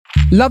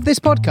Love this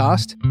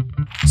podcast?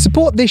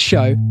 Support this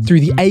show through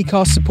the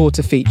Acast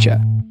supporter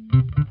feature.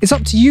 It's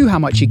up to you how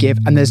much you give,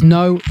 and there's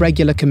no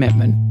regular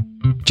commitment.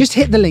 Just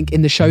hit the link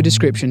in the show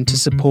description to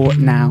support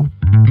now.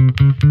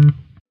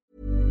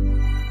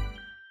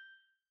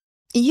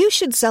 You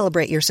should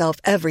celebrate yourself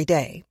every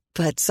day,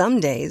 but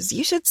some days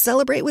you should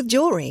celebrate with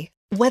jewelry.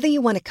 Whether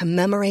you want to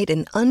commemorate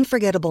an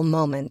unforgettable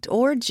moment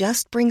or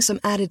just bring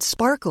some added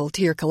sparkle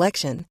to your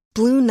collection,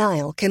 Blue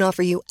Nile can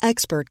offer you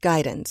expert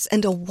guidance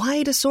and a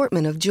wide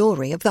assortment of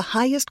jewelry of the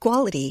highest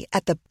quality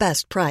at the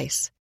best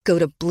price. Go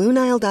to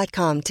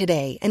BlueNile.com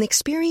today and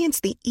experience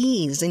the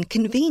ease and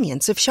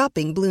convenience of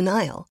shopping Blue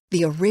Nile,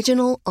 the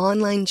original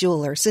online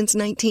jeweler since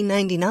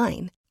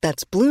 1999.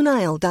 That's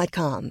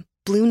BlueNile.com.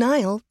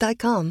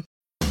 BlueNile.com.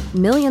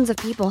 Millions of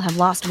people have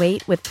lost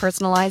weight with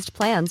personalized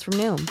plans from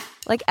Noom.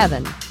 Like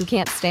Evan, who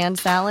can't stand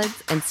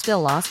salads and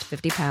still lost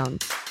 50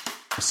 pounds.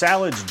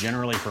 Salads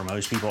generally for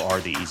most people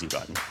are the easy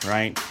button,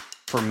 right?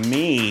 For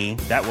me,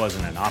 that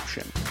wasn't an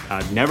option.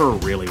 I never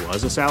really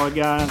was a salad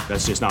guy.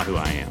 That's just not who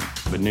I am.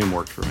 But Noom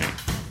worked for me.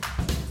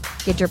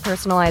 Get your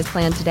personalized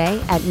plan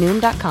today at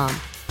Noom.com.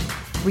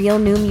 Real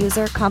Noom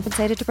user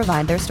compensated to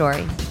provide their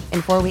story.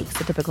 In 4 weeks,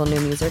 the typical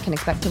Noom user can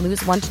expect to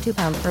lose 1 to 2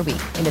 pounds per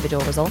week.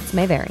 Individual results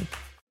may vary.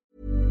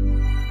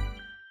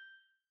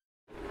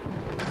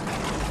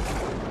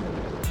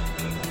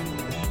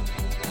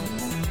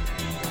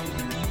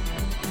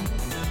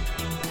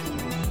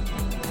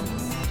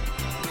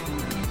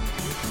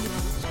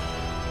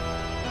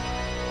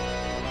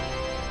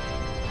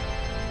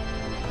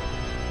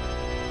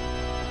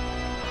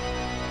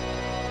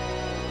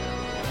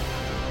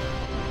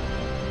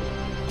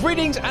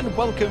 Greetings and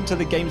welcome to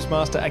the Games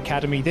Master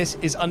Academy. This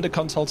is Under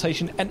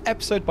Consultation, an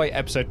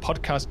episode-by-episode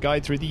podcast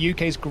guide through the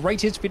UK's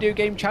greatest video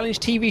game challenge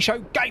TV show,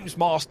 Games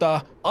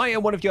Master. I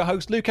am one of your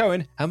hosts, Luke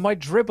Owen, and my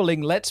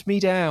dribbling lets me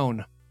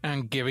down.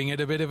 And giving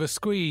it a bit of a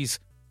squeeze,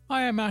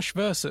 I am Ash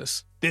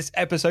Versus. This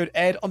episode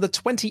aired on the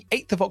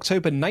 28th of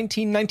October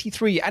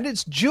 1993, and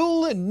it's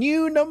dual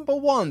new number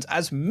ones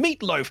as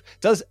Meatloaf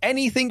does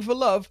Anything for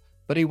Love,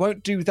 but he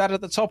won't do that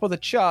at the top of the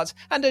charts,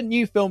 and a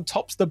new film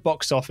tops the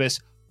box office,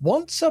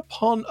 Once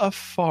Upon a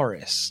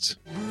Forest.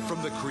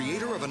 From the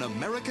creator of An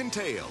American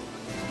Tail,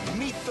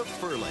 meet the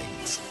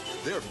Furlings.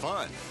 They're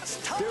fun,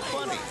 they're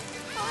funny,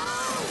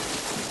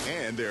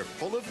 and they're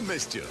full of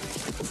mischief.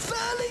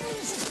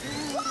 Furlings!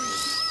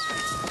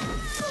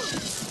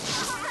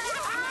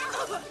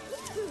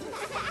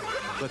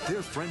 But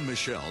their friend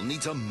Michelle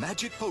needs a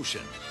magic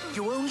potion.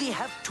 You only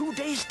have 2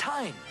 days'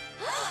 time.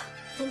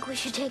 Think we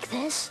should take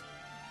this?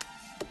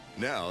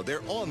 Now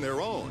they're on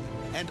their own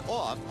and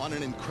off on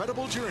an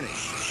incredible journey.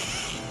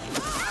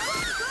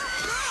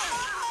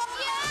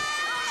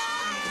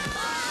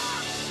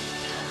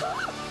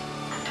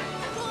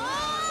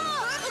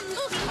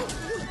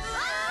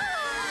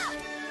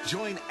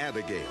 Join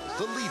Abigail,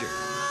 the leader.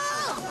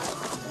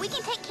 We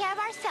can take care of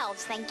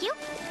ourselves, thank you.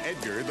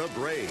 Edgar, the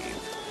brave.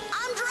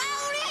 I'm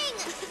drowning!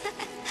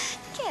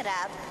 Get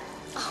up.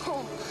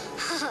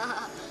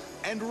 Oh.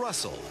 And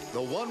Russell,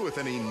 the one with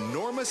an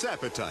enormous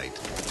appetite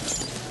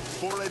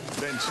for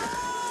adventure.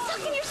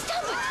 Stuck in your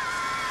stomach!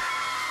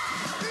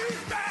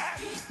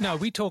 Now,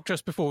 we talked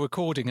just before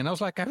recording, and I was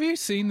like, have you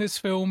seen this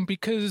film?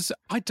 Because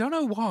I don't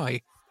know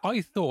why.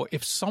 I thought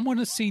if someone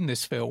has seen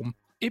this film,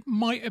 it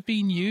might have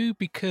been you,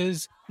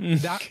 because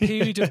that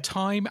period of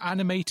time,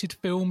 animated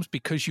films,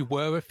 because you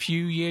were a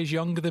few years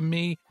younger than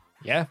me.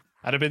 Yeah,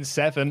 I'd have been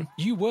 7.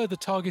 You were the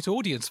target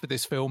audience for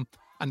this film,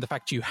 and the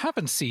fact you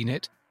haven't seen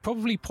it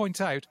probably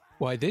points out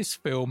why this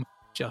film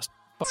just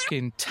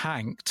fucking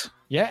tanked.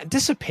 Yeah, it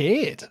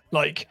disappeared.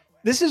 Like,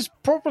 this is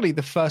probably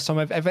the first time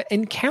I've ever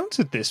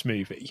encountered this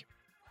movie.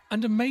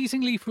 And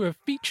amazingly, for a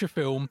feature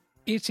film,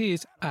 it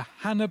is a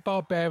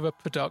Hanna-Barbera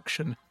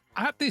production.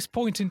 At this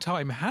point in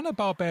time,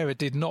 Hanna-Barbera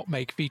did not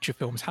make feature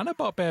films.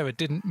 Hanna-Barbera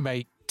didn't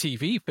make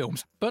TV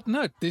films. But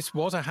no, this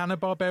was a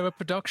Hanna-Barbera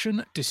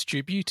production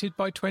distributed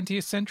by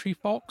 20th Century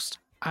Fox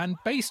and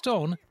based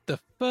on the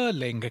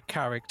Furling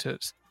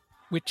characters,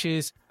 which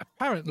is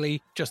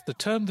apparently just the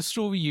term the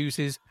story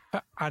uses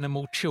for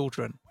animal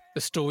children.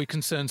 The story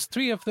concerns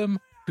 3 of them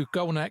who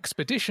go on an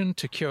expedition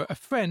to cure a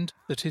friend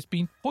that has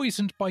been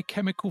poisoned by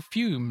chemical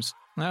fumes.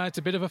 Now, it's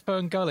a bit of a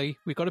Fern Gully.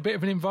 We've got a bit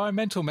of an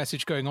environmental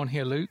message going on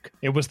here, Luke.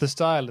 It was the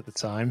style at the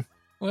time.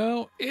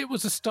 Well, it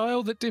was a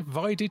style that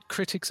divided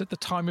critics at the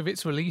time of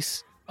its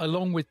release,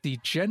 along with the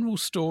general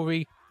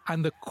story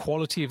and the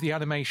quality of the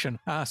animation.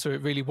 So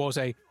it really was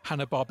a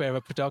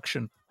Hanna-Barbera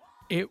production.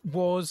 It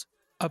was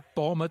a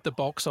bomb at the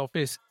box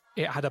office.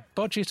 It had a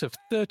budget of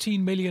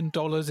 $13 million in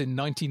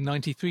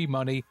 1993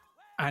 money,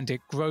 and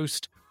it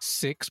grossed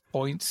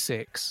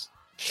 6.6.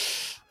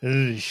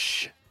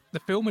 The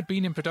film had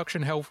been in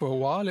production hell for a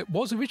while. It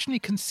was originally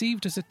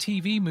conceived as a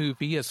TV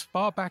movie as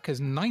far back as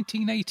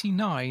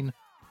 1989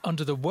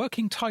 under the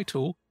working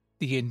title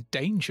The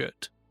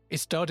Endangered. It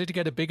started to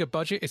get a bigger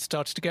budget, it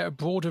started to get a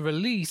broader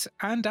release,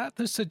 and at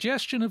the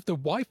suggestion of the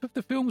wife of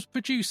the film's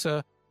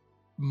producer,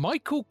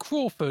 Michael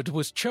Crawford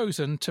was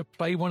chosen to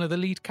play one of the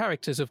lead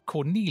characters of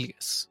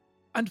Cornelius.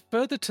 And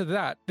further to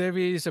that, there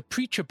is a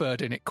preacher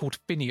bird in it called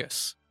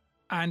Phineas.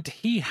 And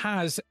he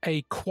has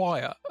a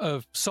choir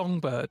of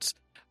songbirds.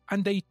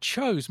 And they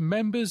chose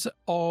members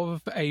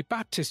of a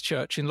Baptist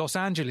church in Los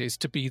Angeles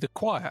to be the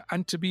choir.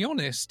 And to be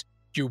honest,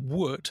 you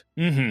would.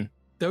 Mm-hmm.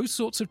 Those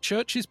sorts of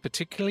churches,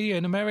 particularly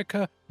in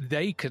America,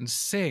 they can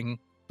sing.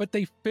 But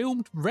they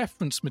filmed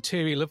reference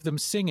material of them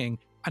singing.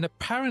 And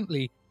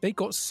apparently they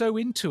got so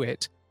into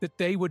it that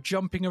they were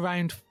jumping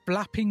around,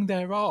 flapping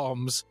their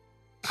arms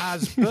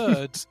as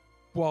birds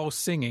while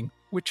singing,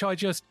 which I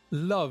just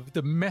love,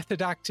 the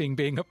method acting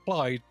being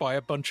applied by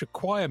a bunch of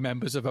choir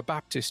members of a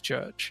Baptist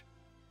church.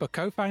 But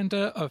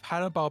co-founder of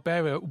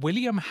Hanna-Barbera,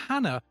 William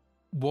Hanna,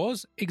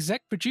 was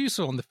exec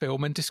producer on the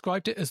film and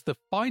described it as the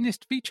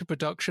finest feature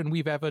production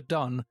we've ever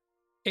done.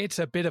 It's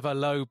a bit of a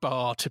low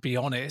bar, to be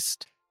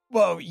honest.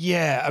 Well,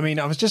 yeah. I mean,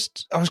 I was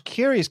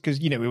curious because,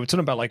 we were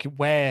talking about like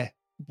where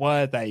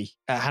were they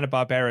at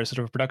Hanna-Barbera, sort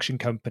of a production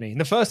company.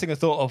 And the first thing I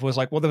thought of was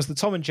like, well, there was the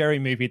Tom and Jerry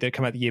movie that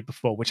came out the year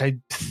before, which I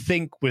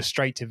think was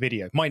straight to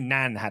video. My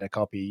nan had a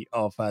copy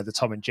of the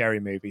Tom and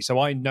Jerry movie, so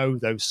I know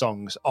those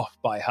songs off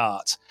by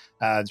heart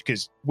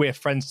because we're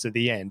friends to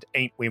the end,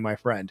 ain't we, my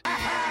friend?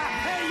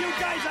 Hey, you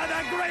guys are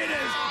the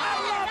greatest! I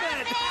love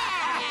it!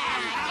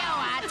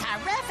 You are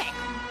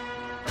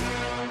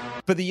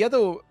terrific! But the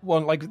other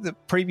one, like the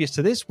previous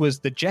to this,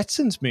 was the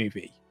Jetsons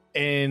movie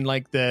in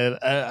like the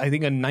I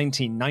think in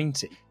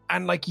 1990,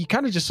 and like you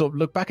kind of just sort of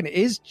look back and it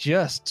is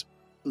just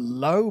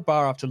low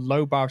bar after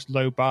low bar after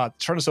low bar,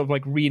 trying to sort of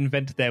like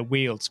reinvent their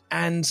wheels,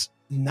 and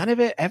none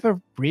of it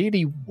ever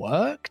really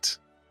worked.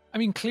 I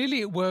mean, clearly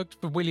it worked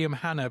for William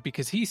Hanna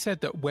because he said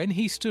that when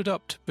he stood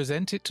up to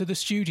present it to the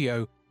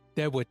studio,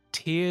 there were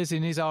tears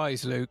in his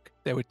eyes, Luke.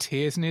 There were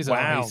tears in his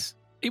eyes.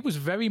 It was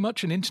very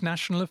much an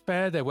international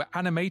affair. There were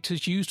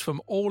animators used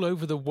from all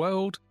over the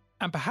world.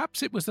 And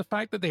perhaps it was the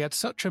fact that they had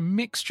such a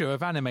mixture of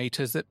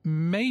animators that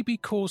maybe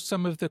caused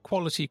some of the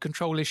quality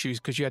control issues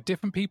because you had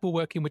different people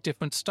working with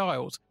different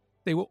styles.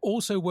 They were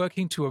also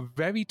working to a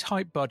very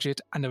tight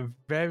budget and a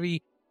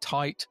very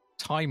tight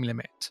time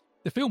limit.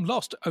 The film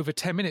lost over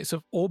 10 minutes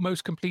of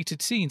almost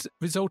completed scenes,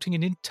 resulting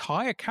in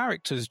entire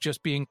characters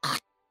just being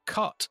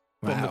cut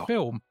from the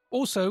film.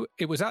 Also,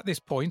 it was at this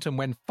point and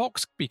when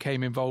Fox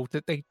became involved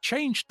that they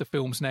changed the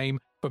film's name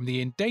from The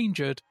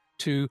Endangered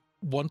to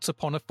Once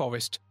Upon a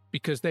Forest,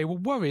 because they were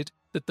worried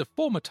that the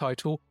former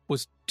title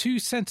was too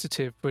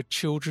sensitive for a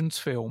children's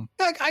film.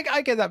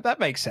 I get that. That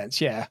makes sense,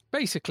 yeah.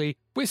 Basically,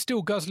 we're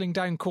still guzzling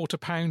down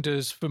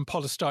quarter-pounders from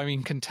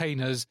polystyrene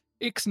containers,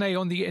 ixnay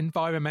on the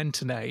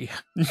environmentinay.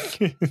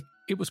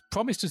 It was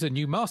promised as a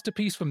new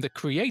masterpiece from the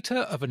creator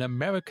of An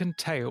American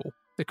Tail.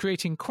 The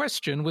creating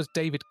question was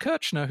David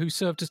Kirchner, who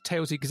served as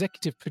Tail's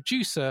executive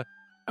producer.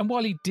 And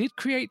while he did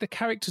create the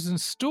characters and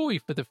story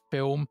for the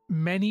film,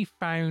 many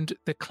found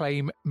the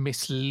claim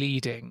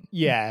misleading.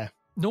 Yeah.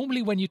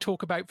 Normally when you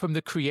talk about from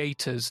the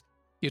creators,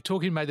 you're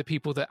talking about the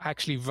people that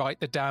actually write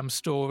the damn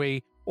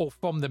story, or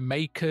from the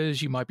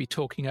makers, you might be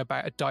talking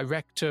about a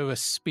director, a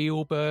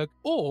Spielberg,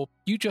 or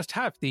you just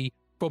have the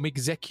from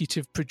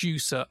executive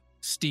producer,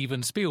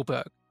 Steven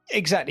Spielberg.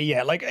 Exactly,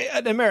 yeah. Like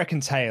An American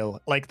Tail,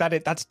 like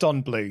that's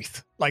Don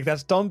Bluth. Like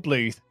that's Don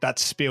Bluth,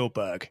 that's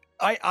Spielberg.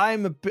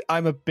 I'm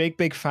a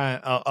big fan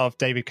of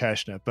David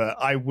Kirchner, but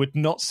I would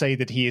not say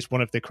that he is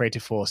one of the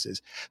creative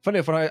forces. Funny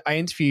enough, when I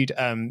interviewed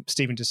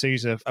Steven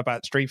D'Souza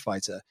about Street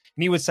Fighter,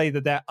 and he would say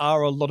that there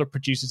are a lot of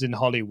producers in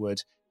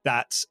Hollywood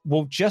that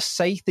will just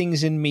say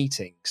things in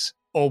meetings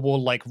or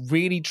will like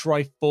really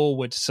drive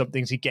forward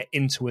something to get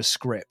into a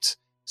script.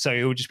 So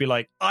it would just be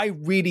like, I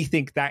really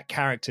think that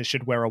character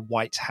should wear a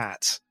white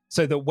hat.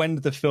 So that when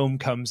the film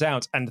comes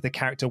out and the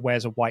character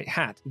wears a white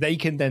hat, they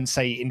can then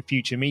say in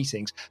future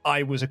meetings,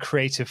 I was a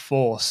creative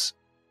force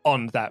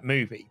on that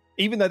movie.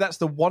 Even though that's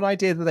the one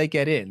idea that they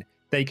get in,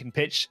 they can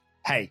pitch,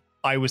 hey,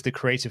 I was the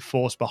creative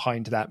force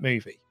behind that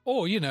movie.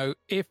 Or, you know,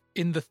 if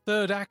in the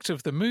third act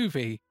of the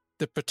movie,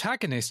 the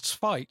protagonists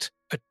fight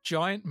a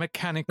giant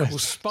mechanical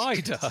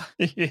spider.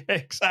 Yeah,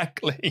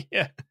 exactly,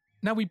 yeah.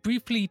 Now, we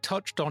briefly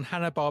touched on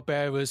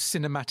Hanna-Barbera's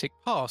cinematic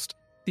past.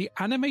 The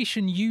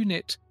animation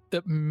unit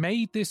that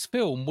made this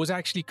film was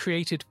actually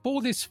created for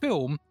this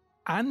film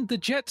and the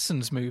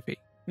Jetsons movie.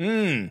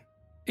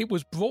 It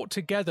was brought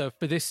together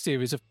for this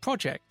series of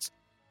projects.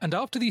 And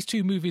after these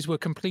two movies were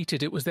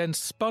completed, it was then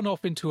spun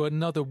off into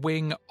another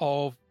wing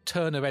of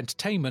Turner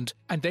Entertainment,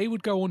 and they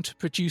would go on to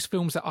produce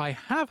films that I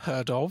have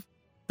heard of,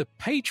 The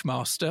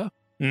Pagemaster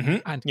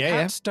and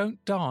Cats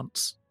Don't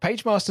Dance.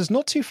 Pagemaster's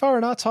not too far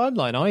in our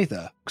timeline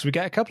either, because we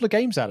get a couple of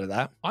games out of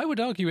that. I would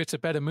argue it's a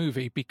better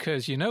movie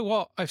because, you know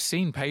what? I've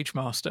seen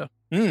Pagemaster.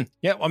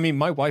 Yeah, I mean,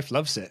 my wife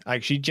loves it.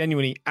 Like, she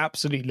genuinely,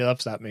 absolutely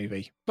loves that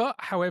movie. But,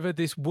 however,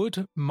 this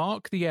would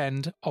mark the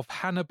end of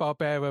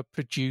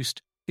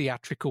Hanna-Barbera-produced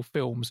theatrical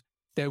films.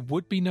 There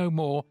would be no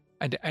more,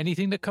 and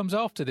anything that comes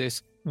after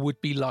this would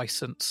be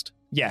licensed.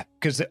 Yeah,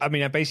 because, I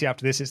mean, basically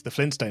after this, it's the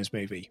Flintstones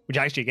movie, which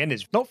actually, again,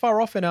 is not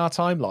far off in our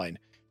timeline.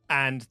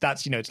 And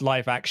that's, you know, it's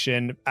live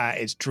action,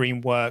 it's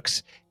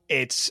DreamWorks,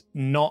 it's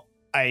not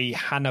a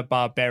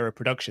Hanna-Barbera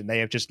production. They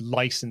have just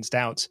licensed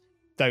out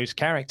those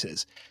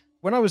characters.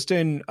 When I was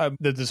doing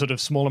the sort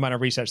of small amount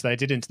of research that I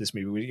did into this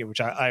movie,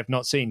 which I have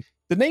not seen,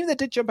 the name that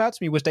did jump out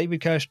to me was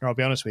David Kirshner, I'll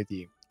be honest with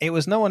you. It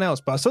was no one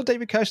else, but I saw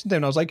David Kirshner there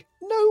and I was like,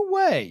 no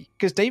way.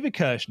 Because David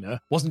Kirshner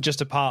wasn't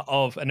just a part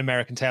of An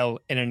American Tail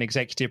in an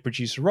executive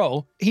producer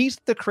role. He's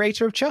the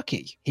creator of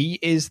Chucky. He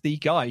is the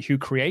guy who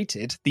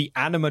created the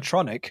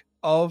animatronic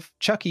of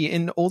Chucky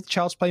in all the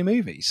Child's Play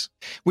movies,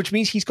 which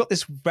means he's got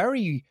this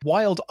very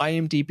wild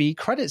IMDb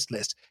credits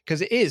list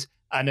because it is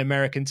An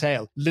American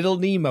Tail, Little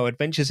Nemo,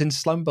 Adventures in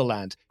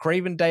Slumberland,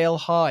 Cravendale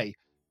High,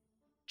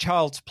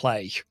 Child's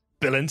Play,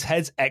 Bill and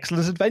Ted's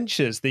Excellent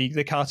Adventures,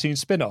 the cartoon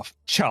spin-off,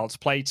 Child's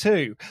Play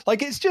 2.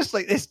 Like, it's just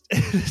like this,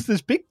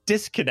 this big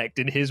disconnect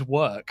in his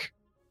work.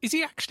 Is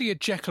he actually a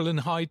Jekyll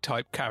and Hyde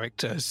type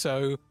character?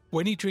 So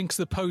when he drinks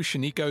the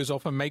potion, he goes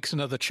off and makes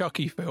another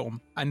Chucky film.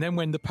 And then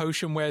when the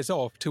potion wears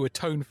off to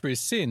atone for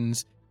his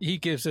sins, he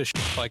gives a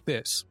shit like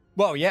this.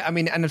 Well, yeah, I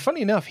mean, and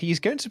funny enough, he's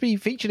going to be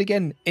featured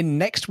again in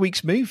next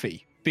week's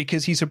movie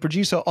because he's a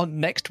producer on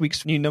next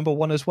week's new number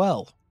one as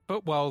well.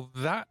 But while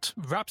that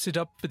wraps it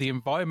up for the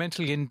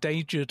environmentally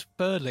endangered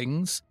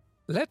furlings,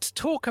 let's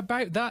talk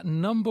about that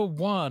number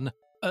one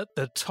at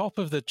the top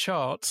of the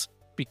charts,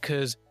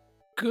 because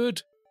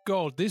good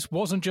God, this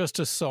wasn't just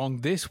a song,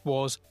 this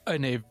was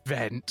an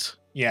event.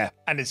 Yeah,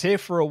 and it's here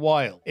for a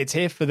while. It's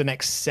here for the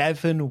next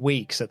 7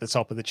 weeks at the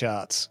top of the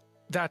charts.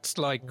 That's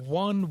like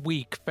 1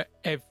 week for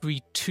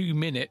every 2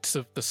 minutes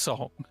of the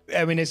song.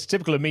 I mean, it's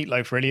typical of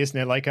Meatloaf, really, isn't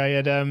it? Like I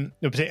had,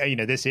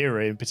 this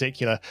era in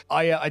particular,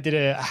 I did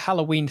a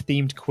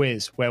Halloween-themed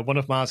quiz where one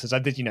of my answers, I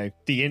did,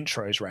 the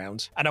intros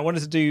round, and I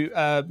wanted to do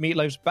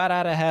Meatloaf's Bat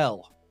Out of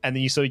Hell. And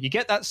then you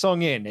get that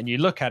song in, and you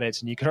look at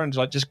it, and you can kind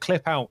of just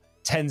clip out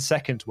 10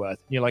 seconds worth.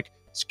 And you're like,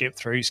 skip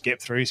through.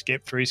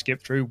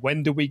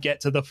 When do we get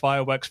to the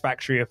fireworks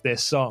factory of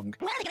this song?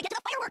 When are we going to get to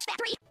the fireworks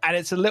factory? And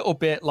it's a little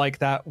bit like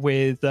that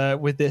with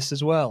this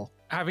as well.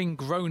 Having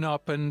grown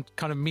up and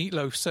kind of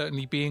Meatloaf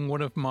certainly being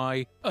one of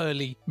my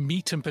early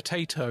meat and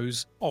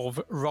potatoes of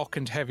rock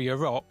and heavier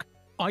rock,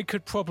 I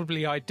could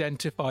probably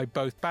identify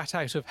both Bat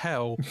Out of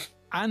Hell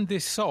and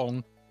this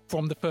song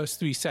from the first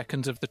 3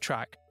 seconds of the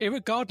track,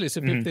 irregardless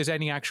of if there's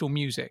any actual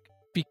music.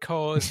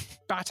 Because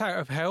Bat Out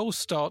of Hell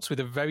starts with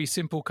a very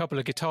simple couple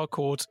of guitar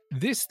chords.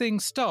 This thing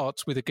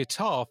starts with a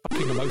guitar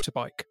fucking a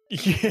motorbike.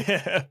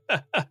 Yeah.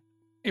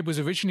 It was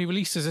originally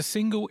released as a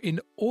single in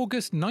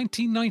August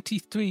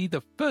 1993,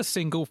 the first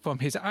single from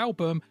his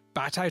album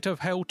Bat Out of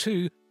Hell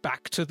 2,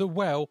 Back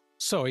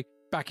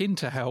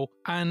into Hell,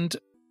 and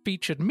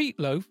featured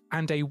Meatloaf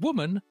and a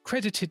woman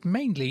credited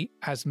mainly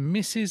as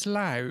Mrs.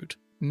 Loud.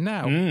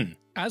 Now,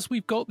 as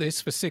we've got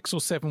this for 6 or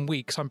 7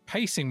 weeks, I'm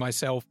pacing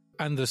myself,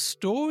 and the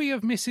story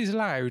of Mrs.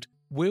 Loud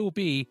will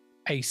be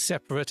a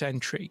separate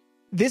entry.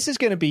 This is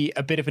going to be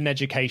a bit of an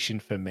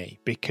education for me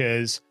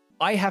because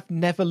I have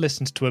never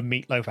listened to a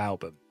Meatloaf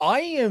album. I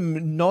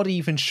am not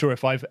even sure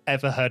if I've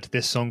ever heard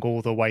this song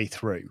all the way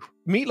through.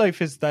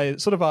 Meatloaf is the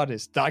sort of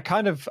artist that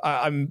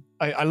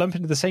I lump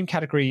into the same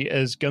category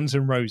as Guns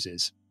N'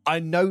 Roses. I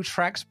know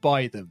tracks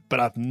by them, but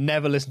I've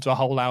never listened to a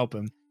whole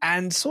album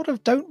and sort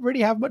of don't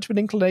really have much of an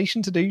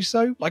inclination to do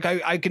so. Like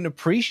I can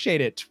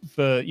appreciate it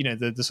for,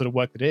 the sort of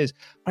work that it is.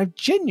 I've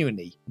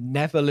genuinely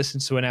never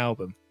listened to an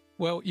album.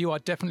 Well, you are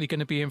definitely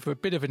going to be in for a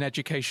bit of an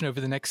education over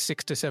the next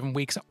 6 to 7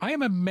 weeks. I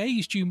am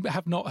amazed you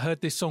have not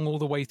heard this song all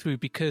the way through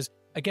because,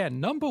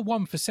 again, number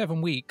one for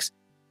 7 weeks,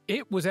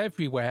 it was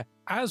everywhere,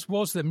 as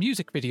was the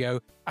music video,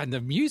 and the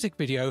music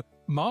video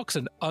marks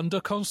an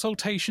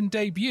under-consultation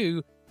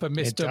debut for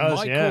Mr.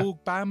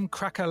 Michael Bam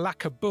Cracker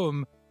Lacka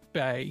Boom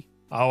Bay.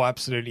 Oh,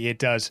 absolutely, it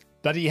does.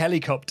 Bloody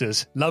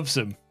helicopters. Loves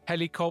them.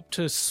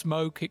 Helicopters,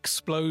 smoke,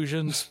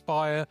 explosions,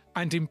 fire,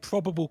 and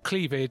improbable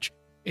cleavage.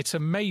 It's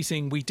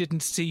amazing we didn't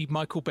see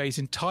Michael Bay's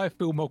entire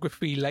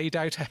filmography laid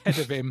out ahead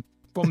of him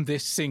from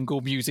this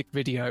single music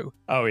video.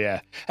 Oh, yeah.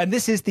 And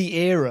this is the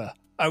era.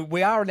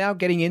 We are now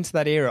getting into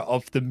that era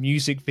of the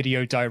music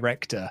video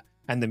director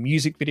and the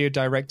music video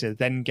director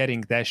then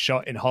getting their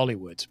shot in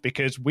Hollywood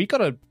because we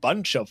got a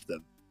bunch of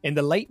them. In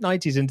the late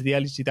 90s into the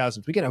early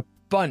 2000s, we get a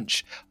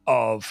bunch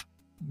of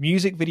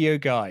music video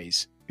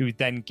guys who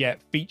then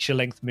get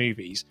feature-length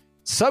movies.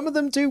 Some of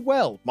them do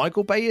well.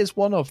 Michael Bay is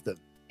one of them.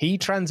 He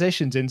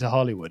transitions into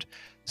Hollywood.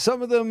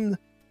 Some of them,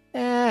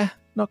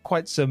 not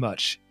quite so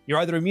much. You're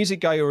either a music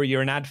guy or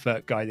you're an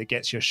advert guy that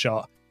gets your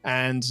shot.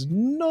 And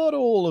not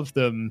all of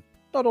them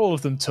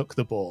took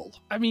the ball.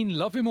 I mean,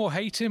 love him or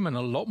hate him, and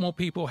a lot more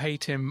people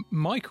hate him,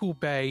 Michael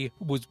Bay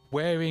was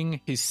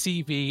wearing his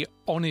CV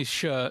on his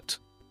shirt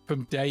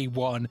from day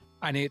one,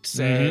 and it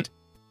said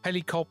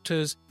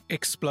helicopters,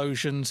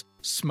 explosions,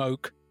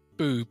 smoke,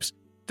 boobs.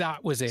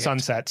 That was it.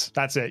 Sunsets.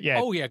 That's it, yeah.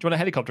 Oh, yeah. Do you want a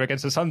helicopter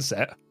against a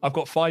sunset? I've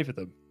got 5 of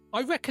them.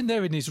 I reckon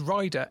they're in his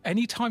rider.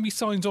 Anytime he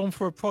signs on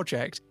for a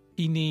project,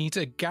 he needs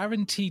a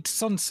guaranteed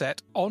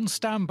sunset on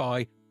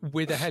standby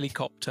with a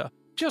helicopter,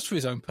 just for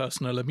his own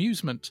personal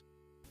amusement.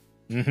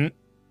 Mm-hmm.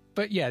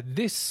 But yeah,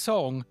 this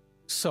song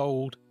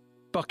sold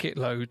bucket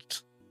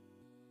loads.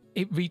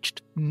 It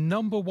reached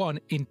number one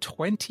in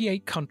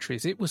 28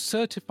 countries. It was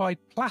certified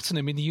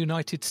platinum in the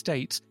United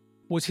States.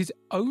 was his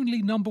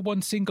only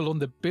 #1 single on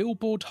the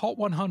Billboard Hot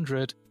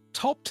 100,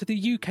 topped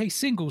the UK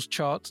singles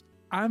charts,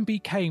 and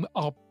became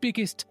our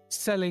biggest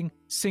selling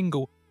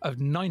single of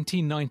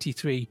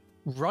 1993.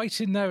 Right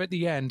in there at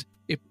the end,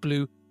 it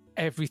blew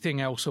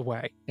everything else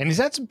away. And he's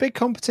had some big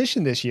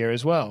competition this year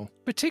as well.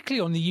 Particularly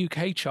on the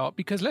UK chart,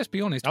 because let's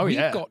be honest, we've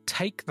got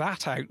Take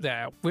That out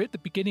there. We're at the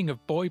beginning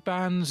of boy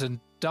bands and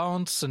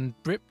dance and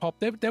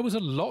Britpop. There was a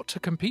lot to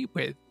compete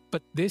with,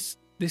 but this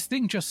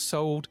thing just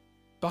sold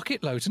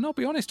bucket loads. And I'll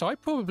be honest, I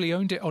probably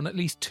owned it on at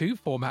least 2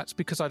 formats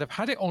because I'd have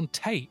had it on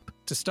tape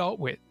to start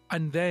with.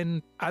 And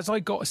then as I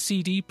got a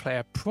CD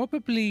player,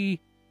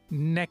 probably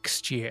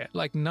next year,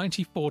 like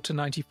 94 to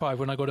 95,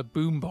 when I got a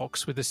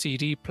boombox with a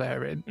CD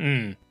player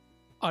in,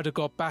 I'd have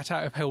got Bat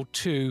Out of Hell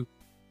 2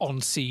 on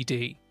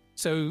CD.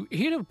 So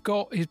he'd have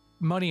got his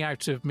money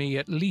out of me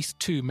at least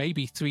 2,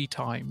 maybe 3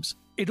 times.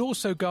 It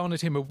also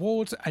garnered him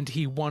awards, and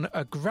he won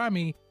a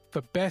Grammy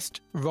for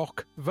Best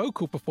Rock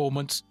Vocal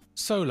Performance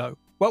Solo.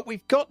 Well,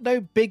 we've got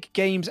no big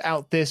games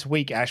out this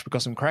week, Ash. We've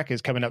got some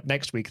crackers coming up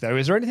next week, though.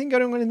 Is there anything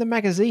going on in the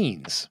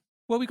magazines?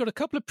 Well, we got a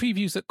couple of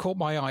previews that caught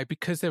my eye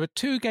because there are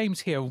 2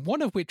 games here,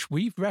 one of which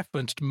we've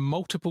referenced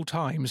multiple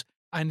times,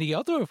 and the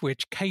other of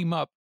which came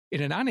up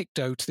in an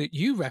anecdote that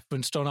you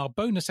referenced on our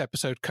bonus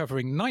episode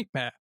covering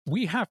Nightmare.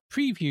 We have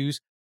previews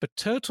for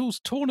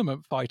Turtles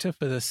Tournament Fighter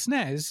for the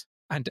SNES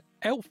and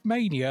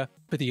Elfmania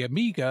for the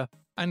Amiga.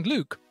 And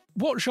Luke,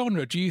 what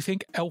genre do you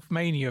think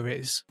Elfmania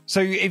is? So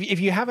if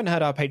you haven't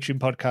heard our Patreon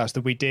podcast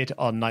that we did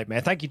on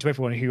Nightmare, thank you to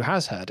everyone who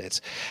has heard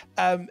it.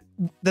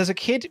 There's a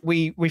kid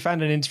we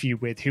found an interview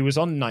with who was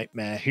on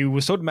Nightmare, who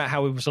was talking about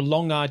how it was a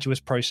long, arduous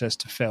process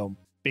to film,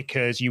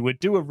 because you would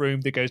do a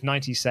room that goes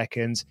 90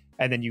 seconds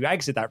and then you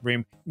exit that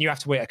room and you have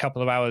to wait a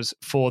couple of hours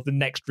for the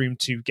next room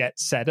to get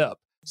set up.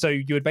 So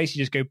you would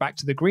basically just go back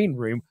to the green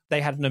room.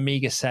 They had an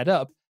Amiga set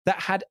up that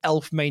had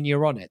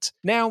Elfmania on it.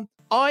 Now,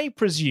 I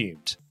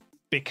presumed,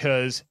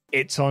 because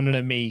it's on an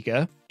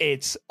Amiga,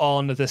 it's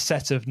on the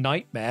set of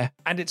Nightmare,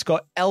 and it's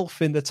got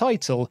Elf in the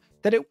title,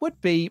 that it would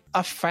be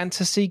a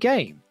fantasy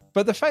game.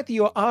 But the fact that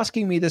you're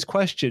asking me this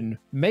question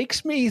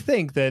makes me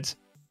think that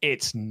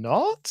it's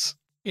not.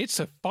 It's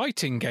a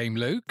fighting game,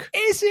 Luke.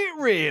 Is it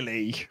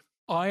really?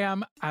 I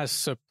am as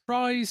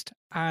surprised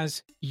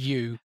as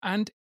you.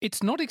 And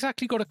it's not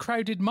exactly got a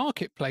crowded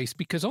marketplace,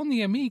 because on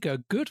the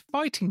Amiga, good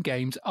fighting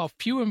games are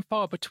few and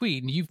far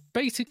between. You've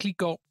basically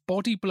got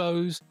Body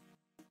Blows,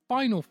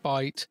 Final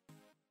Fight,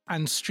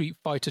 and Street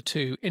Fighter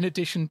 2, in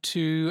addition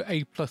to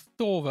a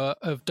plethora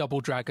of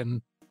Double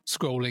Dragon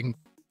scrolling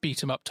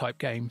beat-em-up type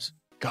games.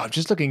 God, I'm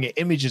just looking at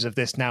images of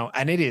this now,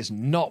 and it is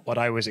not what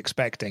I was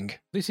expecting.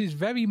 This is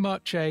very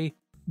much a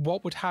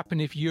what would happen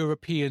if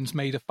Europeans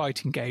made a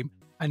fighting game,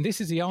 and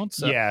this is the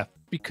answer. Yeah.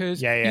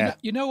 Because Yeah.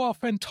 You know our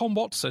friend Tom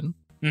Watson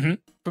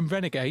from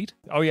Renegade?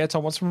 Oh yeah,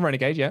 Tom Watson from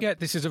Renegade, yeah. Yeah,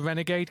 this is a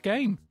Renegade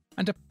game,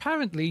 and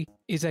apparently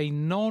is a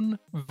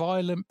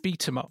non-violent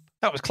beat-em-up.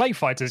 That was Clay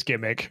Fighter's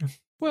gimmick.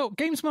 Well,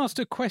 Games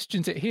Master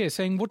questions it here,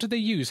 saying, what do they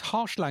use?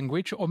 Harsh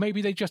language, or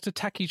maybe they just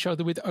attack each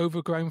other with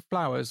overgrown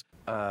flowers?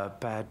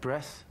 Bad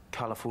breath,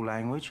 colourful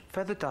language,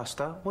 feather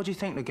duster. What do you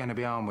think they're going to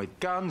be armed with?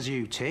 Guns,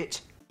 you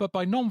tit. But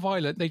by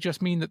non-violent, they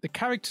just mean that the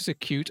characters are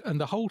cute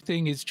and the whole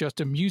thing is just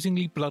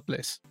amusingly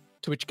bloodless.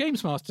 To which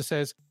Games Master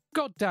says,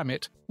 God damn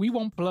it, we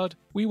want blood,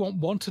 we want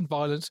wanton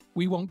violence,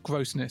 we want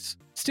grossness.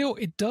 Still,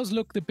 it does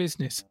look the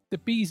business, the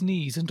bee's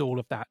knees and all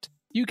of that.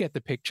 You get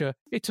the picture,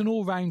 it's an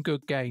all-round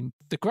good game.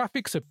 The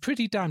graphics are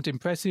pretty damned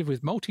impressive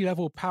with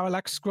multi-level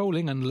parallax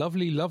scrolling and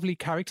lovely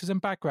characters and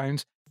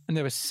backgrounds, and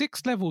there are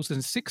 6 levels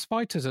and 6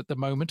 fighters at the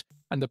moment,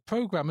 and the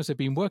programmers have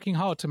been working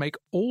hard to make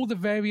all the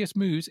various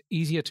moves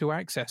easier to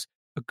access.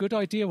 A good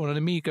idea on an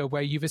Amiga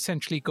where you've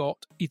essentially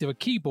got either a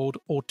keyboard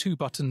or 2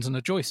 buttons and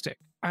a joystick.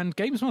 And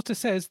Games Master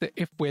says that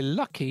if we're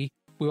lucky,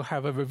 we'll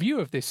have a review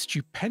of this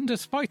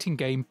stupendous fighting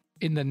game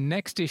in the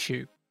next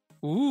issue.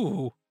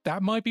 Ooh,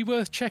 that might be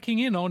worth checking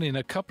in on in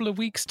a couple of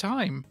weeks'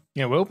 time.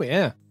 Yeah, it will be,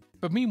 yeah.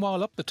 But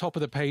meanwhile, up the top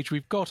of the page,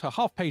 we've got a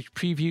half-page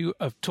preview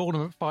of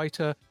Tournament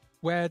Fighter,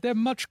 where they're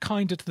much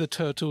kinder to the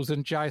Turtles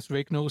than Jazz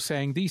Rignall,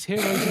 saying these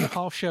heroes in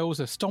half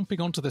shells are stomping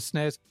onto the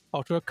SNES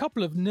after a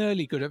couple of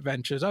nearly good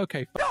adventures.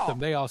 Okay, f them,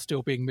 they are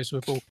still being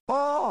miserable.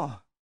 Oh,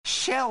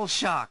 shell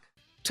shock.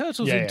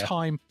 Turtles in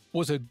Time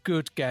was a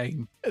good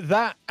game.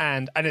 That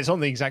and it's on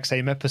the exact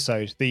same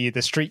episode, the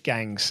Street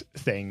Gangs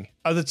thing,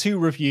 are the 2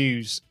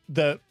 reviews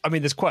that, I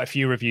mean, there's quite a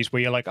few reviews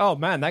where you're like, oh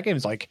man, that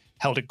game's like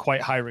held in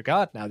quite high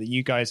regard now that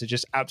you guys are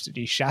just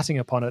absolutely shatting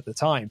upon at the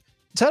time.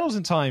 Turtles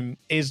in Time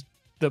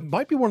that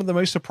might be one of the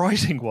most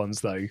surprising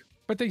ones, though.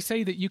 But they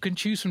say that you can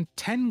choose from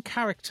 10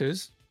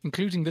 characters,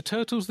 including the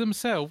Turtles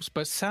themselves,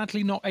 but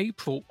sadly not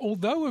April.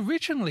 Although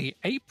originally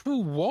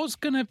April was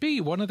going to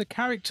be one of the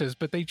characters,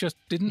 but they just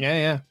didn't.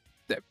 Yeah.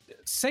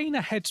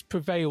 Saner heads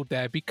prevailed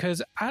there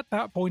because at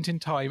that point in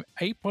time,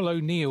 April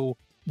O'Neil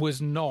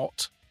was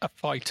not a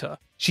fighter.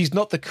 She's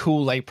not the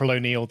cool April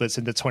O'Neil that's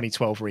in the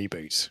 2012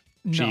 reboot.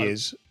 No. She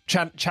is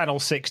Channel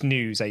 6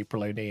 News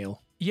April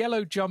O'Neil.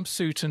 yellow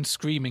jumpsuit and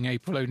screaming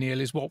April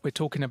O'Neil is what we're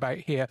talking about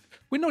here.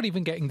 We're not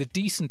even getting the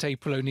decent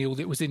April O'Neil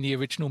that was in the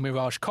original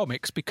Mirage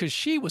comics, because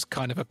she was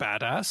kind of a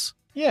badass.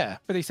 Yeah.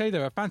 But they say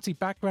there are fancy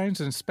backgrounds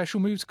and special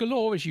moves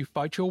galore as you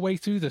fight your way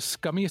through the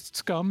scummiest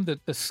scum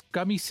that the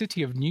scummy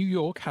city of New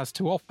York has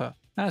to offer.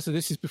 So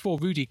this is before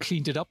Rudy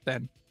cleaned it up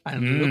then.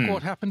 And look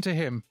what happened to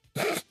him.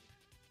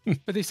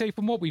 But they say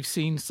from what we've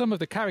seen, some of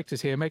the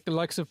characters here make the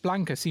likes of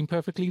Blanca seem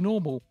perfectly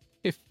normal.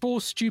 If 4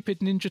 stupid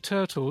Ninja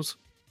Turtles...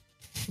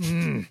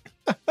 Couldn't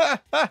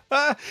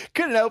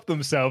help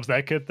themselves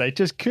there, could they?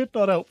 Just could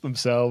not help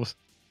themselves.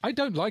 I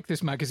don't like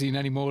this magazine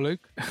anymore,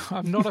 Luke.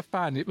 I'm not a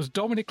fan. It was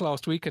Dominic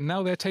last week, and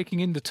now they're taking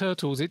in the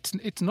Turtles.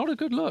 It's not a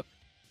good look.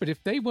 But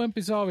if they weren't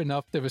bizarre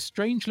enough, there are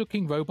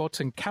strange-looking robots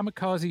and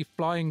kamikaze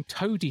flying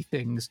toady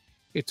things.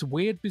 It's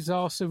weird,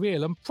 bizarre,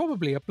 surreal, and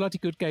probably a bloody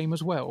good game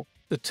as well.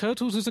 The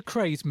Turtles as a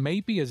craze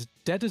may be as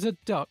dead as a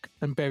duck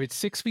and buried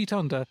 6 feet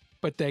under,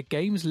 but their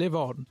games live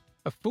on.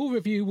 A full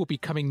review will be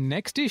coming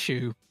next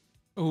issue.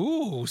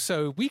 Ooh,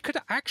 so we could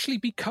actually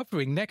be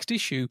covering next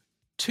issue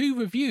 2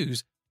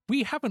 reviews.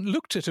 We haven't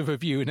looked at a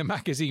review in a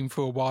magazine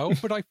for a while,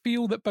 but I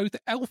feel that both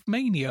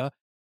Elfmania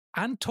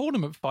and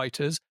Tournament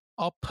Fighters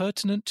are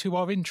pertinent to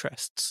our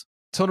interests.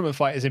 Tournament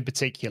Fighters in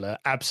particular,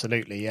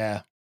 absolutely,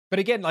 yeah. But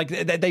again, like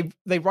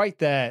they write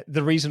there,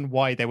 the reason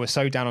why they were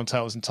so down on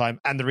Turtles in Time,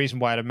 and the reason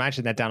why I'd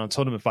imagine they're down on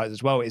Tournament Fighters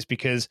as well, is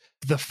because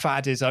the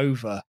fad is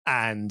over,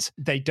 and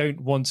they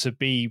don't want to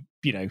be,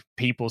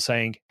 people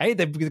saying, hey,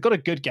 they've got a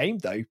good game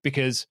though,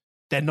 because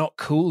they're not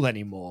cool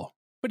anymore.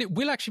 But it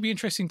will actually be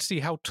interesting to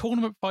see how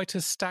Tournament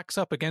Fighters stacks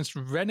up against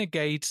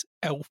Renegade's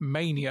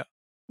Elfmania,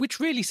 which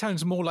really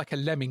sounds more like a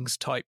Lemmings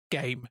type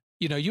game.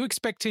 You're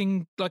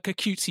expecting like a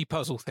cutesy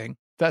puzzle thing.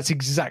 That's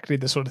exactly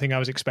the sort of thing I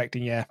was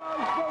expecting, yeah.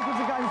 Welcome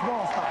to Games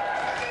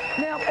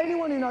Master. Now,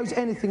 anyone who knows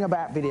anything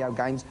about video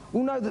games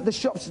will know that the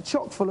shops are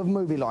chock full of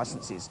movie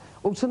licenses.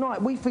 Well, tonight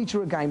we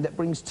feature a game that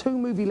brings 2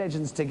 movie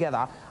legends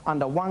together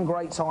under one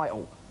great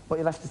title. But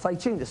you'll have to stay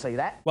tuned to see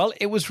that. Well,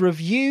 it was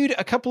reviewed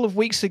a couple of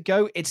weeks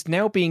ago. It's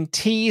now being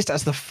teased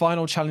as the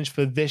final challenge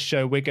for this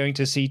show. We're going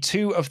to see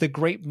 2 of the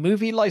great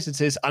movie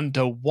licenses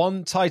under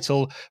one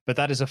title, but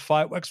that is a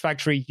fireworks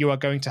factory you are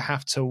going to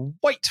have to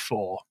wait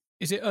for.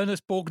 Is it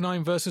Ernest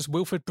Borgnine versus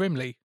Wilfred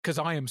Brimley? Because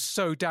I am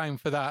so down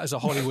for that as a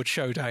Hollywood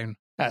showdown.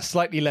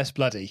 Slightly less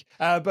bloody.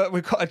 But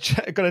we've got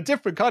a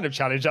different kind of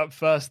challenge up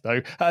first,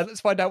 though.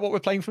 Let's find out what we're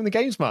playing from the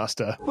Games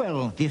Master.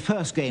 Well, the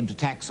first game to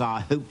tax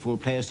our hopeful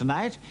players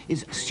tonight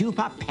is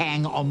Super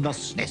Pang on the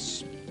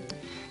SNES.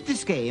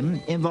 This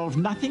game involves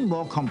nothing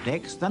more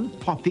complex than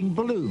popping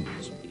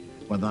balloons.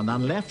 When there are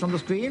none left on the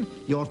screen,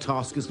 your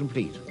task is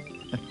complete.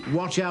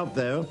 Watch out,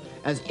 though,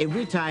 as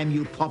every time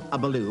you pop a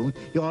balloon,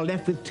 you are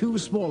left with 2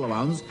 smaller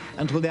ones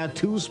until they are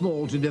too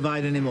small to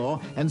divide anymore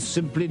and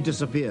simply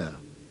disappear.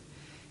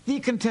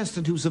 The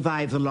contestant who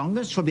survives the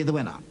longest shall be the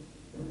winner.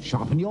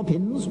 Sharpen your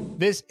pins.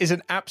 This is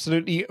an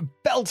absolutely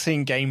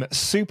belting game,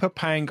 Super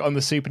Pang on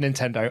the Super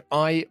Nintendo.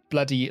 I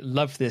bloody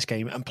love this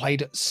game and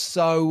played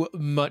so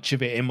much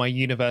of it in my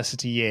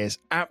university years.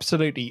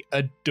 Absolutely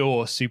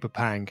adore Super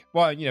Pang.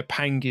 Well,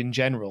 Pang in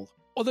general.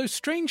 Although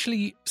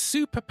strangely,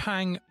 Super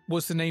Pang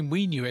was the name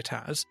we knew it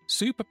as.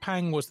 Super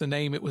Pang was the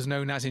name it was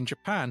known as in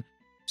Japan.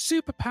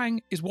 Super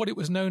Pang is what it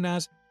was known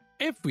as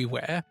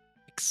everywhere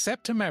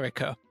except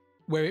America,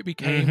 where it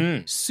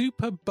became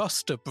Super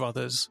Buster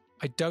Brothers.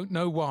 I don't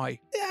know why.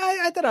 Yeah,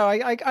 I don't know.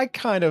 I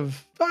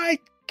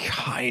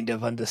kind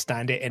of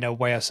understand it in a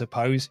way, I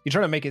suppose. You're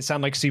trying to make it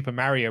sound like Super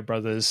Mario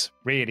Brothers,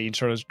 really, and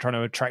trying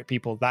to attract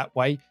people that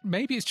way.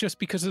 Maybe it's just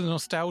because of the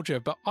nostalgia,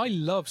 but I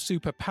love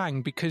Super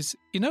Pang because,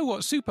 you know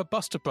what, Super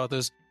Buster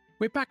Brothers,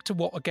 we're back to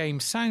what a game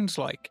sounds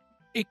like.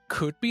 It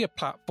could be a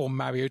platform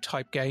Mario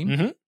type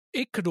game.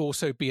 It could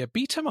also be a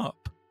beat 'em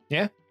up.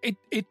 Yeah. It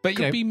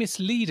could be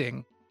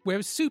misleading,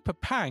 whereas Super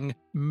Pang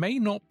may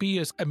not be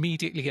as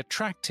immediately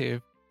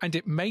attractive, and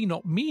it may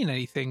not mean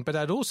anything, but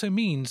that also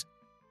means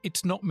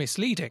it's not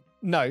misleading.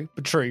 No,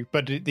 but true.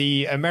 But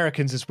the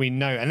Americans, as we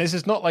know, and this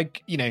is not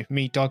like,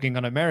 me dogging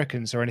on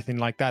Americans or anything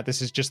like that.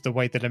 This is just the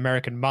way that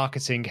American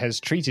marketing has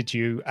treated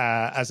you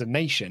as a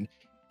nation,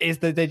 is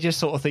that they just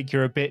sort of think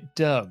you're a bit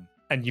dumb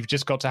and you've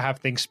just got to have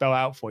things spell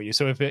out for you.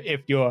 So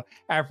if your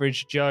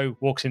average Joe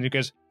walks in and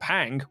goes,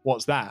 Pang,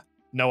 what's that?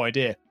 No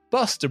idea.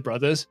 Buster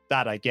Brothers,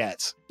 that I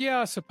get. Yeah,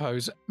 I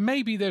suppose.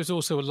 Maybe there's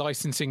also a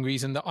licensing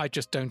reason that I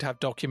just don't have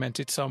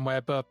documented somewhere,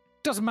 but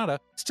doesn't matter.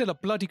 Still a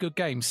bloody good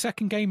game.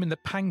 Second game in the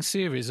Pang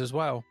series as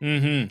well.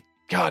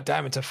 God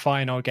damn, it's a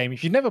fine old game.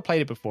 If you've never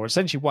played it before,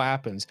 essentially what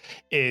happens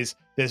is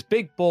there's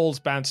big balls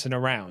bouncing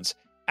around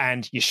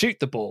and you shoot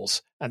the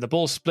balls and the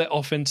balls split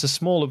off into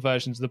smaller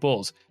versions of the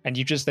balls and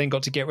you've just then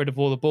got to get rid of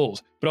all the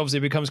balls. But obviously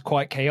it becomes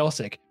quite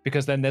chaotic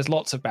because then there's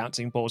lots of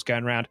bouncing balls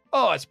going around.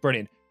 Oh, it's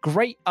brilliant.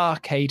 Great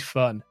arcade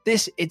fun.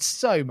 It's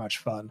so much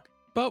fun.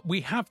 But we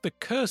have the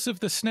curse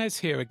of the SNES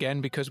here again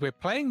because we're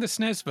playing the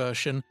SNES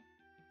version.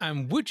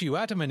 And would you,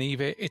 Adam and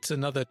Eve, it's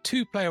another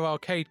 2-player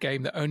arcade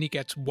game that only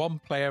gets 1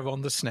 player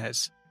on the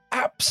SNES.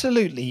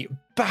 Absolutely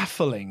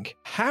baffling.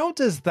 How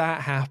does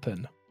that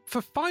happen?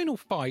 For Final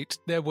Fight,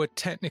 there were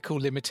technical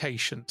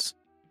limitations.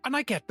 And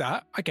I get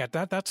that.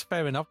 That's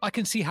fair enough. I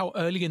can see how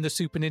early in the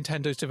Super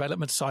Nintendo's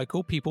development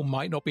cycle, people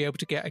might not be able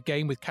to get a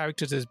game with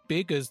characters as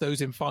big as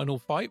those in Final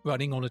Fight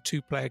running on a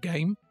 2-player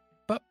game.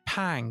 But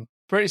Pang.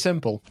 Pretty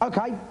simple.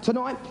 OK,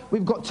 tonight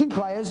we've got 2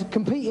 players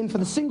competing for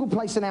the single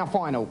place in our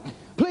final.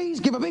 Please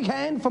give a big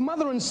hand for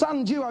mother and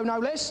son duo, no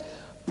less,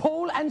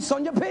 Paul and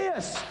Sonia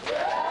Pierce.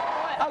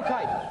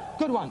 OK,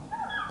 good one.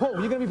 Paul,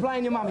 you're going to be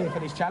playing your mum here for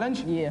this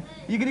challenge? Yeah.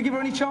 You going to give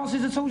her any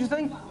chances at all, do you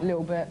think? A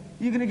little bit.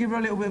 You're going to give her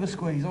a little bit of a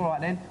squeeze, all right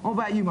then. What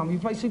about you, Mum? You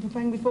played Super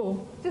Pang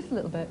before? Just a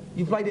little bit.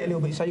 You played it a little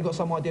bit, so you've got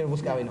some idea of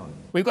what's going on.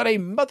 We've got a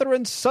mother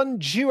and son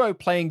duo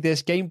playing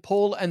this game,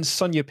 Paul and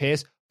Sonia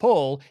Pierce.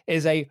 Paul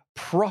is a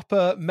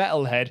proper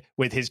metalhead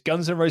with his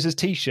Guns N' Roses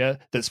t-shirt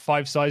that's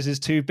 5 sizes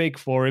too big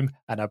for him,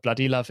 and I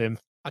bloody love him.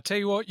 I tell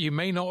you what, you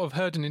may not have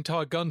heard an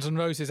entire Guns N'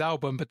 Roses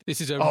album, but this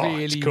is a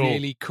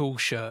really cool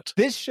shirt.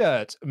 This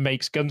shirt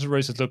makes Guns N'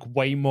 Roses look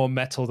way more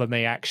metal than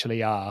they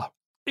actually are.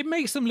 It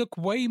makes them look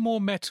way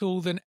more metal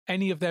than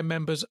any of their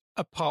members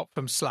apart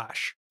from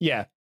Slash.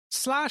 Yeah.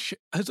 Slash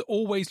has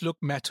always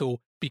looked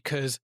metal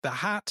because the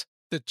hat,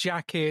 the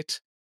jacket,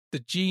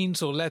 the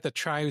jeans or leather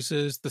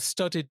trousers, the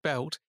studded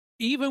belt,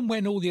 even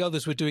when all the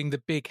others were doing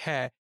the big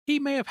hair, he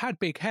may have had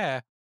big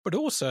hair, but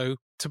also,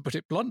 to put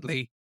it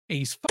bluntly,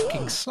 he's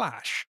fucking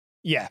Slash.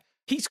 Yeah.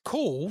 He's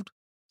called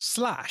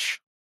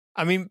Slash.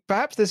 I mean,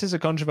 perhaps this is a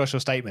controversial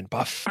statement, but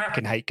I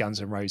fucking hate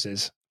Guns N'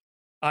 Roses.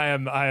 I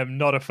am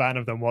not a fan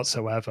of them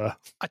whatsoever.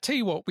 I tell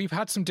you what, we've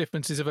had some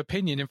differences of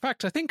opinion. In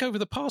fact, I think over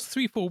the past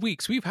 3-4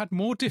 weeks, we've had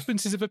more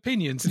differences of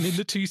opinions than in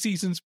the 2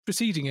 seasons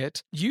preceding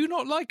it. You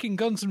not liking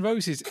Guns N'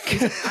 Roses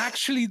is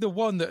actually the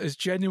one that has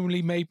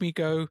genuinely made me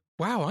go,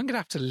 wow, I'm going to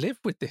have to live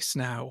with this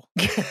now.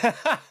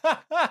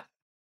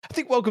 I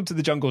think Welcome to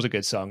the Jungle is a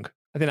good song.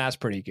 I think that's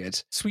pretty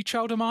good. Sweet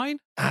Child of Mine?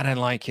 I don't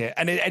like it.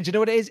 And do you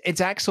know what it is?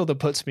 It's Axl that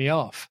puts me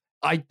off.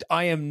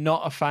 I am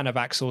not a fan of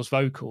Axl's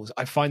vocals.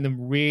 I find them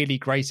really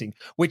grating,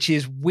 which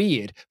is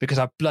weird because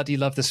I bloody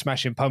love the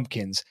Smashing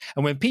Pumpkins.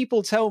 And when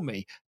people tell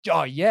me,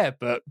 oh yeah,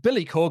 but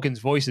Billy Corgan's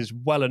voice is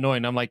well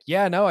annoying, I'm like,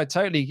 yeah, no, I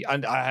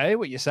hear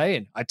what you're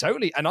saying.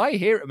 And I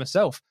hear it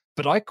myself,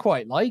 but I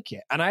quite like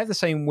it. And I have the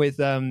same with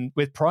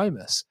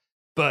Primus.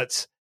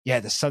 But yeah,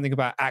 there's something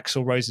about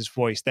Axl Rose's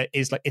voice that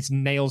is like, it's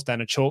nails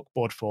down a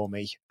chalkboard for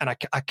me. And I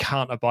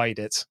can't abide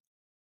it.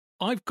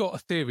 I've got a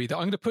theory that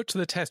I'm going to put to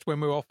the test when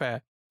we're off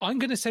air. I'm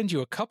going to send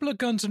you a couple of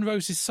Guns N'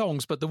 Roses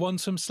songs, but the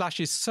ones from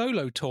Slash's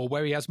solo tour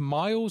where he has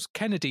Miles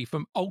Kennedy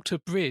from Alter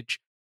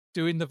Bridge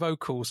doing the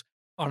vocals.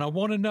 And I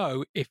want to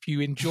know if you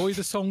enjoy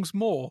the songs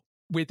more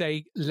with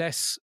a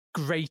less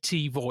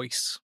graty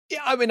voice.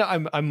 Yeah, I mean,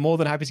 I'm more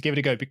than happy to give it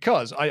a go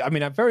because I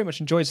very much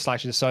enjoyed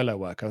Slash's solo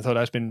work. I thought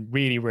that's been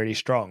really, really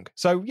strong.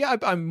 So yeah,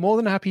 I'm more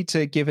than happy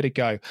to give it a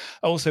go.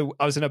 Also,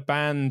 I was in a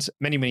band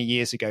many, many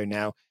years ago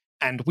now,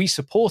 and we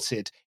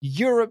supported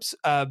Europe's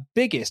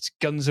biggest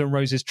Guns N'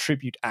 Roses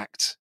tribute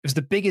act. It was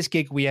the biggest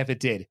gig we ever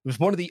did. It was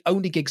one of the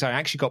only gigs I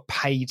actually got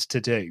paid to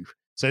do.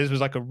 So this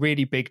was like a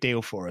really big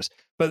deal for us.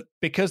 But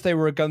because they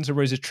were a Guns N'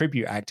 Roses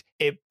tribute act,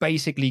 it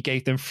basically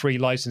gave them free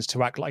license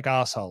to act like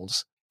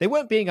arseholes. They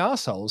weren't being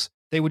arseholes.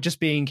 They were just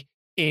being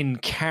in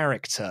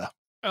character.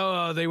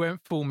 Oh, they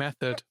went full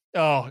method.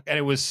 Oh, and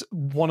it was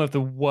one of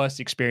the worst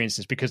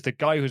experiences because the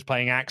guy who was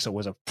playing Axl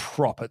was a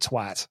proper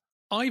twat.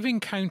 I've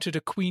encountered a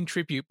Queen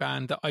tribute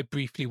band that I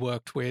briefly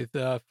worked with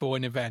for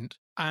an event,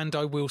 and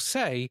I will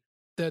say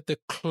that the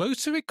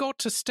closer it got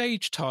to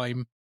stage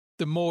time,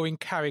 the more in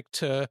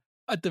character,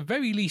 at the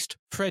very least,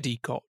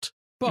 Freddie got.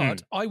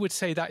 But I would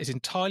say that is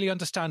entirely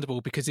understandable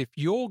because if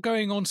you're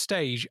going on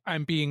stage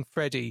and being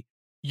Freddie,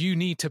 you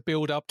need to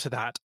build up to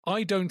that.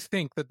 I don't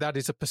think that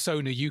is a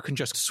persona you can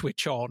just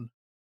switch on.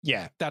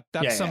 Yeah.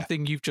 That's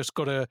something you've just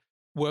got to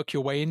work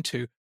your way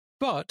into.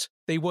 But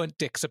they weren't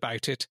dicks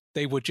about it.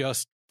 They were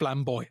just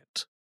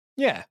flamboyant.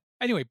 Yeah.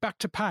 Anyway, back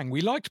to Pang.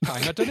 We liked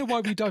Pang. I don't know why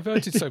we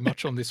diverted so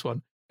much on this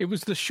one. It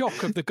was the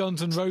shock of the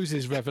Guns N'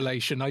 Roses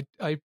revelation. I'm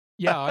going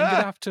to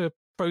have to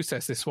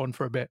process this one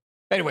for a bit.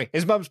 Anyway,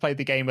 his mum's played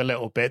the game a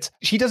little bit.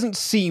 She doesn't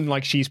seem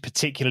like she's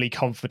particularly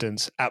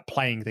confident at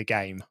playing the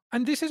game.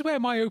 And this is where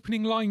my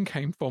opening line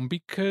came from,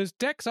 because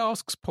Dex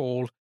asks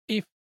Paul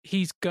if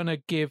he's going to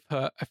give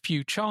her a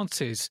few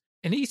chances.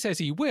 And he says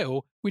he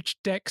will, which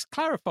Dex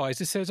clarifies.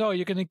 It says, oh,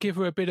 you're going to give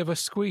her a bit of a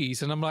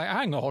squeeze. And I'm like,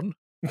 hang on.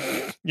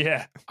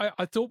 Yeah.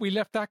 I thought we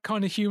left that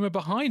kind of humour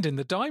behind in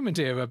the Diamond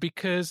era,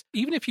 because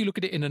even if you look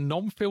at it in a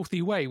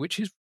non-filthy way, which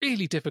is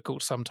really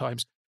difficult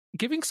sometimes,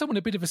 giving someone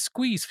a bit of a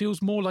squeeze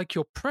feels more like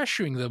you're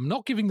pressuring them,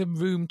 not giving them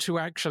room to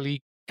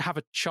actually have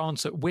a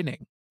chance at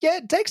winning. Yeah,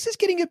 Dex is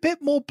getting a bit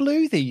more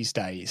blue these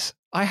days.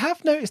 I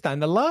have noticed that in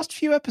the last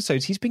few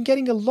episodes, he's been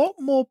getting a lot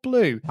more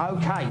blue.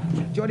 OK,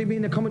 joining me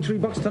in the commentary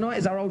box tonight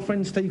is our old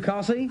friend Steve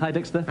Carsey. Hi,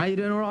 Dexter. How you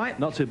doing, all right?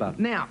 Not too bad.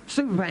 Now,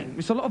 Super Pang,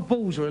 it's a lot of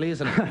balls, really,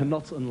 isn't it?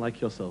 Not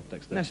unlike yourself,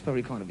 Dexter. That's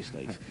very kind of you,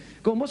 Steve.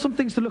 Go on, what's some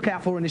things to look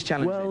out for in this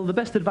challenge? Well, the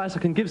best advice I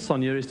can give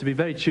Sonia is to be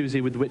very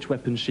choosy with which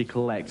weapons she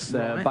collects.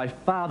 Right. By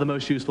far the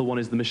most useful one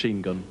is the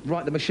machine gun.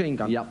 Right, the machine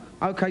gun? Yep.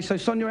 OK, so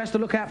Sonia has to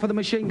look out for the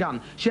machine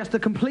gun. She has to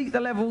complete the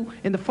level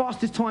in the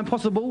fastest time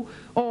possible,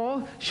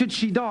 or, should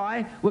she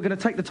die, we're going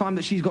to take the time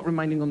that she's got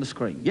remaining on the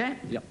screen. Yeah?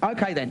 Yep.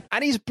 OK, then.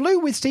 And he's blue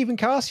with Stephen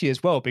Cassie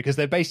as well, because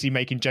they're basically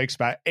making jokes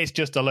about it's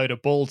just a load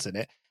of balls in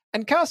it.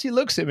 And Cassie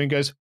looks at him and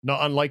goes, not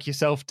unlike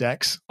yourself,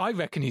 Dex. I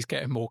reckon he's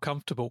getting more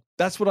comfortable.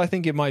 That's what I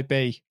think it might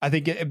be. I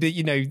think,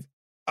 and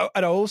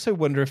I also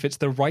wonder if it's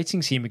the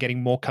writing team are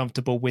getting more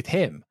comfortable with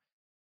him,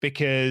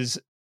 because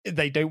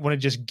they don't want to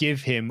just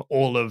give him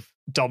all of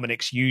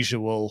Dominic's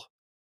usual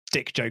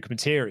dick joke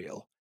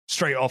material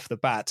straight off the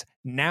bat.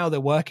 Now they're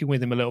working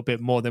with him a little bit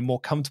more. They're more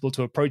comfortable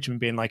to approach him and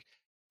being like,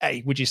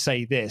 hey, would you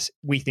say this?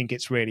 We think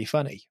it's really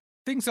funny.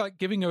 Things like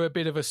giving her a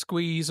bit of a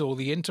squeeze or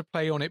the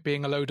interplay on it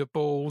being a load of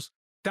balls,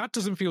 that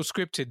doesn't feel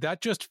scripted.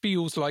 That just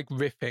feels like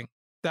riffing.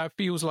 That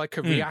feels like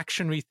a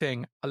reactionary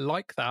thing. I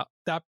like that.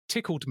 That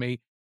tickled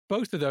me.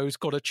 Both of those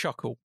got a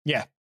chuckle.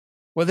 Yeah.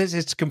 Well, this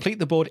is to complete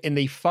the board in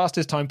the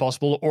fastest time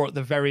possible, or at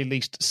the very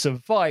least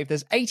survive.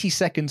 There's 80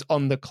 seconds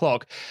on the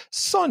clock.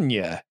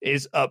 Sonia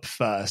is up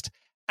first.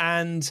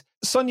 And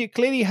Sonia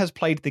clearly has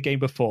played the game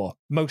before,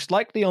 most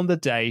likely on the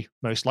day,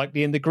 most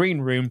likely in the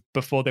green room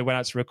before they went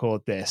out to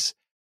record this.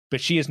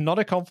 But she is not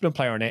a confident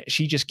player on it.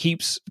 She just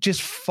keeps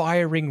just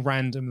firing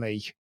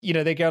randomly.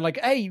 They go like,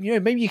 hey,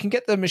 maybe you can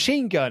get the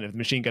machine gun. If the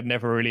machine gun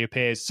never really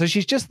appears. So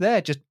she's just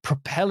there, just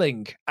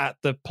propelling at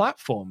the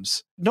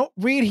platforms, not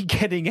really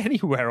getting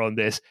anywhere on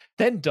this,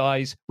 then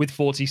dies with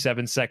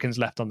 47 seconds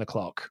left on the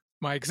clock.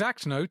 My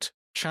exact note,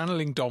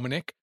 channeling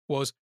Dominic,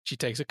 was she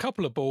takes a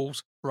couple of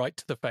balls right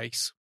to the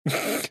face.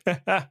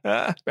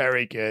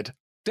 Very good.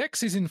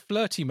 Dex is in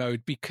flirty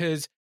mode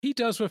because he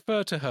does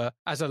refer to her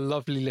as a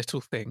lovely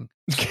little thing.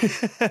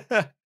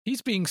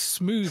 He's being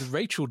smooth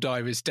Rachel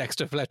Diaries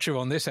Dexter Fletcher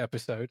on this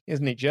episode.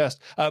 Isn't he just?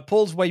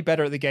 Paul's way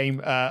better at the game,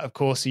 of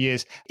course he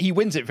is. He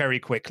wins it very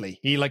quickly.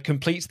 He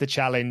completes the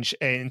challenge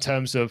in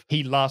terms of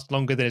he lasts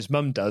longer than his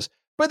mum does,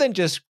 but then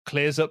just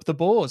clears up the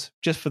board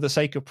just for the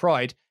sake of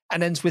pride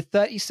and ends with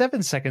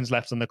 37 seconds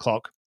left on the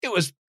clock. It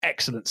was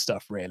excellent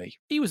stuff, really.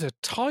 He was a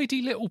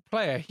tidy little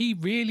player. He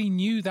really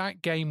knew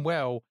that game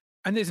well.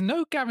 And there's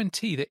no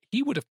guarantee that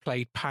he would have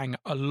played Pang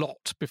a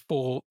lot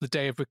before the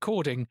day of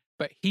recording,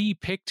 but he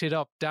picked it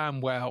up damn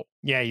well.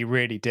 Yeah, he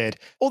really did.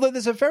 Although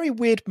there's a very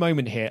weird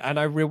moment here, and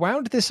I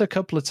rewound this a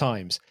couple of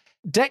times.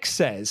 Dex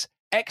says,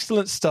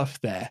 excellent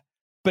stuff there,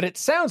 but it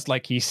sounds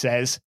like he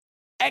says,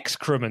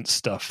 excrement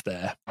stuff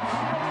there.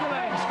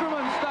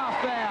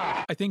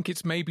 I think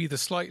it's maybe the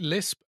slight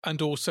lisp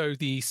and also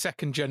the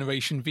second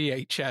generation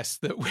VHS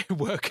that we're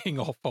working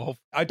off of.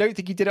 I don't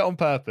think he did it on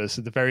purpose,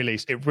 at the very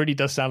least. It really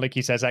does sound like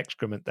he says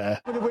excrement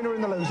there. The winner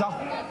and the loser.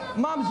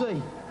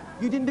 Mumsy,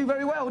 you didn't do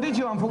very well, did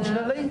you,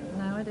 unfortunately?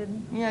 No, I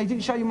didn't. Yeah, he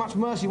didn't show you much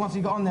mercy once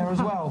he got on there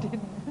as well.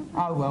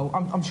 Oh, well,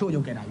 I'm sure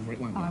you'll get over it,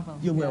 won't you? I will.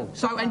 You will.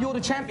 So, and you're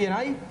the champion,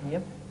 eh?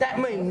 Yep. That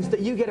means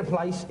that you get a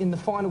place in the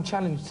final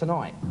challenge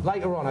tonight,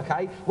 later on,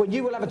 OK? When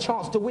you will have a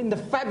chance to win the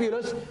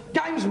fabulous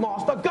Games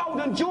Master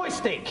Golden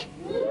Joystick.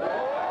 OK,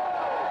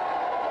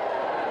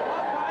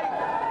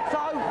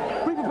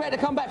 so be prepared to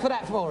come back for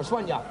that for us,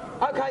 won't you?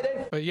 OK,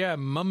 then. But yeah,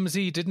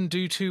 Mumsy didn't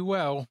do too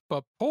well,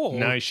 but Paul...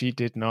 No, she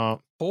did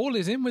not. Paul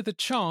is in with a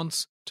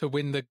chance to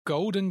win the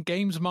Golden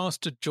Games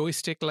Master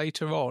Joystick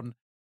later on.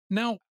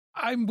 Now,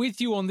 I'm with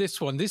you on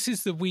this one. This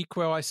is the week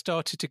where I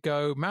started to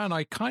go, man,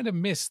 I kind of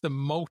miss the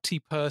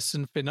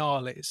multi-person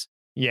finales.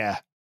 Yeah,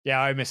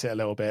 I miss it a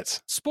little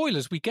bit.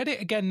 Spoilers, we get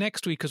it again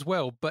next week as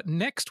well, but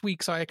next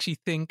week's I actually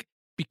think,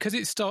 because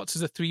it starts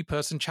as a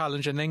 3-person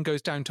challenge and then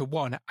goes down to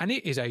 1, and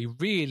it is a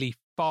really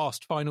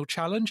fast final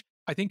challenge,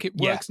 I think it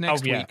works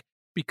next week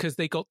because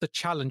they got the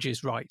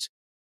challenges right.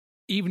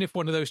 Even if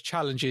one of those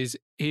challenges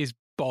is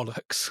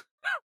bollocks.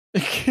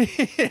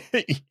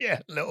 Yeah,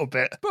 a little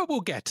bit. But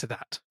we'll get to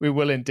that. We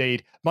will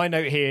indeed. My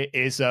note here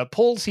is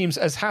Paul seems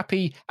as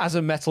happy as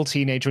a metal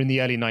teenager in the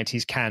early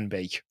 90s can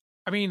be.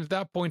 I mean, at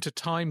that point of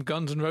time,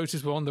 Guns N'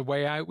 Roses were on the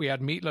way out. We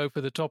had Meatloaf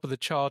at the top of the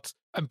charts.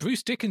 And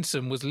Bruce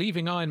Dickinson was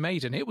leaving Iron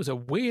Maiden. It was a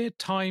weird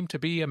time to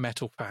be a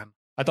metal fan.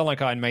 I don't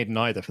like Iron Maiden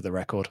either, for the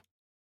record.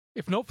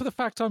 If not for the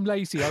fact I'm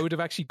lazy, I would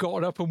have actually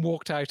gotten up and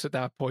walked out at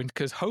that point,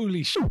 because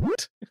holy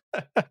shit.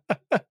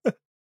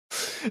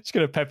 Just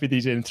going to pepper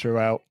these in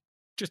throughout.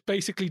 Just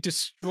basically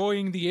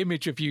destroying the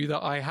image of you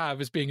that I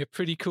have as being a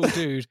pretty cool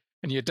dude,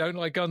 and you don't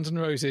like Guns N'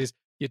 Roses,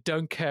 you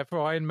don't care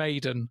for Iron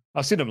Maiden.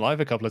 I've seen them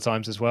live a couple of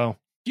times as well.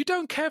 You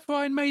don't care for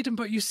Iron Maiden,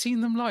 but you've seen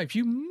them live,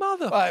 you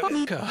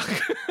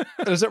motherfucker.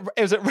 It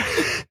was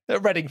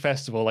at Reading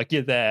Festival, like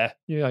you're there.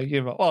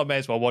 I may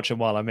as well watch them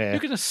while I'm here. You're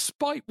going to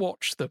spite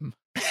watch them.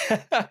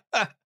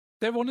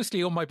 They're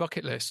honestly on my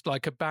bucket list,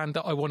 like a band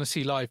that I want to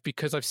see live,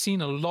 because I've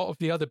seen a lot of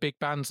the other big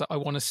bands that I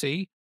want to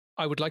see.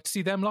 I would like to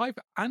see them live,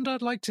 and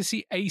I'd like to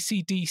see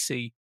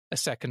AC/DC a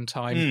second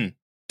time.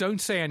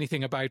 Don't say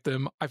anything about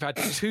them. I've had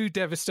 2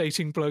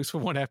 devastating blows for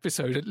 1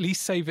 episode. At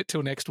least save it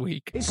till next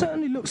week. It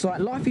certainly looks like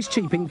life is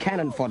cheap in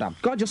cannon fodder.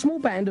 Guide your small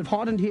band of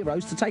hardened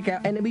heroes to take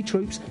out enemy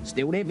troops,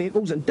 steal their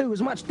vehicles, and do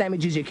as much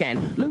damage as you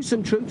can. Lose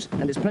some troops,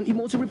 and there's plenty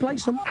more to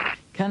replace them.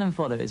 Cannon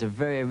Fodder is a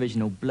very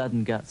original blood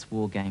and guts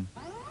war game.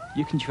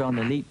 You control an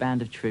elite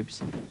band of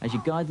troops as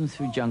you guide them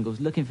through jungles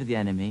looking for the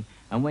enemy,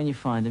 and when you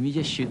find them, you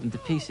just shoot them to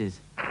pieces.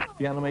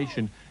 The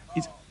animation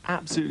is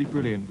absolutely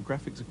brilliant. The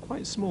graphics are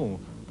quite small,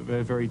 but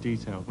they're very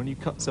detailed. When you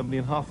cut somebody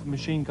in half with a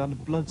machine gun,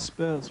 blood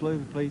spurts all over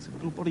the place, the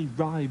little body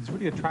writhes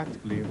really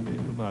attractively in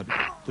the mud.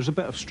 There's a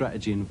bit of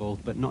strategy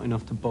involved, but not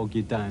enough to bog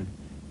you down.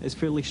 It's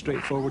fairly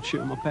straightforward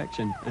shoot 'em up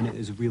action, and it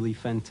is really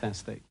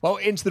fantastic. Well,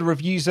 into the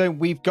review zone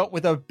we've got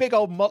with a big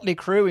old motley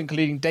crew,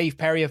 including Dave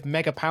Perry of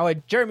Mega Power,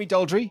 Jeremy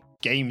Daldry,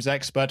 games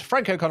expert,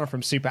 Frank O'Connor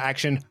from Super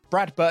Action,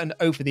 Brad Burton,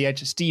 Over the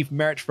Edge, Steve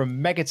Merritt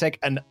from Megatech,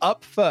 and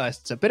up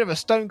first, it's a bit of a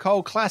Stone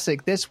Cold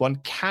classic, this one,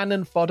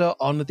 Cannon Fodder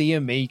on the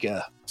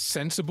Amiga.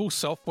 Sensible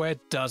Software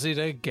does it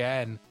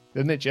again.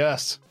 Didn't it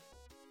just?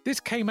 This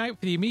came out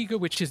for the Amiga,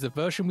 which is the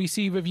version we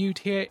see reviewed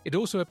here. It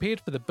also appeared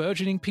for the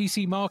burgeoning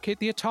PC market,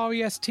 the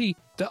Atari ST.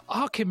 The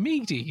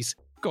Archimedes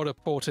got a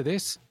port of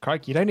this.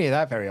 Crikey, you don't hear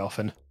that very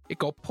often. It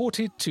got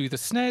ported to the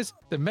SNES,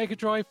 the Mega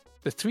Drive,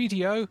 the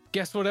 3DO.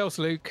 Guess what else,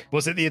 Luke?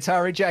 Was it the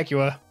Atari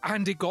Jaguar?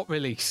 And it got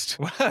released.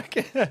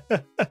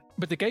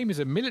 But the game is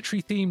a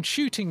military-themed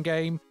shooting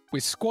game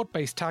with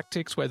squad-based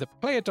tactics where the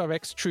player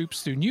directs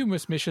troops through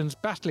numerous missions,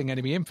 battling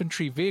enemy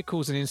infantry,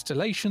 vehicles and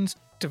installations.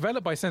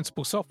 Developed by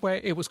Sensible Software,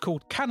 it was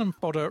called Cannon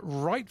Fodder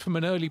right from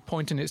an early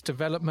point in its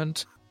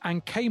development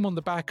and came on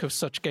the back of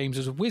such games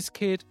as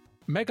WizKid,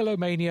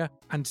 Megalomania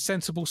and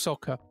Sensible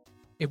Soccer.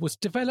 It was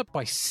developed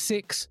by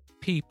 6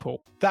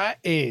 people. That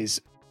is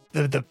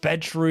the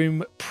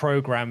bedroom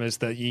programmers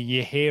that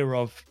you hear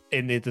of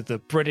in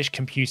the British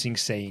computing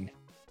scene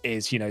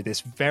is, you know,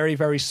 this very,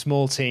 very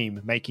small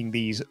team making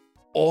these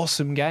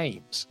awesome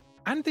games.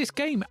 And this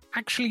game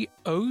actually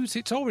owes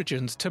its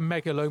origins to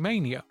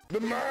Megalomania. The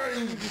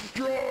mind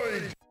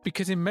destroyed!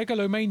 Because in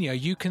Megalomania,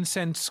 you can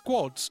send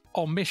squads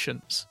on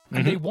missions.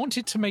 And they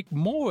wanted to make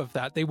more of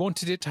that. They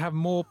wanted it to have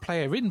more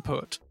player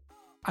input.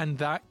 And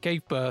that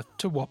gave birth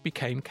to what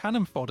became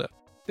Cannon Fodder.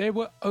 There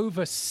were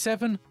over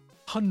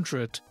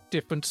 700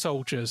 different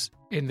soldiers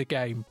in the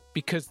game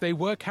because they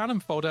were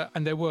cannon fodder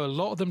and there were a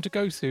lot of them to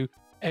go through.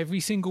 Every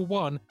single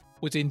one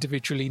was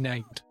individually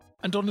named.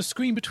 And on the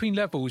screen between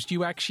levels,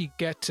 you actually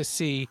get to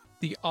see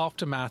the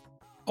aftermath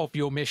of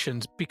your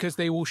missions because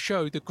they will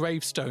show the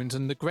gravestones,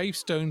 and the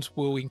gravestones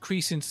will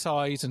increase in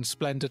size and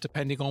splendor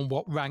depending on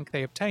what rank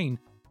they obtain.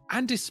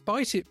 And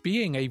despite it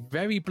being a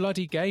very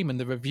bloody game and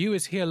the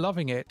reviewers here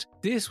loving it,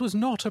 this was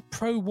not a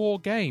pro-war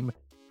game.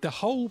 The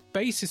whole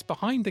basis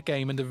behind the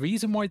game and the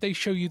reason why they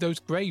show you those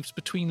graves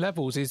between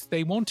levels is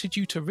they wanted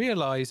you to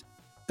realize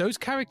those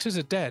characters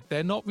are dead.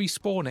 They're not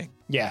respawning.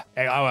 Yeah,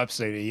 oh,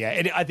 absolutely,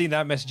 yeah. I think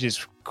that message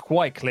is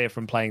quite clear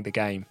from playing the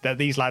game, that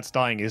these lads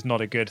dying is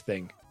not a good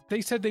thing.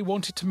 They said they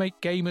wanted to make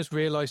gamers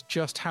realize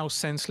just how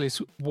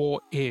senseless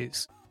war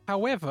is.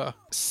 However,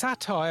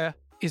 satire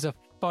is a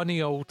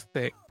funny old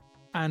thing.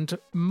 And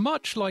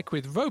much like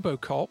with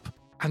RoboCop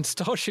and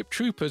Starship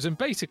Troopers and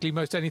basically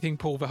most anything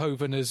Paul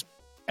Verhoeven has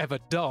ever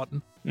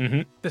done,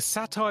 the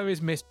satire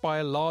is missed by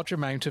a large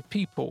amount of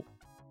people,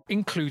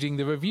 including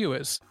the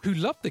reviewers, who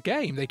loved the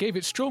game. They gave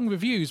it strong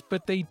reviews,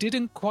 but they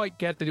didn't quite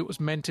get that it was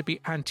meant to be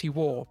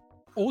anti-war.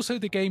 Also,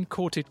 the game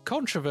courted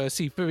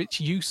controversy for its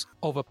use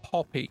of a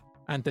poppy,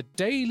 and the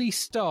Daily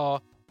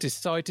Star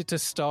decided to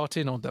start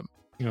in on them.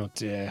 Oh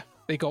dear.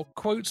 They got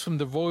quotes from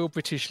the Royal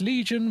British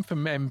Legion,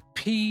 from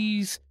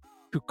MPs,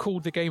 who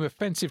called the game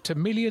offensive to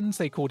millions.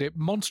 They called it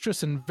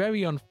monstrous and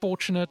very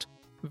unfortunate.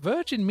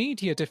 Virgin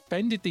Media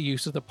defended the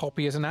use of the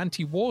poppy as an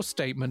anti-war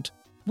statement,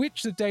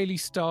 which the Daily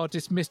Star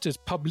dismissed as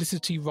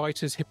publicity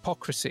writers'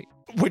 hypocrisy.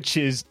 Which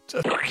is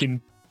a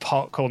fucking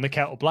pot calling the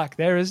kettle black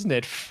there, isn't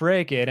it?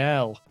 Friggin'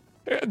 hell.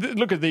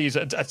 Look at these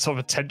sort of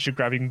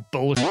attention-grabbing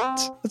bullshit.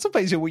 That's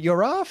basically what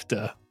you're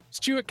after.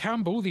 Stuart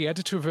Campbell, the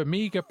editor of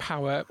Amiga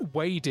Power,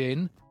 weighed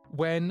in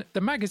when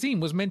the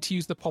magazine was meant to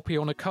use the poppy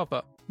on a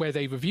cover, where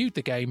they reviewed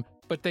the game,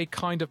 but they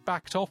kind of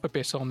backed off a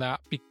bit on that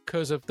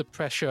because of the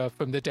pressure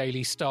from the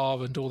Daily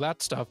Star and all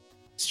that stuff.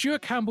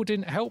 Stuart Campbell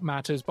didn't help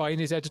matters by, in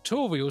his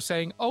editorial,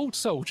 saying, "Old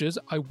soldiers,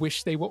 I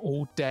wish they were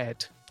all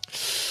dead."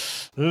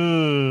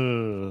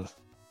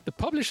 The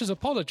publishers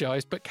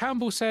apologised, but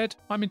Campbell said,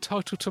 "I'm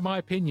entitled to my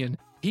opinion."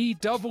 He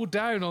doubled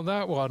down on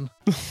that one.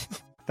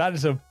 That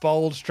is a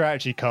bold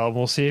strategy, Carl.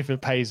 We'll see if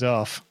it pays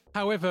off.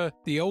 However,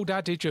 the old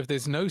adage of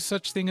there's no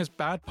such thing as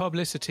bad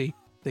publicity,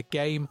 the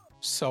game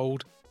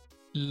sold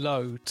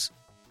loads.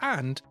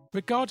 And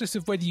regardless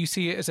of whether you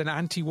see it as an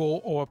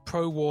anti-war or a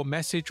pro-war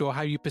message or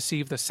how you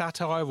perceive the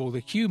satire or the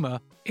humour,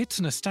 it's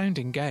an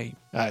astounding game.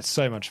 It's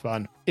so much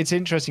fun. It's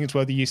interesting as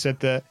well that you said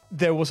that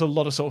there was a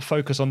lot of sort of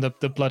focus on the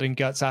blood and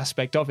guts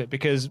aspect of it,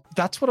 because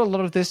that's what a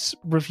lot of this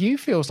review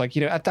feels like.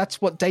 You know,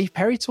 that's what Dave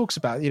Perry talks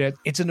about. You know,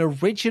 it's an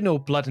original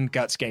blood and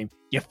guts game.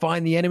 You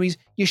find the enemies,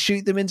 you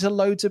shoot them into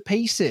loads of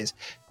pieces.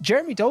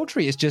 Jeremy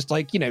Daldry is just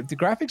like, you know, the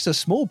graphics are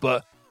small,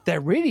 but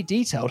they're really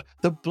detailed.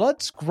 The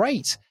blood's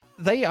great.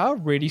 They are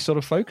really sort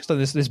of focused on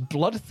this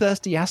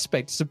bloodthirsty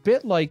aspect. It's a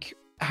bit like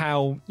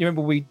how, you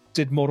remember we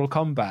did Mortal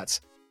Kombat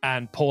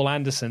and Paul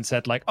Anderson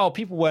said like, oh,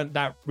 people weren't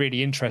that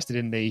really interested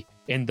in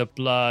the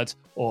blood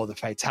or the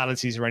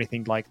fatalities or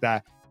anything like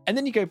that. And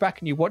then you go back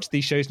and you watch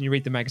these shows and you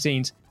read the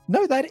magazines.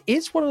 No, that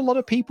is what a lot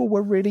of people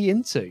were really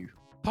into.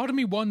 Part of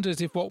me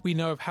wonders if what we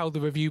know of how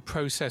the review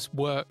process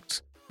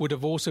worked would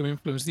have also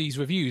influenced these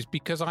reviews,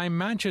 because I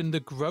imagine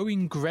the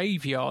growing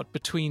graveyard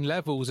between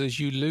levels as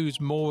you lose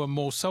more and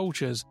more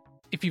soldiers.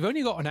 If you've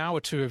only got an hour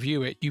to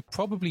review it, you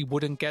probably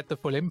wouldn't get the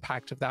full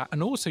impact of that.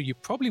 And also, you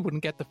probably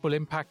wouldn't get the full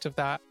impact of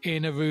that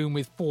in a room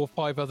with 4 or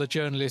 5 other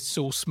journalists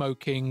all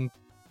smoking,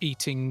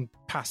 eating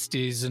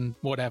pasties and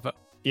whatever.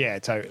 Yeah,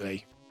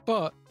 totally.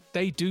 But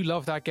they do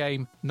love that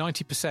game.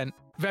 90%.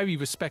 Very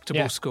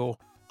respectable score.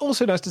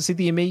 Also nice to see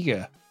the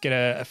Amiga get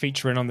a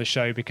feature in on the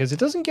show, because it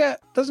doesn't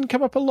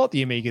come up a lot,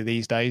 the Amiga,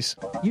 these days.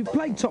 You've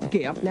played Top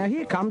Gear. Now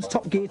here comes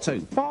Top Gear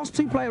 2. Fast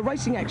 2-player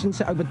racing action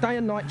set over day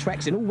and night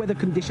tracks in all weather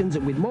conditions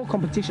and with more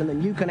competition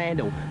than you can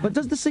handle. But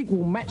does the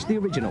sequel match the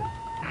original?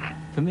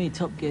 For me,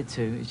 Top Gear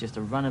 2 is just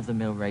a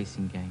run-of-the-mill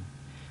racing game.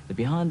 The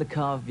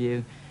behind-the-car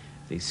view,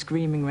 the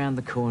screaming around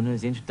the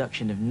corners, the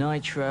introduction of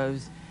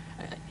nitros.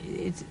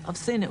 I've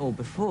seen it all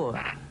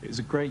before. It's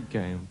a great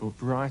game, but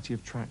variety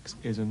of tracks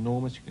is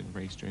enormous. You can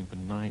race during the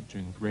night,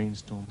 during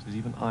rainstorms, there's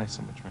even ice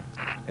on the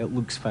tracks. It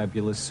looks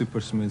fabulous,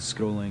 super smooth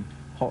scrolling,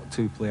 hot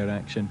 2-player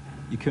action.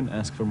 You couldn't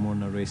ask for more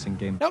in a racing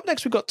game. Up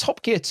next, we've got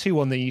Top Gear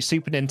 2 on the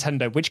Super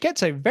Nintendo, which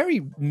gets a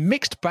very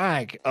mixed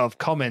bag of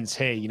comments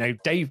here. You know,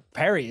 Dave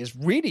Perry is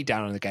really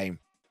down on the game.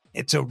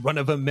 It's a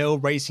run-of-the-mill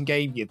racing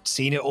game. You've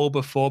seen it all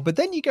before. But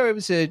then you go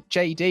over to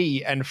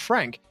JD and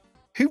Frank,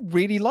 who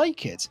really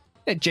like it.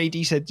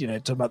 JD said,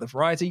 talking about the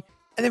variety.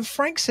 And then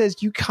Frank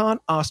says you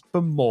can't ask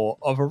for more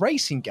of a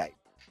racing game.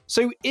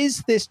 So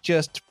is this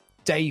just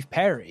Dave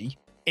Perry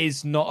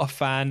is not a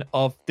fan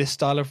of this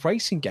style of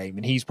racing game,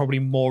 and he's probably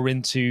more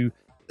into,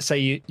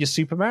 say, your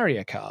Super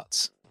Mario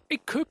Karts?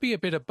 It could be a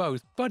bit of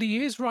both, but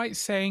he is right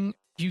saying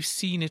you've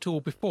seen it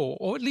all before,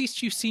 or at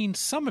least you've seen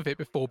some of it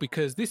before,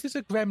 because this is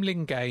a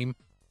Gremlin game,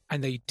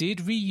 and they did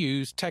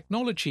reuse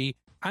technology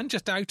and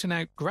just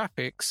out-and-out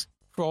graphics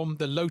from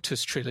the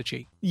Lotus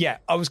trilogy. Yeah,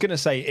 I was going to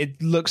say,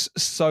 it looks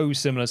so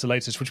similar to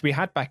Lotus, which we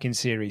had back in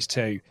Series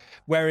 2.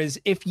 Whereas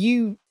if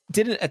you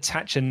didn't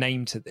attach a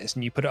name to this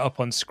and you put it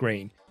up on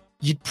screen,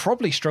 you'd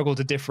probably struggle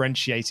to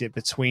differentiate it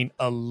between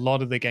a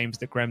lot of the games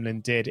that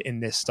Gremlin did in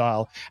this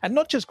style. And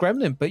not just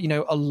Gremlin, but,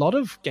 a lot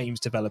of games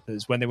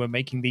developers when they were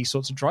making these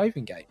sorts of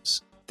driving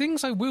games.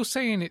 Things I will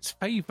say in its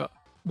favour,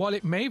 while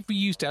it may have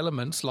reused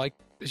elements like,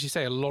 as you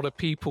say, a lot of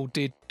people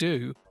did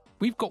do,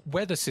 we've got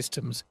weather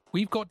systems,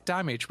 we've got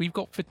damage, we've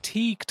got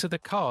fatigue to the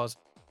cars.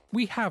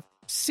 We have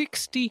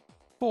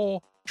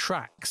 64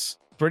 tracks.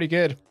 Pretty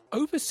good.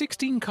 Over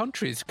 16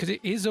 countries, because it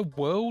is a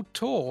world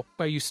tour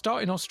where you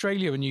start in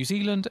Australia and New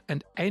Zealand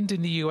and end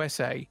in the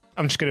USA.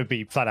 I'm just going to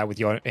be flat out with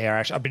you here,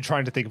 Ash. I've been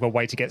trying to think of a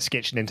way to get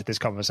Skitchin into this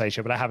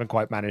conversation, but I haven't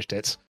quite managed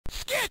it.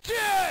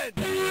 Skitchin!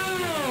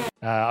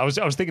 I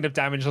was thinking of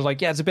damage. I was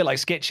like, yeah, it's a bit like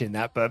Skitchin,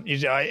 that, but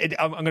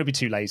I'm going to be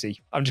too lazy.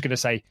 I'm just going to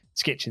say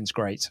Skitchin's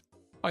great.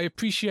 I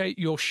appreciate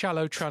your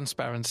shallow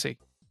transparency.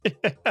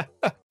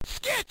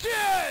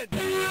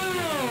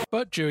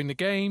 But during the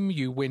game,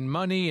 you win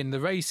money in the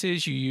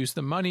races, you use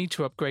the money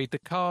to upgrade the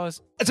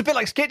cars. It's a bit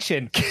like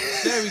Skitchin.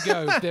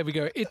 There we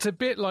go. It's a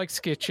bit like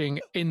Skitchin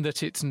in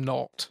that it's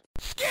not.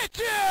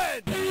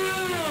 Skitchin!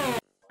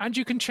 And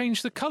you can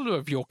change the colour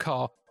of your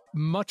car,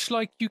 much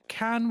like you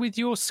can with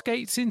your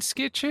skates in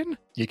Skitchin.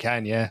 You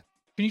can, yeah.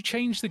 Can you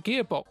change the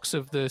gearbox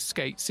of the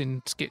skates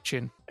in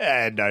Skitchin?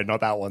 No,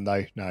 not that one,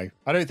 though. No,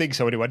 I don't think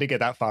so anyway. I didn't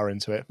get that far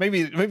into it.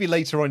 Maybe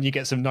later on you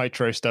get some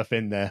nitro stuff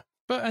in there.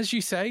 But as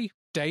you say,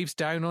 Dave's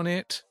down on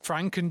it.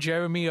 Frank and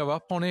Jeremy are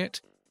up on it.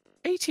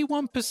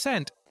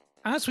 81%.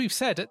 As we've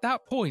said, at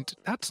that point,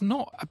 that's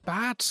not a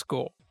bad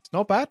score. It's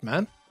not bad,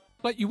 man.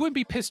 Like, you wouldn't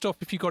be pissed off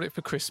if you got it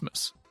for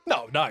Christmas.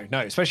 No,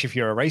 especially if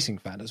you're a racing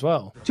fan as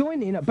well.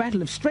 Join in a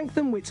battle of strength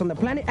and wits on the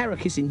planet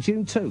Arrakis in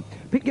June 2.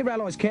 Pick your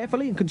allies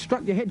carefully and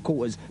construct your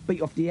headquarters.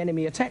 Beat off the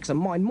enemy attacks and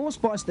mine more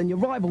spice than your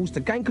rivals to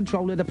gain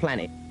control of the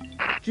planet.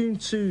 June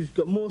 2's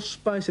got more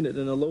spice in it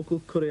than a local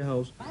curry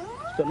house.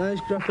 It's got nice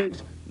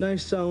graphics,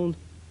 nice sound,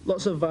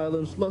 lots of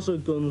violence, lots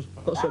of guns,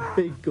 lots of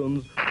big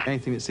guns.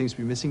 Anything that seems to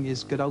be missing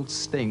is good old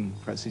Sting,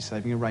 for actually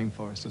saving a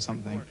rainforest or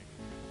something.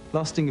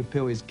 Lasting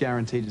appeal is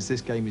guaranteed as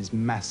this game is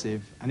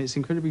massive and it's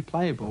incredibly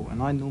playable,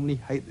 and I normally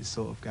hate this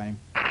sort of game.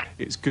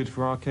 It's good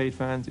for arcade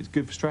fans, it's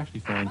good for strategy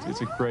fans,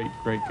 it's a great,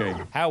 great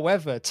game.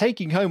 However,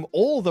 taking home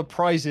all the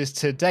prizes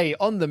today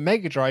on the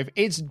Mega Drive,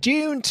 it's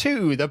Dune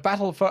 2, The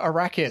Battle for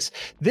Arrakis.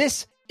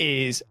 This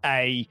is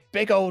a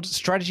big old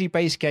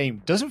strategy-based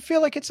game. Doesn't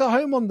feel like it's a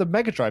home on the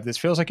Mega Drive. This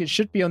feels like it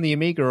should be on the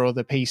Amiga or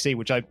the PC,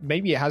 which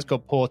maybe it has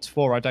got ports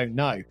for, I don't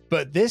know.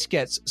 But this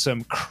gets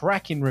some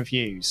cracking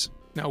reviews.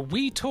 Now,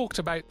 we talked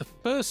about the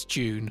first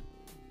Dune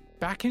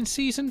back in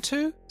Season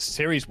 2?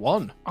 Series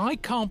 1. I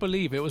can't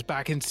believe it was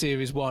back in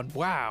Series 1.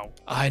 Wow.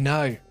 I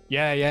know.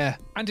 Yeah.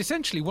 And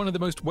essentially, one of the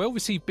most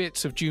well-received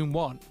bits of Dune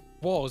 1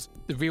 was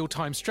the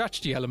real-time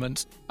strategy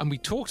elements, and we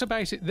talked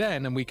about it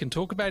then, and we can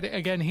talk about it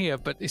again here,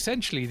 but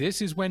essentially,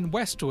 this is when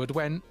Westwood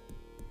went,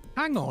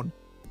 hang on,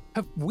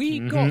 have we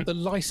got the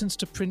license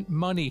to print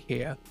money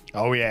here?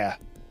 Oh, yeah.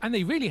 And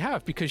they really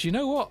have, because you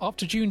know what?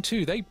 After Dune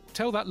 2, they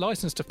tell that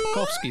license to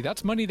Tarkovsky.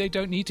 That's money they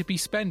don't need to be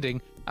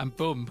spending. And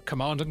boom,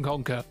 Command &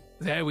 Conquer.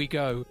 There we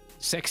go.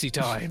 Sexy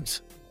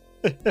times.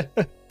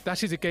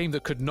 That is a game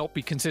that could not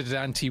be considered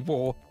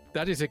anti-war.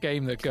 That is a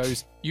game that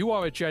goes, you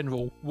are a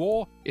general.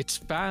 War, it's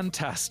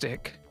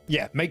fantastic.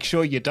 Yeah, make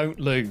sure you don't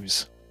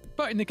lose.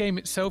 But in the game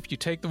itself, you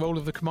take the role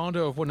of the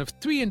commander of one of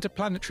 3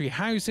 interplanetary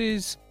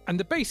houses, and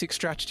the basic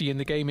strategy in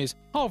the game is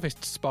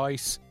harvest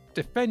spice,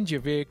 defend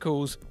your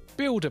vehicles,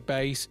 build a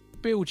base,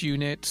 build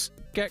units,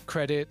 get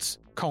credits,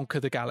 conquer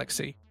the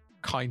galaxy.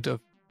 Kind of.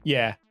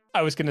 Yeah,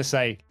 I was going to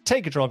say,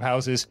 take control of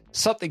houses,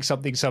 something,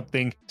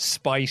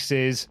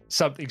 spices,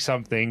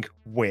 something,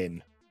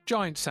 win.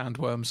 Giant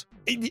sandworms.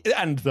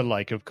 And the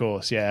like, of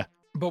course, yeah.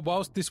 But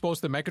whilst this was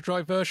the Mega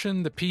Drive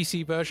version, the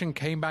PC version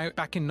came out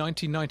back in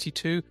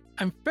 1992,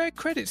 and fair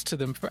credits to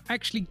them for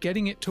actually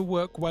getting it to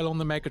work well on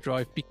the Mega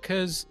Drive,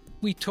 because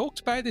we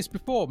talked about this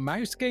before,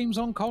 mouse games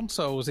on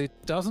consoles, it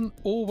doesn't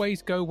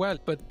always go well,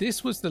 but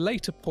this was the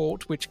later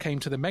port which came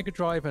to the Mega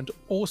Drive and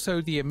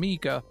also the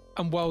Amiga,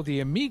 and while the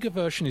Amiga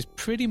version is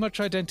pretty much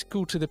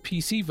identical to the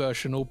PC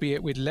version,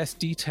 albeit with less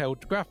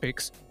detailed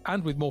graphics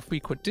and with more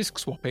frequent disc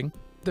swapping,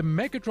 the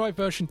Mega Drive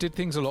version did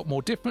things a lot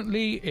more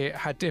differently. It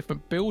had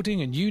different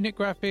building and unit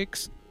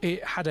graphics.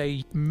 It had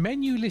a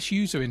menu-less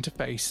user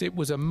interface. It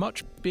was a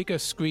much bigger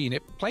screen.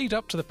 It played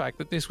up to the fact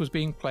that this was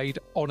being played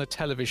on a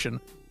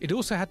television. It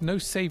also had no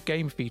save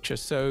game feature,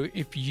 so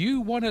if you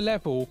won a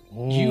level,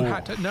 you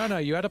had to... No,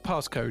 you had a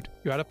passcode.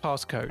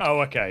 Oh,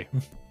 okay.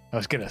 I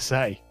was going to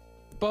say.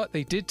 But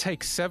they did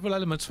take several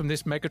elements from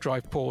this Mega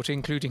Drive port,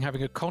 including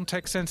having a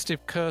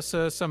context-sensitive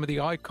cursor, some of the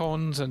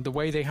icons, and the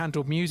way they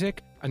handled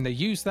music, and they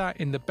used that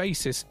in the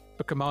basis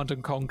for Command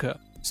 & Conquer.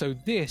 So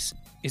this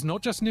is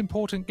not just an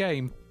important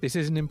game, this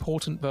is an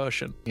important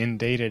version.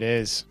 Indeed it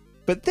is.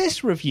 But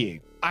this review,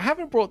 I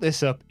haven't brought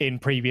this up in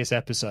previous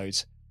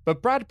episodes,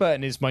 but Brad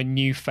Burton is my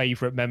new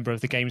favourite member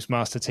of the Games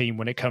Master team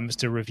when it comes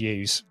to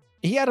reviews.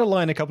 He had a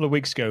line a couple of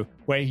weeks ago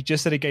where he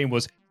just said a game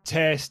was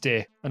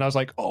tasty, and I was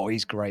like, oh,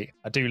 he's great.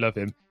 I do love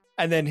him.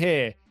 And then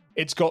here,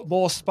 it's got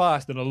more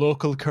spice than a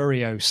local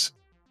curry house.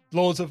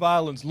 Loads of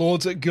violence,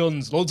 loads of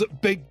guns, loads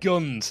of big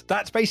guns.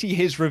 That's basically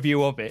his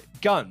review of it.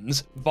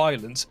 Guns,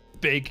 violence,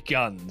 big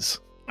guns.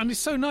 And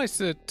it's so nice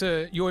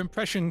that your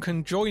impression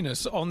can join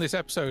us on this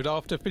episode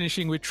after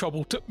finishing with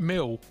Trouble to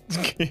Mill.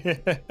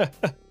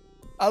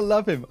 I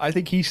love him. I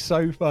think he's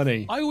so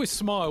funny. I always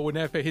smile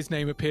whenever his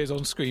name appears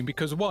on screen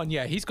because, one,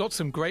 yeah, he's got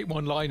some great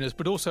one-liners,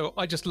 but also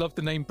I just love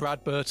the name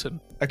Brad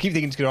Burton. I keep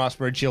thinking he's going to ask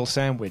for a Jill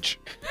sandwich.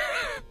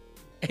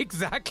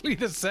 Exactly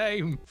the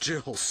same.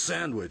 Jill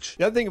sandwich.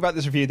 The other thing about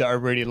this review that I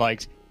really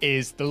liked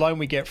is the line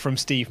we get from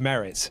Steve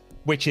Merritt,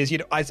 which is,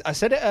 I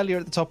said it earlier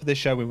at the top of this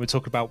show when we were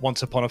talking about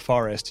Once Upon a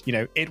Forest.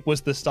 It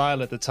was the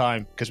style at the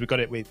time because we got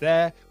it with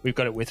There, we've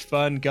got it with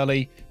Fern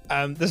Gully.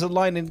 There's a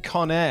line in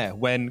Con Air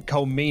when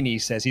Cole Meany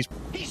says he's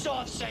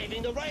off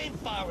saving the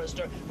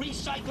rainforest or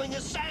recycling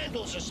his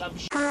sandals or some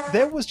shit.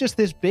 There was just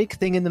this big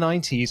thing in the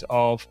 90s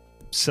of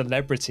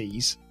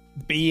celebrities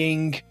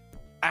being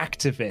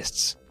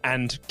activists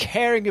and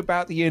caring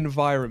about the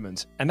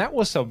environment. And that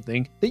was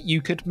something that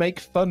you could make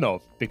fun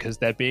of because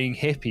they're being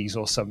hippies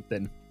or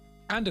something.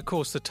 And of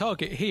course, the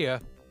target here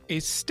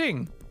is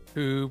Sting,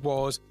 who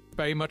was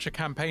very much a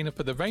campaigner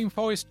for the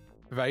rainforest,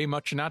 very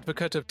much an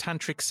advocate of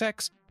tantric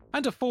sex,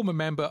 and a former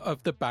member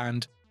of the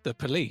band The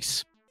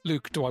Police.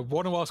 Luke, do I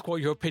want to ask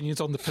what your opinions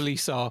on The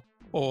Police are,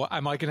 or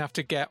am I going to have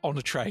to get on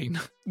a train?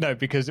 No,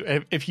 because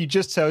if you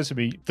just tell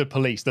me The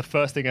Police, the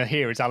first thing I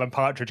hear is Alan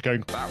Partridge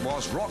going, "That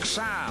was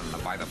Roxanne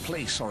by The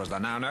Police, or as they're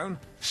now known,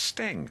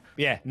 Sting."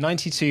 Yeah,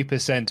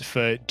 92%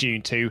 for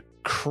Dune 2.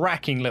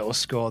 Cracking little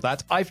score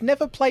that. I've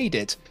never played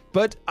it,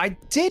 but I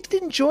did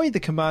enjoy the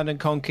Command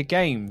 & Conquer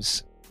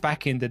games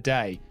back in the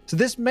day. So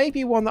this may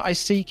be one that I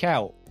seek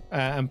out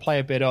and play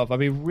a bit of. I'd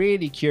be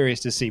really curious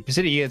to see,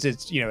 particularly as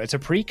it's a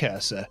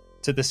precursor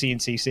to the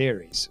CNC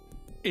series.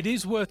 It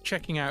is worth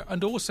checking out,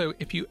 and also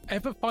if you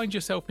ever find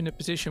yourself in a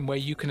position where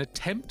you can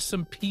attempt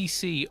some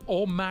PC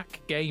or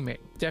Mac gaming,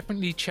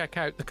 definitely check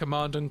out the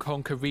Command &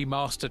 Conquer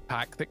Remastered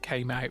pack that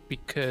came out,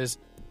 because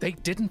they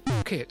didn't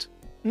fuck it.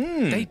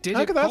 They did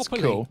it that's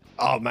properly. Cool.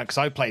 Oh man, because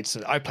I played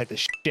the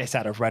shit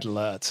out of Red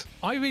Alert.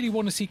 I really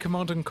want to see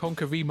Command &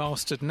 Conquer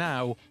Remastered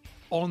now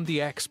on the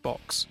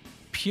Xbox,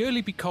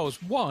 purely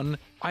because, one,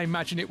 I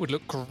imagine it would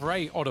look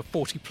great on a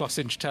 40-plus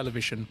inch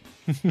television,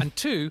 and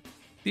two,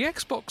 the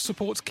Xbox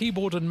supports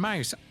keyboard and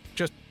mouse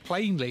just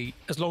plainly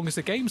as long as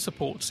the game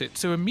supports it,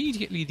 so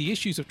immediately the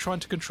issues of trying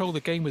to control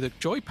the game with a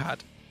joypad,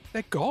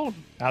 they're gone.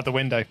 Out the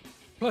window.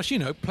 Plus,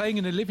 playing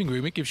in a living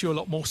room, it gives you a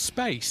lot more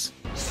space.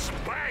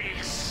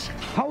 Space!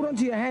 Hold on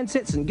to your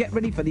handsets and get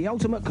ready for the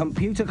ultimate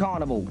computer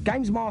carnival,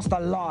 Games Master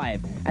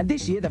Live. And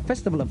this year, the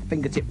Festival of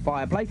Fingertip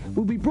Fireplay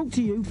will be brought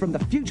to you from the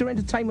Future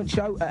Entertainment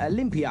Show at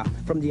Olympia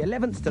from the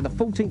 11th to the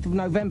 14th of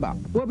November.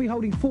 We'll be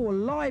holding 4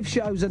 live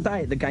shows a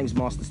day at the Games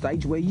Master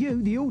stage where you,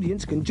 the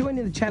audience, can join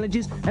in the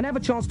challenges and have a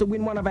chance to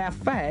win one of our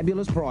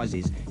fabulous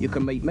prizes. You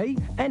can meet me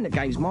and the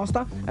Games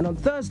Master, and on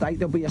Thursday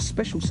there'll be a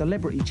special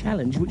celebrity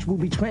challenge which will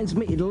be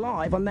transmitted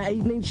live on that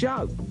evening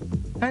show.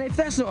 And if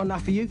that's not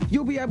enough for you,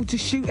 you'll be able to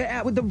shoot it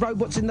out with the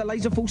robots in the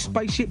Laserfall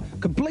spaceship,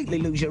 completely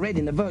lose your head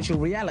in the virtual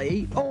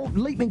reality, or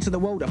leap into the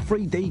world of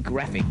 3D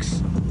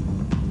graphics.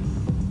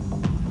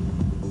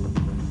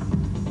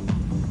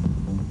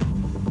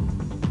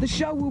 The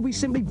show will be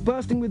simply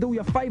bursting with all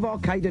your favourite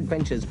arcade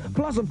adventures,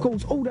 plus, of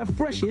course, all the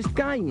freshest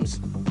games.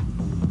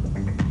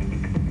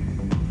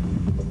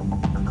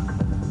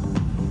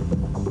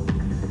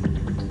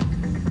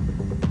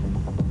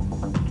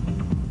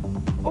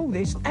 All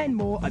this and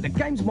more at the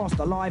Games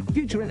Master Live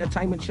Future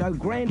Entertainment Show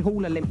Grand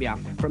Hall Olympia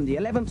from the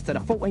 11th to the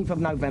 14th of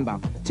November.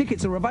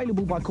 Tickets are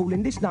available by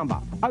calling this number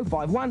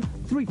 051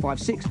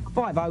 356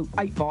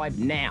 5085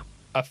 now.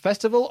 A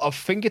festival of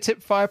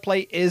fingertip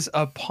fireplay is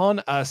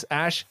upon us,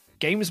 Ash.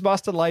 Games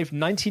Master Live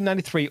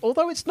 1993,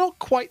 although it's not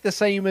quite the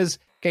same as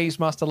Games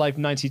Master Live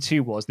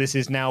 92 was. This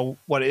is now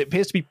what it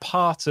appears to be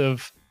part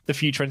of the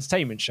Future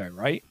Entertainment Show,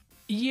 right?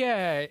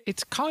 Yeah,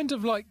 it's kind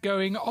of like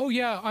going, oh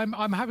yeah,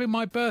 I'm having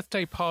my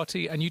birthday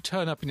party, and you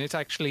turn up and it's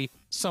actually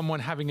someone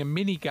having a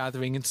mini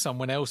gathering in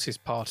someone else's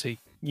party.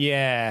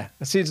 Yeah,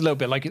 it seems a little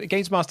bit like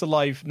Games Master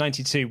Live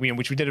 92,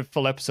 which we did a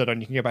full episode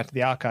on. You can go back to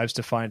the archives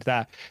to find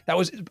that. That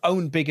was its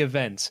own big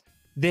event.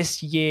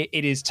 This year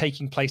it is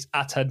taking place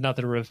at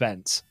another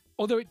event.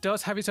 Although it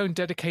does have its own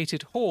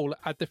dedicated hall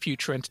at the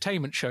Future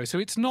Entertainment Show. So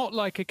it's not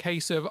like a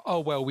case of,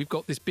 oh, well, we've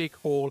got this big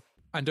hall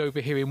and over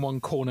here in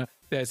one corner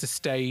there's a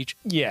stage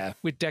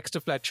with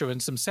Dexter Fletcher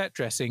and some set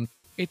dressing.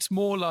 It's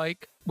more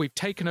like we've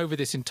taken over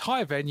this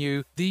entire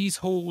venue. These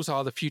halls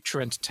are the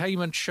Future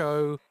Entertainment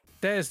Show.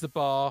 There's the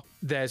bar.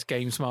 There's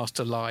Games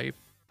Master Live.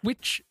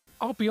 Which,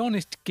 I'll be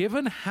honest,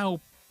 given how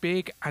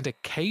big and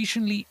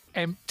occasionally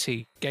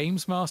empty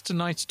Games Master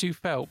 92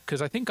 felt,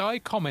 because I think I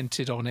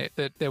commented on it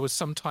that there was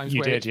some times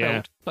where it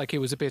felt like it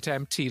was a bit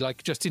empty,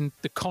 like just in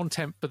the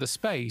content for the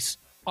space.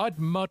 I'd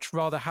much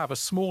rather have a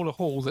smaller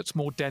hall that's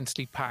more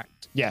densely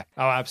packed. Yeah,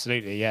 oh,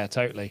 absolutely. Yeah,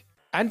 totally.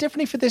 And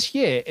definitely for this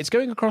year, it's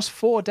going across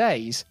 4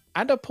 days,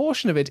 and a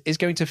portion of it is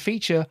going to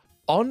feature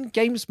on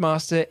Games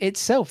Master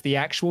itself, the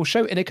actual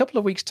show, in a couple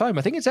of weeks' time.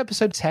 I think it's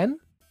episode 10.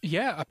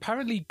 Yeah,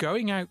 apparently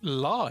going out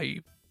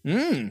live.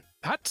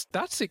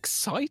 That's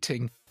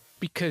exciting,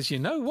 because you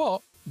know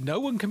what? No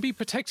one can be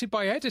protected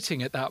by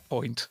editing at that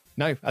point.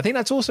 No, I think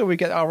that's also where we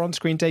get our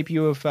on-screen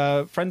debut of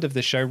a friend of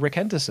the show, Rick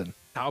Henderson.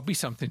 That'll be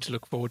something to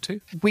look forward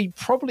to. We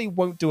probably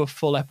won't do a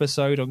full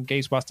episode on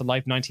Games Master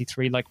Live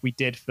 93 like we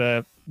did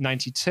for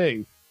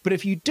 92. But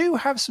if you do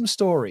have some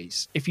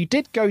stories, if you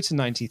did go to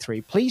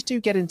 93, please do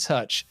get in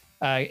touch.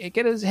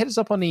 Hit us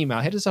up on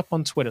email, hit us up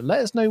on Twitter. Let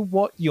us know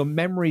what your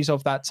memories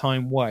of that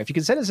time were. If you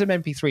can send us some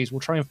MP3s,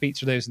 we'll try and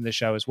feature those in the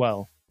show as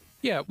well.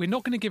 Yeah, we're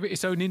not going to give it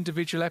its own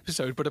individual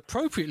episode, but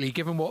appropriately,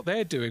 given what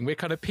they're doing, we're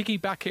kind of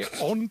piggyback it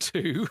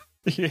onto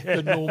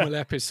the normal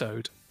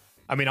episode.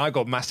 I mean, I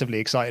got massively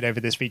excited over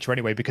this feature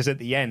anyway, because at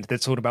the end, they're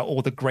talking about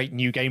all the great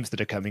new games that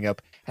are coming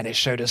up, and it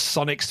showed us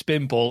Sonic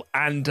Spinball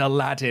and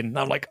Aladdin. And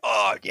I'm like,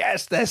 oh,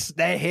 yes,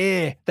 they're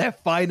here. They're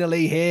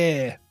finally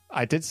here.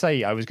 I did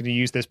say I was going to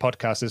use this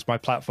podcast as my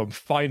platform,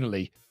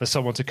 finally, for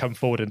someone to come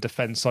forward and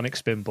defend Sonic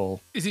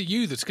Spinball. Is it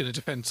you that's going to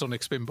defend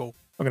Sonic Spinball?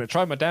 I'm going to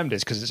try my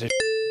damnedest, because it's a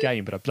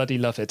game, but I bloody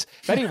love it.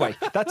 Anyway,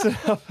 that's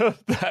enough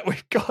of that.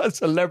 We've got a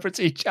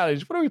celebrity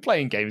challenge. What are we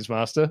playing, Games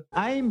Master?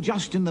 I'm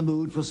just in the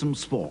mood for some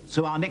sport,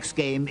 so our next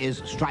game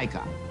is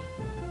Striker.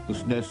 The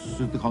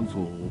SNES is the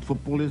console,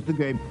 football is the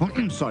game.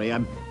 Sorry,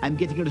 I'm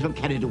getting a little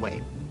carried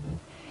away.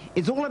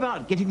 It's all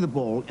about getting the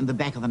ball in the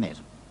back of the net,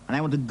 and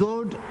I want a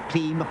good,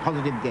 clean,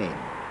 positive game.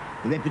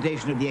 The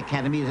reputation of the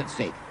Academy is at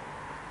stake.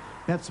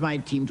 That's my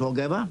team talk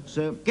over,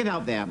 so get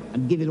out there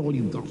and give it all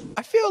you've got.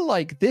 I feel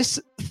like this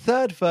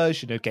third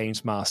version of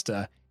Games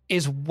Master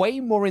is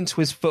way more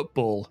into his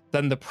football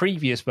than the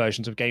previous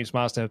versions of Games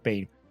Master have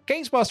been.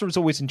 Games Master has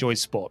always enjoyed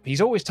sport. He's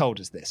always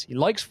told us this. He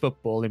likes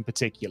football in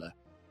particular.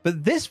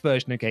 But this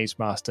version of Games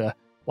Master,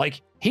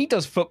 he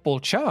does football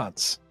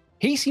chants.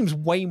 He seems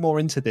way more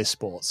into this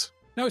sport.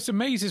 Now, it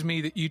amazes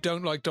me that you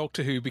don't like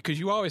Doctor Who, because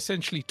you are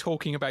essentially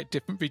talking about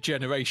different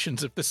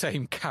regenerations of the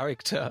same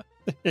character.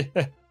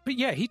 But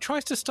yeah, he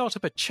tries to start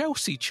up a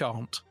Chelsea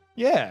chant.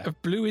 Yeah.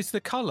 Of blue is the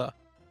colour.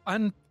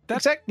 And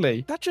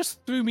exactly. That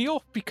just threw me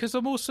off, because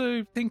I'm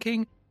also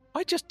thinking,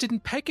 I just didn't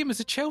peg him as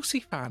a Chelsea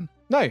fan.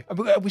 No,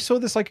 we saw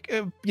this back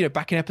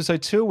in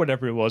episode 2 or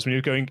whatever it was, when he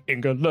was going,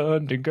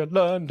 England,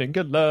 England,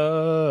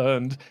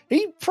 England.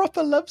 He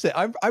proper loves it.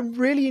 I'm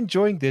really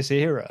enjoying this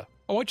era.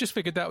 Oh, I just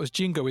figured that was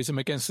jingoism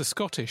against the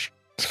Scottish.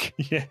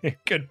 Yeah, it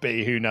could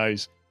be. Who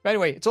knows?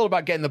 Anyway, it's all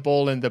about getting the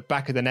ball in the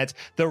back of the net.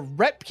 The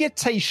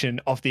reputation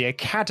of the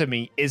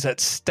Academy is at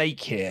stake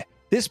here.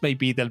 this may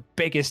be the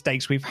biggest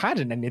stakes we've had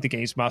in any of the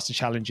Games Master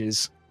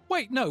challenges.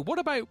 Wait, no, what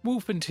about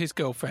Wolf and his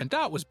girlfriend?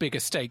 That was bigger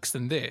stakes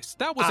than this.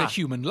 That was a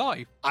human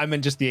life. I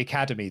mean, just the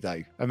Academy,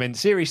 though. I mean,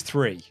 Series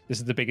 3, this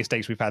is the biggest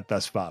stakes we've had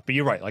thus far. But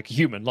you're right, like, a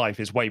human life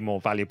is way more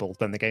valuable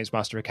than the Games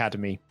Master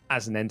Academy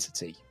as an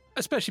entity.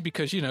 Especially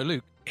because,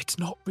 Luke, it's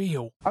not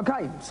real.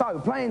 Okay, so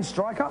playing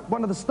striker,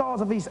 one of the stars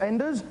of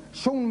EastEnders,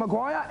 Sean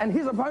Maguire, and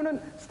his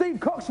opponent, Steve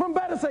Cox from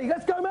Battersea.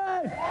 Let's go,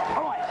 man!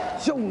 All right,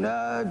 Sean,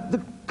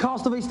 the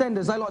cast of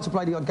EastEnders, they like to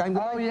play the odd game,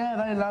 don't they? Yeah,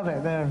 they love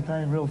it.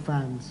 They're real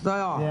fans. They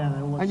are? Yeah,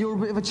 they watch. And you're a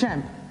bit of a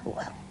champ?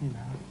 Well,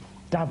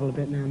 dabble a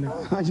bit now and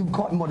then. You're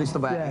quite modest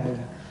about it.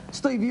 Yeah.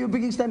 Steve, you a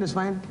big EastEnders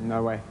fan?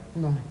 No way.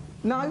 No?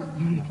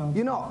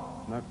 You're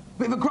not? No.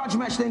 Bit of a grudge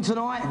match then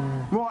tonight?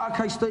 Yeah. Right,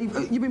 okay, Steve.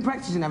 You've been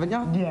practising, haven't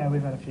you? Yeah,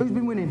 we've had a few. Who's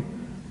been winning?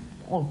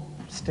 Oh,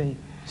 Steve.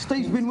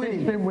 Steve's been winning?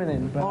 Steve's been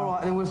winning, but all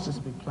right, then we'll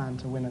just be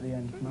planned to win at the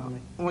end, you know what I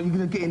mean? Well, you're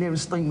going to get in there and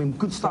steam him.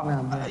 Good stuff.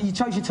 You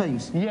chose your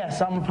teams?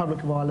 Yes, I'm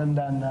Republic of Ireland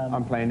and...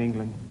 I'm playing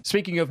England.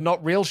 Speaking of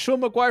not real,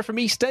 Sean Maguire from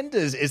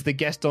EastEnders is the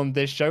guest on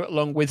this show,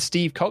 along with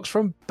Steve Cox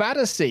from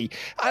Battersea.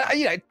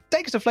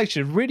 Dexter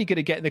Fletcher is really good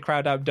at getting the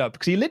crowd amped up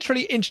because he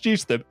literally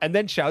introduced them and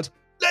then shouts,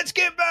 "Let's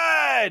get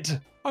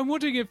mad!" I'm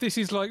wondering if this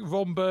is like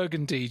Ron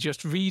Burgundy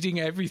just reading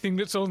everything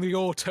that's on the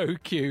auto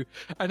cue.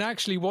 And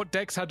actually what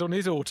Dex had on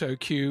his auto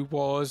cue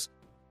was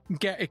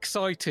get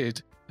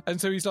excited. And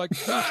so he's like,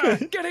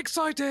 get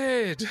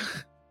excited!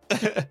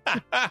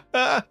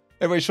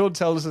 Anyway, Sean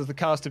tells us the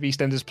cast of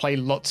EastEnders play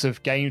lots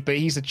of games, but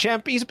he's a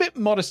champ. He's a bit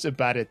modest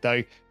about it,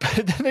 though.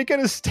 But then they go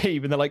to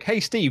Steve and they're like, "Hey,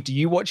 Steve, do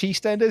you watch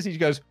EastEnders?" He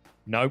goes,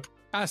 "Nope."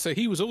 So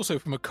he was also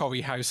from a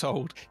Corrie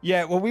household.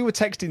 Yeah, well, we were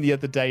texting the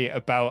other day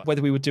about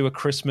whether we would do a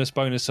Christmas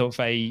bonus of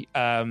a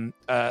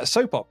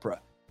soap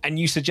opera, and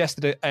you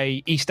suggested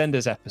a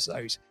EastEnders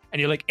episode, and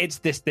you're like, "It's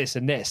this, this,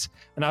 and this."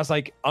 And I was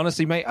like,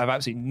 honestly, mate, I've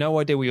absolutely no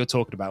idea what you're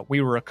talking about.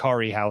 We were a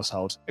Corrie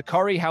household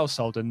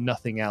and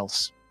nothing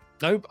else.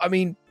 Nope, I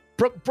mean,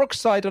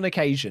 Brookside on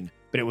occasion,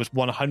 but it was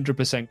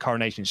 100%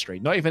 Coronation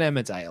Street, not even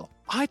Emmerdale.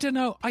 I don't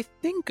know. I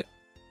think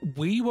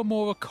we were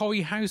more a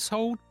Corrie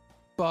household,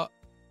 but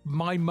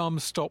my mum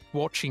stopped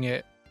watching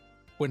it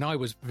when I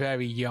was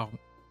very young.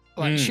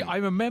 I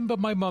remember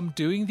my mum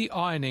doing the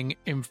ironing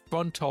in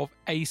front of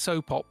a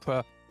soap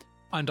opera,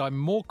 and I'm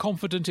more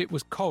confident it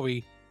was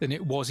Corrie than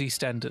it was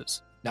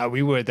EastEnders. No,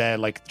 we were there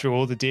through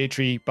all the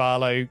Deirdre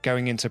Barlow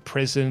going into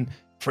prison,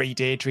 Free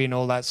Deirdre and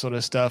all that sort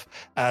of stuff,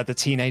 the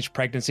teenage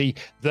pregnancy,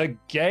 the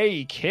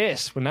gay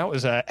kiss, when that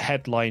was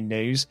headline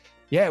news.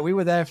 Yeah, we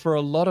were there for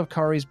a lot of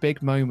Corrie's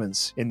big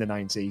moments in the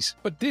 90s.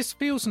 But this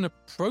feels an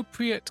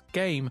appropriate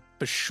game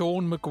for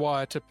Sean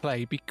Maguire to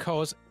play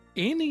because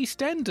in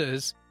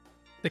EastEnders,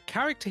 the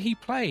character he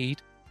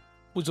played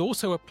was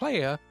also a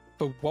player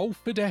for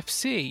Walford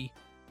FC,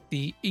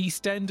 the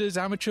EastEnders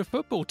amateur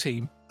football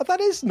team. Oh,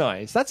 that is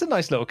nice. That's a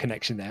nice little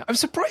connection there. I'm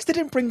surprised they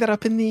didn't bring that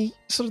up in the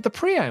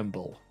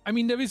preamble. I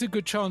mean, there is a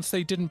good chance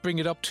they didn't bring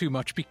it up too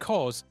much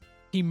because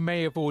he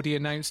may have already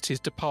announced his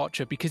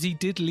departure because he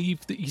did leave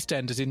the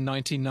EastEnders in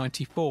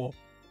 1994.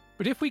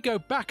 But if we go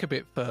back a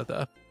bit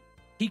further,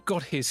 he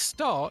got his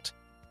start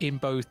in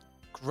both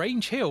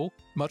Grange Hill,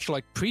 much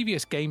like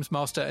previous Games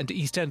Master and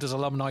EastEnders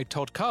alumni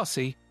Todd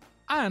Carsey,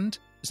 and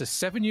as a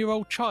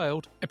 7-year-old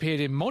child appeared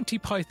in Monty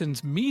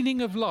Python's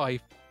Meaning of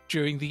Life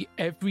during the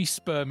Every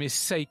Sperm is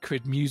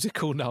Sacred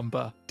musical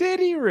number. Did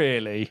he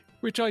really?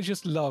 Which I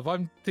just love.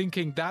 I'm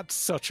thinking that's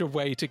such a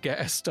way to get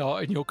a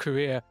start in your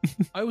career.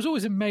 I was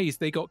always amazed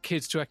they got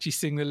kids to actually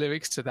sing the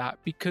lyrics to that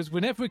because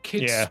whenever a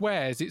kid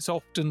swears, it's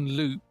often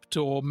looped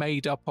or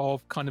made up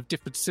of kind of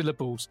different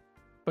syllables.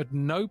 But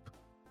nope,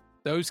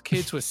 those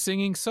kids were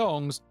singing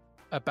songs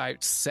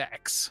about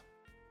sex.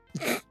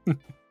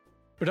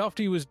 But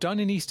after he was done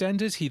in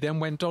EastEnders, he then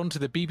went on to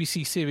the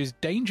BBC series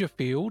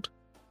Dangerfield,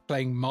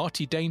 playing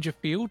Marty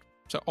Dangerfield,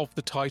 so of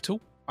the title.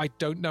 I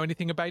don't know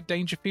anything about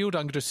Dangerfield.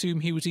 I'm going to assume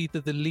he was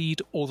either the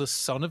lead or the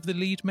son of the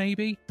lead,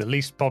 maybe? The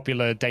least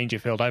popular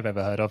Dangerfield I've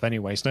ever heard of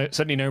anyway.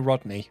 Certainly no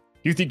Rodney.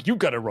 You think you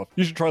got it, Rob?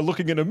 You should try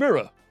looking in a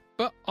mirror.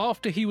 But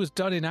after he was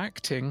done in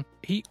acting,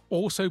 he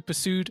also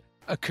pursued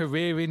a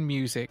career in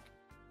music.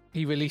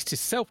 He released his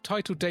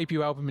self-titled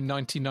debut album in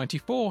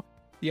 1994,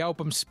 the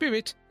album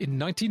Spirit in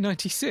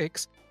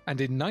 1996,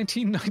 and in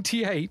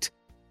 1998,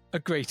 a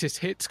greatest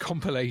hits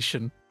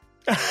compilation.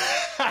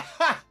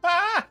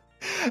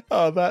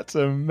 Oh, that's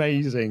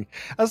amazing.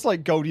 That's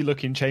like Goldie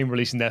Looking Chain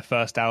releasing their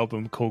first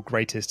album called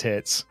Greatest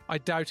Hits. I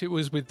doubt it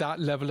was with that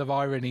level of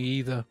irony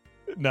either.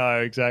 No,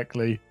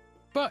 exactly.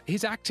 But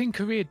his acting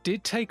career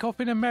did take off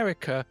in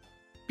America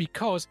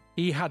because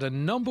he had a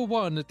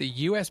 #1 at the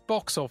US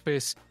box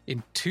office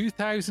in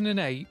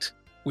 2008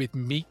 with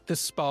Meet the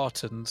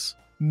Spartans.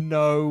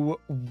 No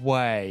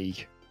way.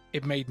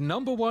 It made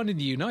 #1 in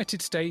the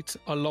United States,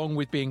 along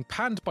with being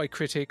panned by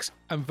critics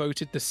and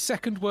voted the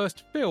second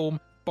worst film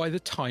by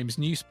the Times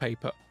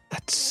newspaper.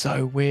 That's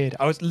so weird.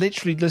 I was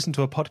literally listening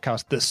to a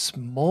podcast this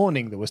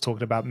morning that was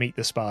talking about Meet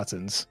the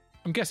Spartans.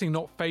 I'm guessing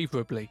not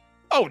favourably.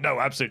 Oh, no,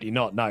 absolutely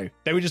not, no.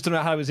 They were just talking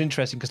about how it was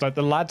interesting because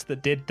the lads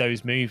that did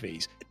those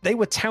movies, they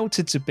were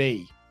touted to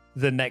be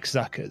the next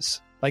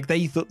Zuckers. Like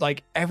they thought,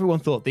 like everyone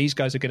thought these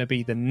guys are going to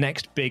be the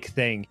next big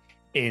thing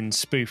in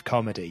spoof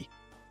comedy,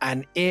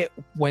 and it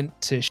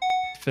went to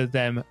for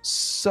them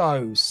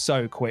so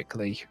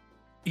quickly.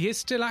 He is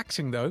still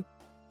acting though,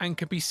 and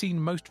can be seen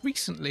most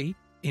recently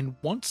in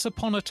Once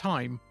Upon a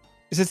Time.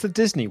 Is this the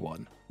Disney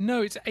one?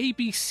 No, it's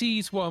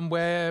ABC's one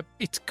where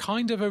it's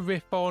kind of a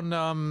riff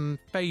on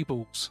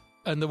Fables,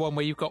 and the one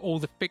where you've got all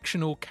the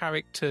fictional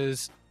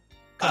characters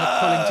kind of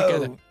pulling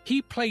together.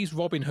 He plays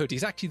Robin Hood.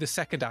 He's actually the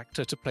second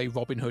actor to play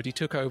Robin Hood. He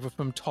took over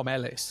from Tom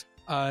Ellis.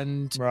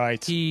 And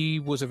he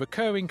was a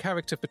recurring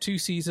character for 2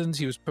 seasons.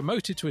 He was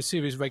promoted to a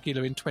series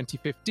regular in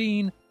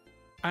 2015.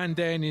 And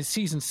then in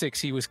season 6,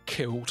 he was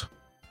killed.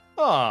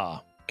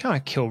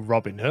 Can't kill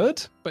Robin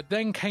Hood. But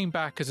then came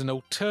back as an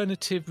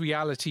alternative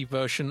reality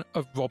version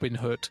of Robin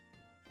Hood.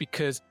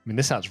 Because... I mean,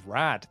 this sounds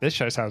rad. This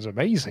show sounds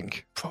amazing.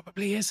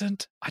 Probably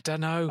isn't. I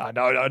don't know.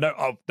 No.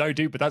 Oh, no,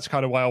 dude, but that's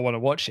kind of why I want to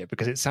watch it,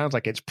 because it sounds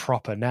like it's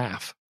proper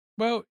naff.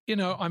 Well, you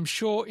know, I'm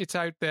sure it's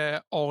out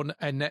there on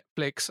a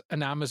Netflix,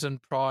 an Amazon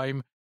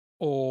Prime,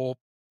 or,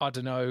 I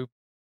don't know,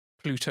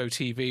 Pluto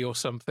TV or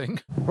something.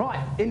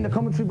 Right, in the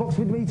commentary box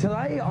with me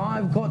today,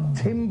 I've got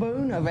Tim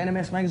Boone of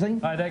NMS Magazine.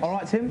 Hi, Dex. All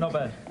right, Tim? Not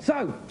bad.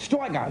 So,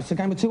 Striker, it's a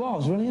game of 2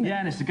 halves, really, isn't it? Yeah,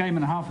 and it's a game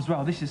and a half as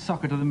well. This is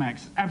soccer to the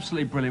max.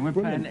 Absolutely brilliant.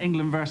 We're playing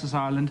England versus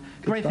Ireland.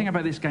 The great thing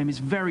about this game is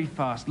very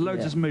fast.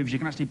 Loads of moves. You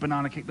can actually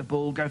banana kick the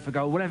ball, go for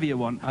goal, whatever you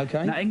want.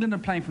 Okay. Now, England are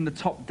playing from the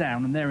top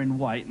down, and they're in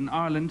white, and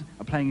Ireland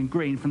are playing in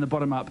green from the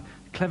bottom up.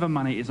 Clever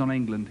money is on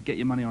England. Get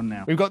your money on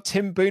now. We've got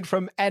Tim Boone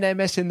from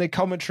NMS in the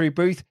commentary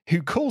booth,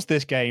 who calls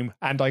this game,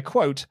 and I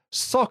quote,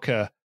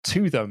 soccer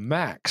to the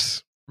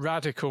max.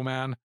 Radical,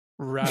 man.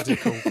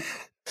 Radical.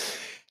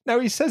 Now,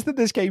 he says that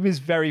this game is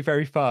very,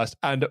 very fast,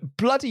 and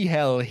bloody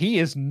hell, he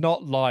is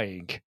not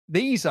lying.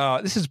 This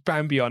is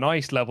Bambi on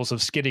ice levels of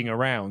skidding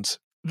around.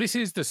 This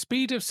is the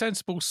speed of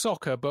sensible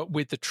soccer, but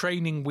with the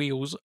training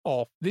wheels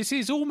off. This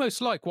is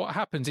almost like what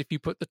happens if you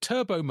put the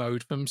turbo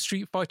mode from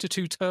Street Fighter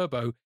 2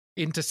 Turbo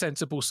into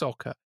sensible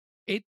soccer.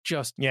 It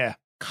just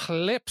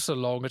clips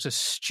along at a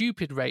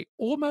stupid rate,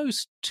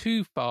 almost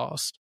too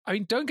fast. I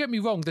mean, don't get me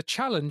wrong, the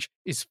challenge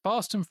is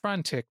fast and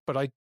frantic, but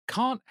I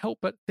can't help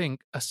but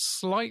think a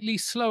slightly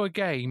slower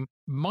game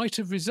might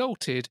have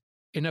resulted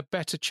in a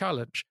better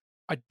challenge.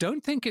 I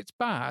don't think it's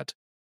bad.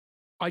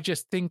 I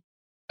just think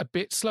a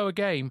bit slower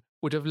game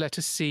would have let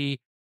us see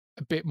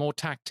a bit more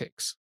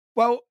tactics.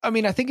 Well, I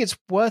mean, I think it's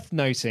worth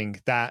noting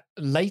that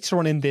later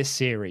on in this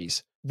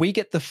series, we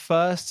get the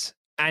first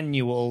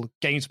annual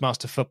Games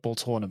Master Football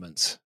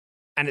tournament,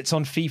 and it's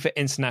on FIFA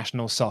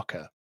International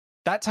Soccer.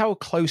 That's how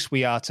close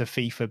we are to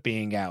FIFA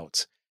being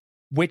out,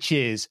 which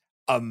is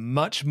a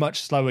much,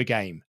 much slower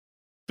game.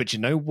 But you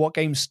know what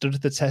game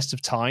stood the test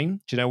of time?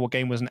 Do you know what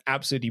game was an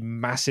absolutely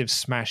massive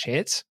smash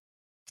hit?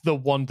 The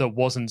one that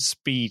wasn't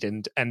speed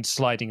and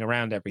sliding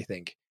around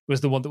everything. It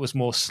was the one that was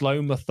more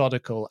slow,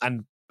 methodical,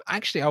 and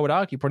actually, I would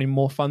argue, probably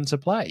more fun to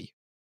play.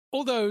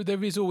 Although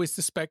there is always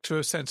the spectre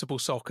of sensible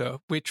soccer,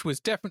 which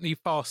was definitely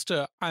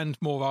faster and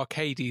more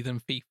arcadey than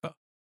FIFA.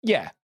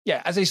 Yeah,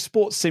 as a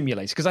sports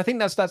simulator, because I think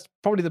that's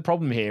probably the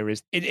problem here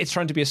is it's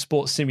trying to be a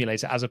sports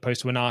simulator as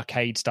opposed to an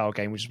arcade style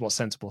game, which is what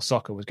sensible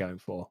soccer was going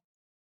for.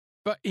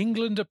 But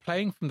England are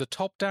playing from the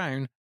top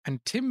down,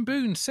 and Tim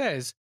Boone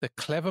says the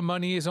clever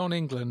money is on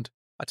England.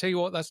 I tell you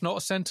what, that's not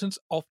a sentence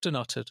often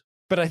uttered.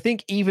 But I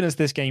think even as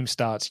this game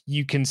starts,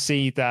 you can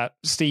see that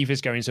Steve is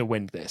going to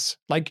win this.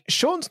 Like,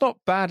 Sean's not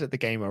bad at the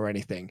game or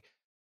anything,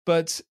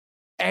 but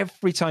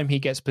every time he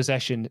gets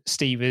possession,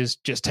 Steve is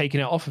just taking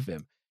it off of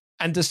him.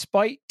 And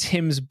despite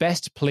Tim's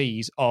best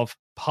pleas of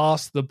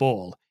pass the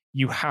ball,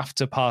 you have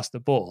to pass the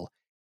ball,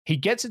 he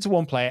gets it to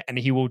one player and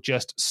he will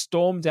just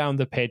storm down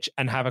the pitch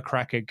and have a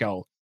crack at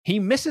goal. He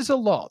misses a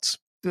lot.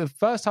 The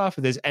first half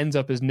of this ends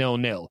up as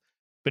 0-0,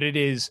 but it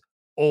is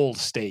all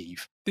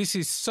Steve. This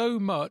is so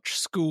much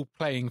school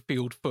playing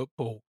field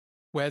football,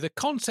 where the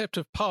concept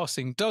of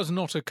passing does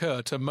not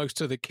occur to most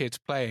of the kids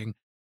playing.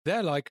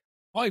 They're like,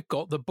 I've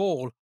got the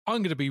ball. I'm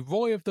going to be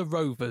Roy of the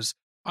Rovers.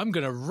 I'm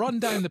going to run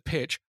down the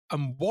pitch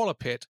and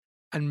wallop it,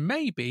 and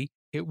maybe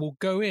it will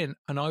go in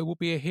and I will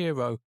be a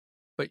hero.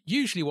 But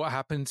usually what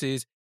happens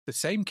is the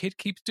same kid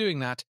keeps doing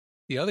that.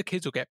 The other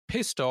kids will get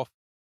pissed off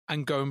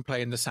and go and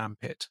play in the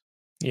sandpit.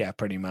 Yeah,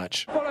 pretty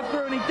much. Follow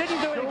through, and he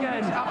didn't do it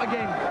again. Up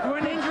again. We're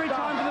in injury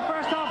time for the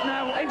first half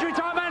now. Injury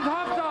time and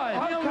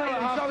half-time. Okay,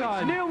 so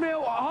it's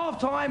 0-0 at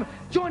half-time.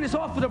 Join us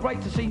after the break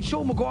to see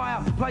Sean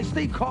Maguire play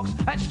Steve Cox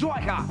at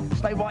striker.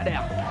 Stay right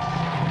there.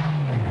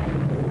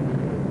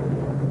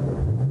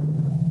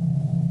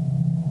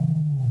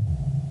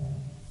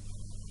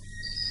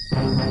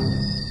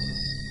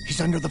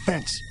 He's under the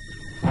fence.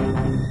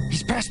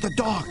 He's past the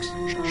dogs.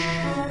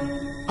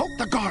 Hope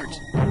the guards.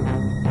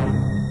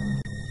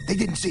 They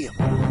didn't see him.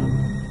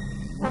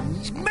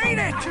 He's made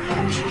it!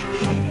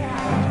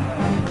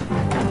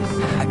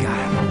 I got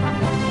him.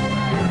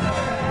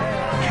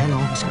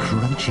 Kellogg's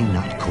Crunchy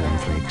Nut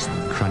Cornflakes.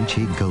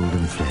 Crunchy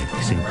golden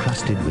flakes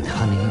encrusted with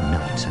honey,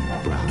 nuts,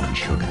 and brown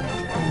sugar.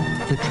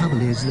 The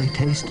trouble is they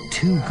taste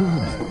too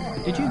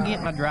good. Did you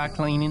get my dry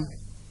cleaning?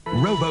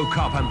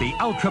 RoboCop and the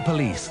Ultra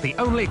Police, the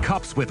only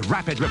cops with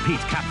rapid repeat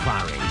cap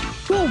firing.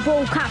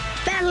 RoboCop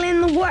battling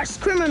the worst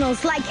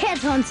criminals like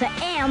Headhunter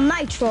and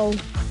Nitro.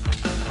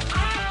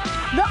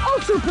 The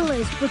Ultra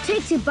Police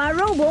protected by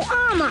Robo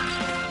Armor.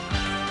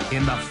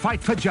 In the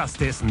fight for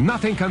justice,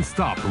 nothing can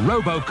stop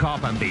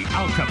RoboCop and the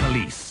Ultra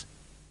Police.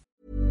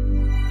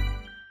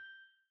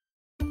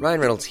 Ryan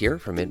Reynolds here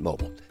from Mint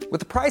Mobile. With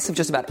the price of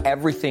just about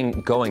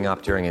everything going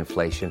up during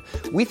inflation,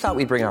 we thought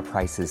we'd bring our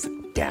prices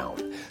down.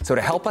 So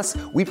to help us,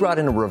 we brought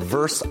in a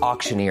reverse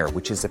auctioneer,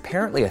 which is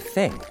apparently a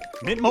thing.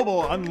 Mint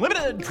Mobile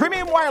Unlimited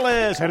Premium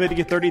Wireless. How to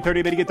get 30,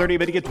 30, bit to get 30,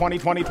 bit to get 20,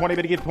 20, 20,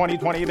 bit to get 20,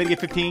 20, bit to get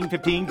 15,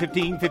 15,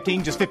 15,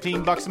 15, just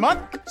 $15 a month?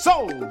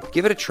 Sold!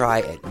 Give it a try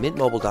at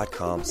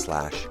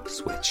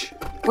mintmobile.com/switch.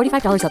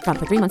 $45 up front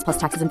for 3 months plus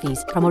taxes and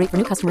fees. Promo rate for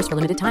new customers for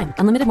limited time.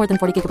 Unlimited more than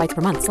 40 gigabytes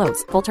per month.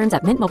 Slows full terms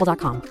at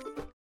mintmobile.com.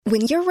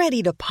 When you're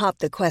ready to pop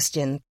the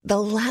question,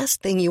 the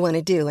last thing you want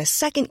to do is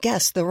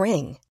second-guess the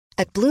ring.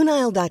 At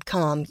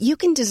BlueNile.com, you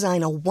can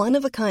design a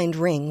one-of-a-kind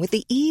ring with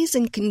the ease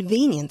and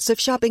convenience of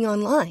shopping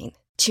online.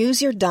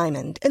 Choose your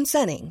diamond and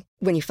setting.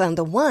 When you find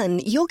the one,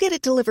 you'll get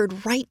it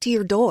delivered right to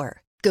your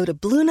door. Go to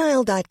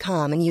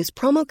BlueNile.com and use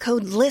promo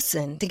code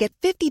LISTEN to get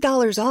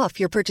 $50 off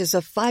your purchase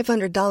of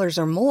 $500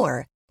 or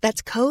more.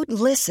 That's code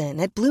LISTEN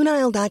at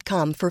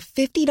BlueNile.com for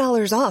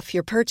 $50 off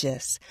your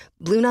purchase.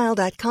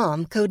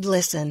 BlueNile.com, code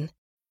LISTEN.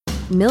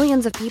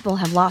 Millions of people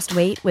have lost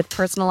weight with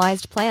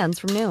personalized plans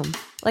from Noom.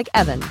 Like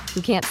Evan,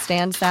 who can't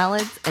stand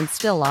salads and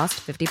still lost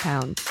 50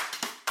 pounds.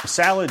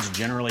 Salads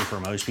generally for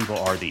most people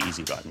are the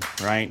easy button,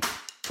 right?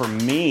 For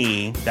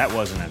me, that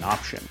wasn't an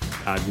option.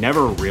 I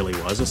never really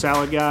was a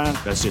salad guy.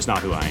 That's just not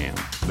who I am.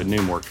 But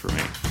Noom worked for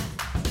me.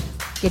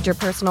 Get your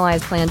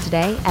personalized plan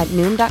today at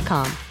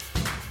Noom.com.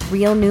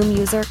 Real Noom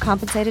user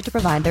compensated to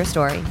provide their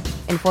story.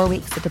 In 4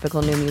 weeks, the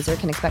typical Noom user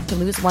can expect to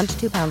lose 1 to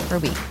 2 pounds per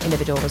week.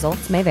 Individual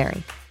results may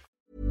vary.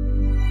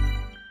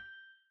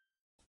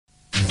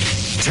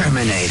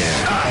 Terminator.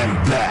 I'm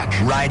back.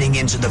 Riding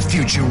into the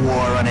future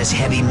war on his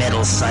heavy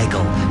metal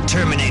cycle.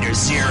 Terminator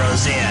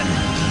zeroes in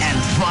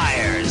and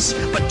fires.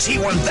 But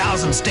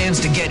T-1000 stands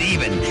to get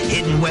even.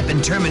 Hidden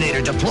weapon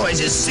Terminator deploys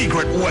his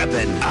secret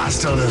weapon.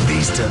 Hasta la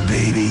vista,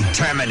 baby.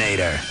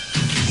 Terminator.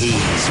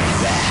 He's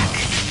back.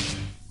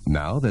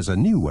 Now there's a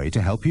new way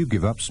to help you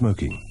give up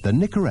smoking. The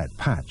Nicorette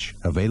patch,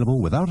 available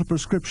without a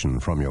prescription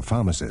from your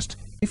pharmacist.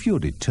 If you're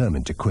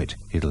determined to quit,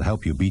 it'll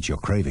help you beat your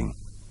craving.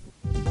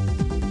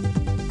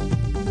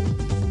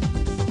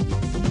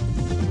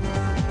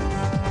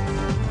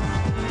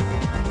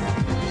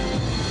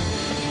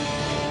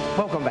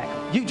 Welcome back.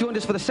 You joined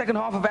us for the second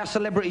half of our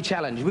Celebrity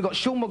Challenge. We've got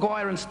Sean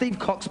Maguire and Steve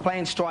Cox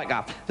playing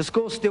striker. The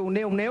score's still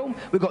 0-0.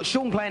 We've got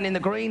Sean playing in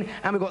the green,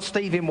 and we've got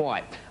Steve in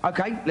white.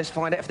 OK, let's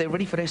find out if they're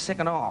ready for their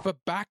second half.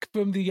 But back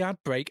from the ad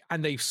break,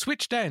 and they've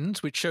switched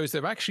ends, which shows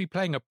they're actually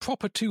playing a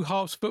proper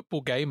two-halves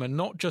football game and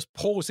not just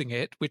pausing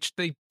it, which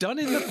they've done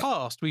in the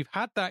past. We've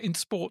had that in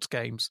sports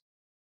games.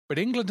 But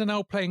England are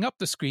now playing up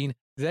the screen.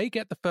 They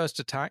get the first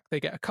attack. They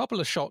get a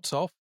couple of shots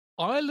off.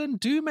 Ireland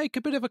do make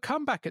a bit of a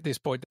comeback at this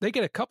point. They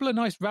get a couple of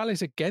nice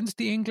rallies against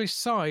the English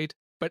side,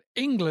 but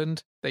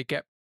England, they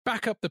get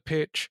back up the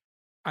pitch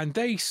and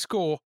they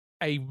score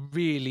a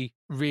really,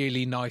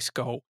 really nice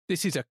goal.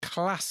 This is a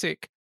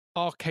classic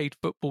arcade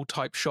football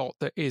type shot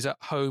that is at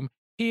home.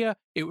 Here,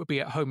 it would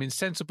be at home in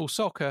sensible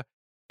soccer.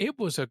 It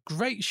was a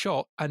great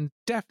shot and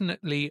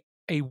definitely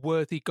a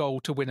worthy goal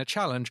to win a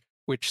challenge,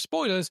 which,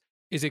 spoilers,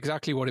 is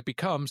exactly what it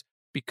becomes,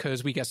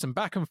 because we get some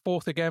back and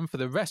forth again for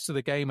the rest of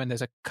the game, and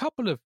there's a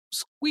couple of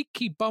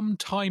squeaky bum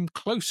time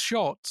close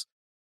shots,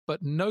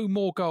 but no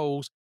more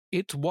goals.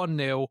 It's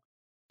 1-0.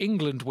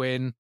 England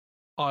win.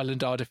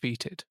 Ireland are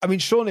defeated. I mean,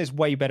 Sean is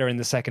way better in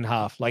the second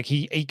half. Like,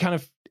 he kind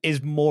of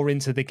is more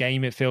into the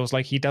game, it feels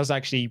like. He does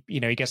actually,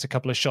 he gets a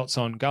couple of shots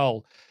on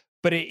goal.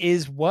 But it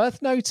is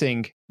worth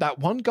noting that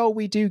one goal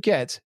we do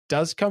get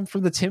does come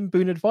from the Tim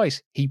Boone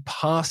advice. He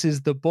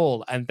passes the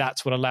ball, and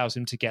that's what allows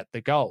him to get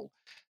the goal.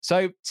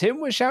 So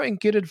Tim was shouting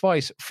good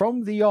advice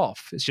from the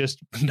off. It's just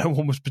no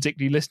one was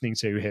particularly listening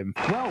to him.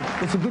 Well,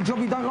 it's a good job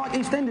you don't like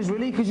EastEnders,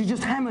 really, because you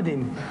just hammered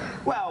him.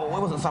 Well,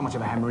 it wasn't so much of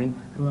a hammering.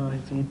 Well,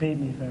 he beat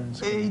me fair and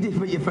square. He did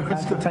beat you fair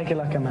and square. Take it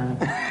like a man.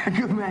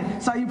 Good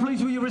man. So you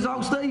pleased with your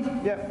results, Steve?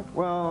 Yeah,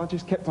 well, I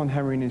just kept on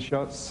hammering his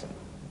shots,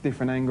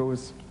 different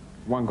angles.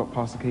 One got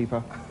past the keeper.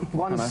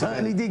 One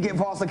certainly did get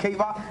past the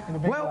keeper.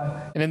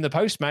 And in the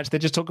post-match, they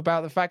just talk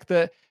about the fact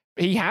that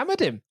he hammered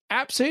him.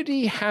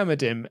 Absolutely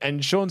hammered him.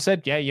 And Sean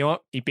said, yeah, you know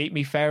what? He beat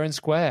me fair and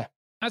square.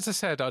 As I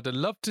said, I'd have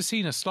loved to have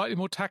seen a slightly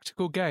more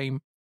tactical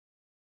game.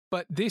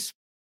 But this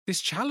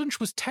challenge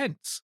was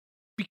tense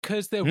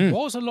because there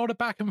was a lot of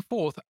back and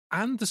forth,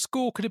 and the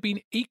score could have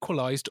been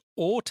equalised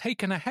or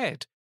taken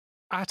ahead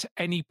at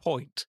any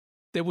point.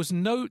 There was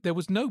no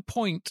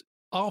point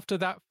after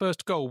that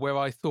first goal where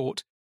I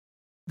thought,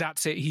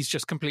 that's it, he's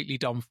just completely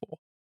done for.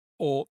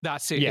 Or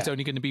that's it, it's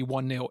only going to be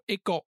 1-0.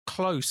 It got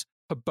close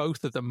for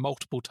both of them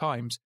multiple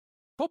times.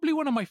 Probably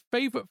one of my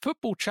favourite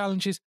football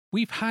challenges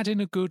we've had in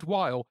a good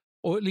while,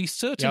 or at least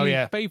certainly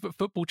favourite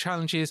football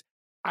challenges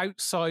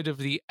outside of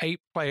the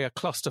 8-player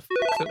cluster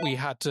that we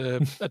had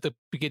at the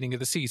beginning of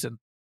the season.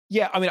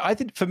 Yeah, I mean, I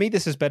think for me,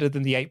 this is better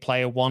than the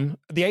 8-player one.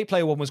 The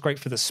 8-player one was great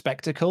for the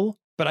spectacle,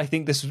 but I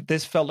think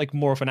this felt like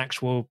more of an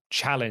actual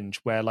challenge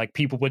where like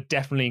people were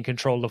definitely in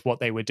control of what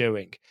they were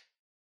doing.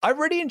 I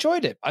really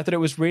enjoyed it. I thought it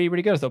was really,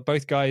 really good. I thought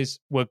both guys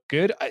were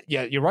good.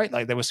 Yeah, you're right.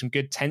 Like there was some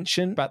good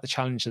tension about the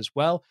challenge as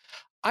well.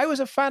 I was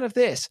a fan of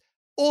this.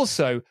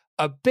 Also,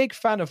 a big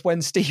fan of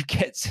when Steve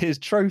gets his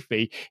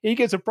trophy. He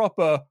gets a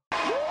proper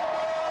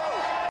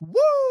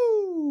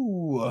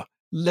woo!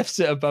 Lifts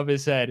it above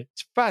his head.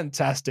 It's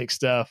fantastic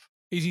stuff.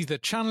 He's either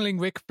channeling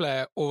Ric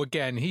Flair or,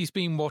 again, he's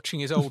been watching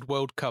his old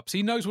World Cups.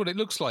 He knows what it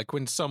looks like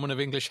when someone of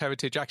English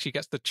heritage actually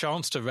gets the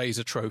chance to raise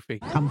a trophy.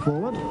 Come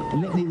forward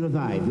and let me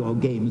revive your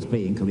games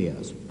playing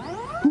careers.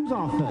 Who's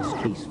our first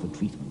case for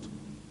treatment?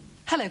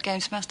 Hello,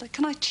 Games Master.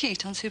 Can I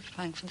cheat on Super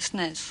Pang for the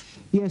SNES?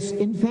 Yes,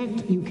 in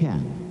fact, you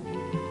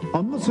can.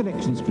 On the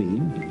selection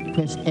screen,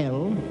 press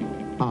L,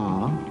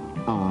 R,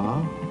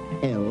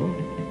 L,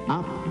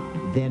 up,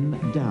 then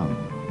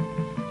down.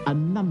 A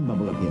number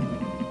will appear.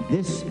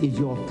 This is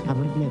your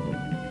current level.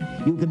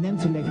 You can then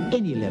select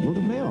any level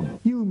to play on.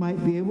 You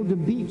might be able to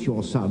beat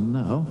your son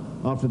now,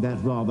 after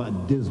that rather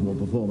dismal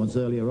performance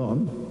earlier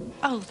on.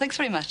 Oh, thanks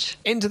very much.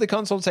 Into the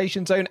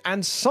consultation zone,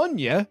 and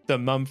Sonia, the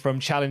mum from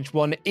Challenge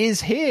 1, is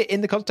here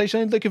in the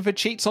consultation zone looking for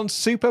cheats on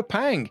Super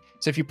Pang.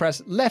 So if you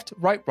press left,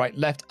 right,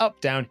 left,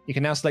 up, down, you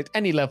can now select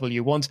any level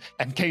you want,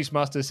 and Games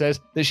Master says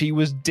that she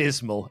was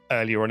dismal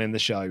earlier on in the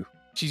show.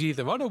 She's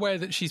either unaware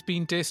that she's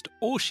been dissed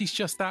or she's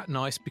just that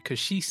nice because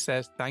she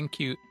says thank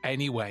you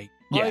anyway.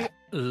 Yeah.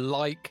 I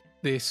like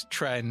this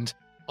trend.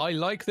 I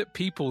like that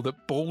people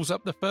that balls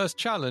up the first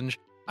challenge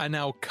are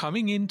now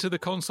coming into the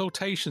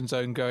consultation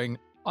zone going,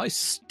 I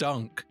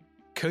stunk.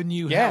 Can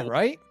you help? Yeah,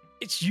 right?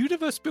 It's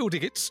universe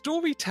building. It's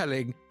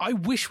storytelling. I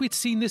wish we'd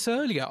seen this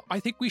earlier. I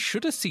think we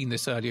should have seen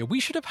this earlier. We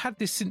should have had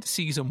this since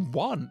season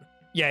 1.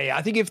 Yeah.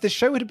 I think if the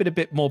show had been a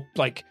bit more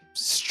like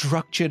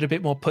structured, a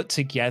bit more put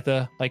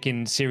together, like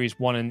in series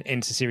 1 and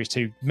into series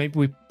 2, maybe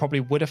we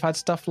probably would have had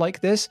stuff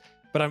like this.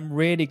 But I'm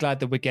really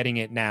glad that we're getting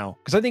it now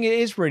because I think it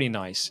is really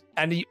nice.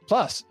 And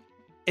plus,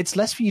 it's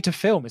less for you to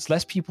film. It's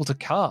less people to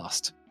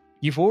cast.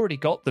 You've already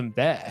got them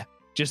there.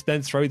 Just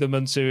then throw them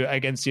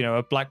against,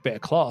 a black bit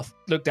of cloth.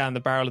 Look down the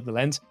barrel of the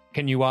lens.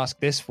 Can you ask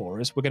this for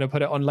us? We're going to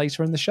put it on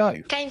later in the show.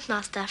 Games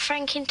Master,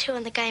 Franken 2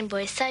 on the Game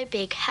Boy is so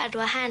big. How do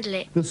I handle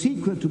it? The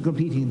secret to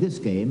completing this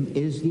game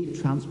is the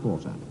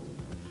transporter.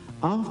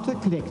 After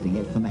collecting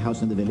it from the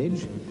house in the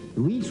village,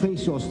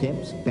 retrace your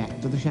steps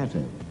back to the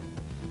chateau.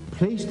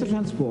 Place the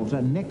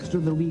transporter next to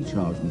the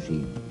recharge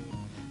machine.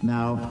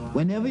 Now,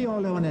 whenever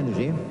you're low on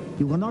energy,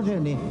 you will not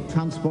only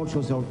transport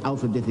yourself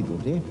out of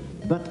difficulty,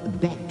 but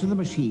back to the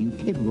machine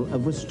capable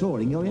of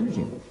restoring your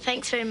energy.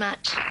 Thanks very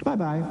much.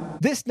 Bye-bye.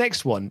 This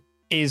next one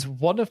is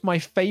one of my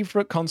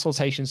favourite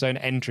consultation zone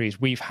entries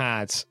we've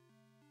had.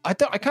 I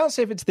can't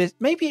say if it's this,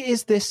 maybe it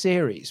is this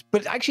series,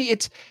 but actually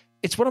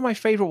it's one of my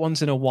favourite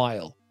ones in a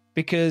while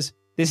because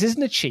this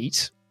isn't a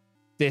cheat.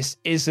 This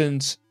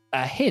isn't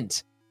a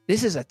hint.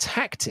 This is a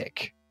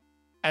tactic.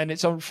 And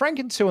it's on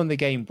Franken 2 on the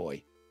Game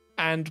Boy.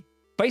 And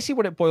basically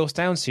what it boils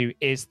down to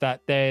is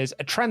that there's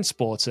a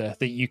transporter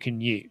that you can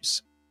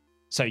use.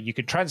 So you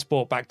can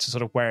transport back to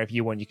sort of wherever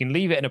you want. You can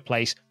leave it in a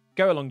place,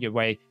 go along your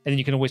way, and then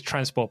you can always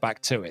transport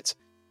back to it.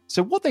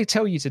 So what they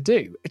tell you to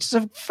do, it's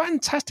a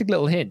fantastic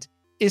little hint,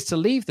 is to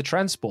leave the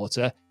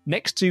transporter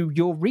next to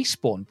your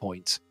respawn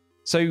point.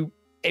 So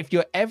if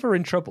you're ever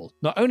in trouble,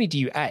 not only do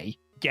you A,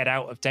 get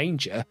out of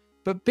danger,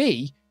 but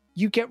B,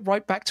 you get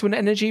right back to an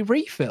energy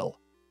refill.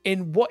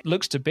 In what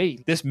looks to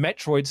be this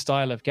Metroid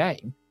style of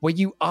game, where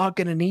you are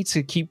going to need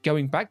to keep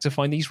going back to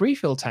find these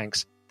refill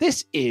tanks.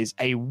 This is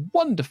a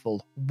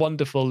wonderful,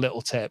 wonderful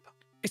little tip.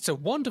 It's a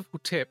wonderful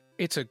tip.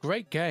 It's a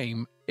great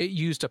game. It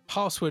used a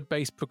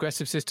password-based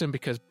progressive system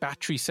because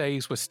battery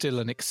saves were still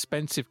an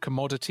expensive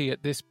commodity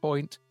at this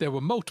point. There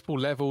were multiple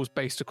levels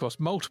based across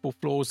multiple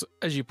floors.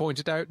 As you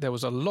pointed out, there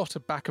was a lot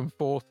of back and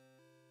forth.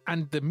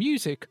 And the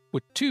music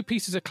were 2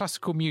 pieces of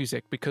classical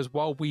music because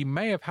while we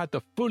may have had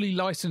the fully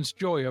licensed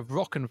joy of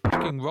rock and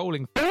fucking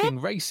rolling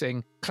fucking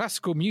racing,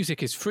 classical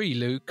music is free,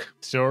 Luke.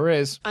 Sure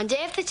is. On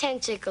Day of the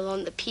Tentacle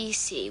on the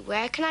PC,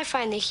 where can I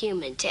find the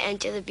human to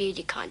enter the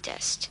beauty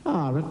contest?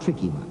 A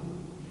tricky one.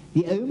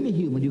 The only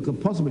human you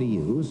could possibly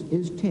use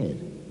is Ted.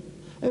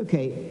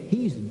 Okay,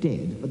 he's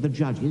dead, but the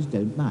judges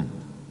don't mind.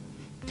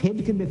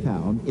 Ted can be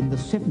found in the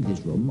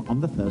 70s room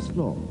on the first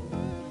floor.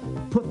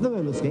 Put the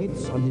roller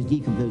skates on his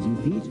decomposing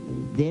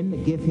feet,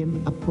 then give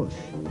him a push.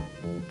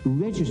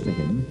 Register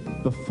him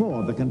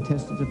before the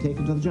contestants are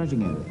taken to the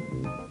judging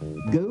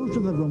area. Go to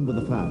the room with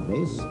the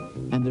fireplace,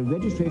 and the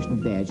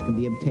registration badge can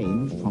be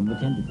obtained from the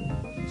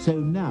tentacle. So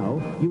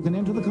now you can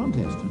enter the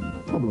contest.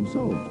 Problem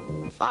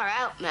solved. Far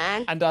out,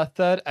 man. And our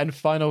third and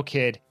final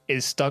kid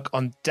is stuck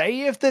on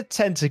Day of the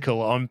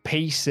Tentacle on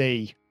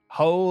PC.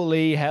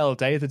 Holy hell,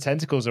 Day of the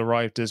Tentacle's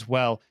arrived as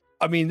well.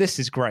 I mean, this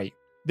is great.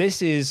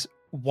 This is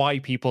why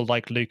people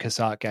like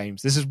LucasArts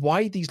games. This is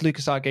why these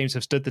LucasArts games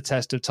have stood the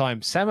test of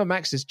time. Sam &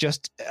 Max is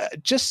just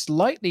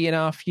slightly in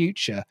our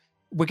future.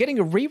 We're getting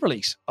a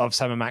re-release of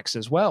Sam & Max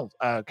as well,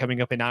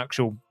 coming up in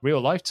actual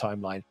real-life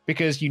timeline,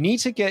 because you need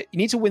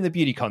to win the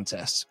beauty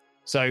contest.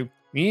 So you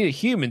need a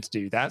human to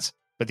do that,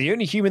 but the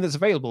only human that's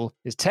available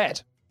is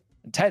Ted,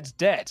 and Ted's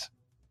dead.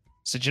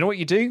 So do you know what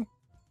you do?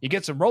 You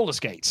get some roller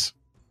skates,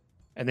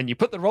 and then you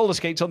put the roller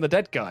skates on the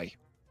dead guy,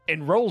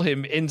 enroll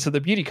him into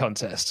the beauty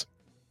contest,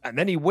 and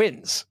then he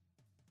wins.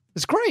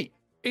 It's great.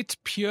 It's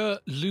pure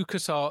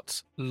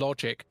LucasArts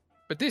logic.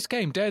 But this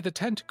game, Day of the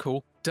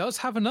Tentacle, does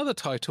have another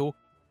title.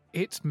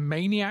 It's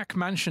Maniac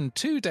Mansion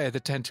 2 Day of the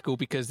Tentacle,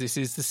 because this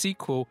is the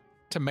sequel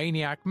to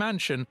Maniac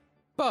Mansion.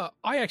 But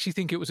I actually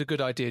think it was a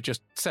good idea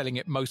just selling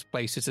it most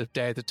places of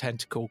Day of the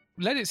Tentacle.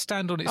 Let it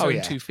stand on its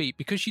own 2 feet,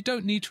 because you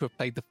don't need to have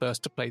played the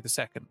first to play the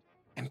second.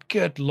 And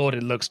good Lord,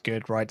 it looks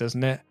good, right,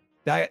 doesn't it?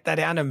 That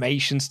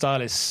animation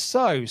style is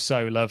so,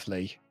 so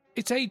lovely.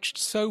 It's aged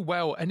so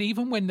well, and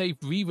even when they've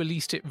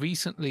re-released it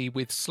recently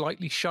with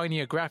slightly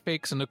shinier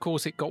graphics, and of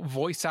course it got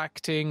voice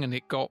acting, and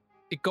it got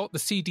the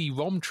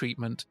CD-ROM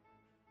treatment,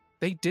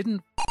 they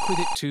didn't f*** with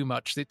it too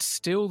much. It's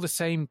still the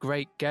same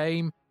great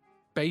game.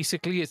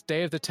 Basically, it's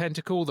Day of the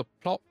Tentacle. The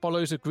plot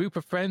follows a group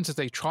of friends as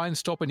they try and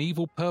stop an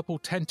evil purple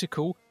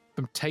tentacle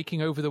from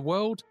taking over the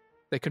world.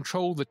 They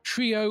control the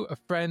trio of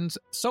friends,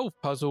 solve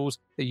puzzles,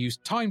 they use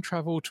time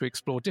travel to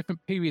explore different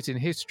periods in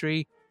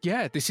history.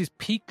 Yeah, this is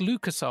peak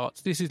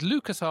LucasArts. This is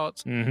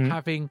LucasArts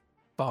having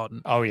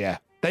fun. Oh, yeah.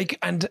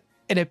 And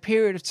in a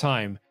period of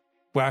time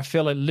where I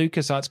feel like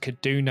LucasArts could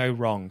do no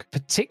wrong,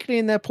 particularly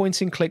in their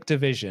point-and-click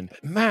division.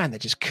 Man, they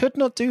just could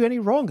not do any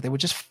wrong. They were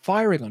just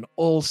firing on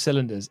all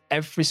cylinders.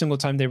 Every single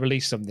time they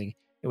released something,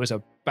 it was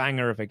a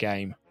banger of a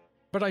game.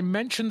 But I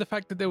mentioned the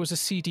fact that there was a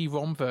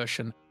CD-ROM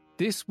version.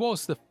 This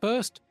was the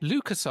first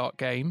LucasArts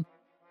game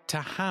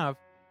to have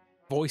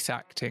voice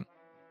acting.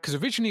 Because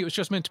originally it was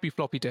just meant to be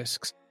floppy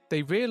disks.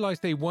 They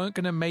realised they weren't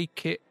going to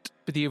make it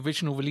for the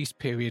original release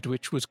period,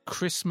 which was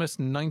Christmas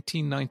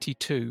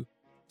 1992.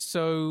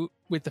 So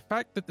with the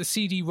fact that the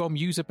CD-ROM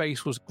user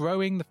base was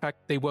growing, the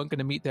fact they weren't going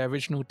to meet their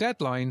original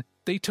deadline,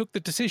 they took the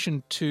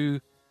decision to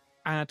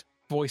add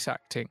voice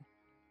acting.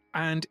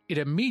 And it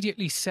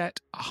immediately set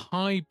a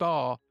high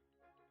bar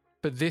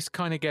for this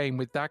kind of game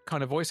with that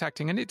kind of voice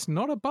acting. And it's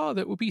not a bar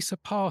that will be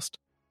surpassed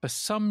for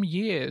some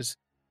years.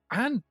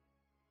 And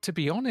to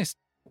be honest,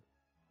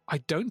 I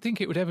don't think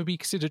it would ever be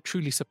considered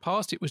truly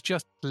surpassed. It was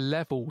just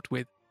leveled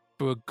with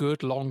for a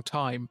good long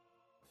time.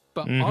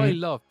 But I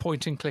love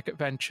point-and-click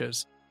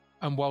adventures.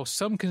 And while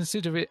some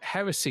consider it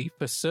heresy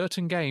for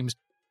certain games,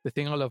 the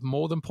thing I love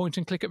more than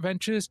point-and-click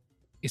adventures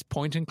is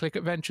point-and-click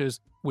adventures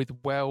with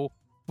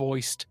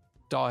well-voiced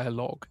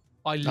dialogue.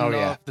 I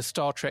love the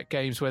Star Trek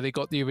games where they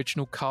got the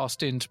original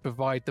cast in to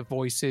provide the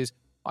voices.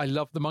 I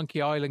love the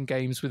Monkey Island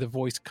games with a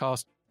voice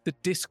cast. The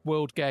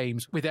Discworld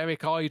games with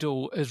Eric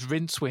Idle as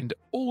Rincewind.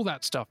 All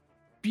that stuff.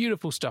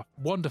 Beautiful stuff.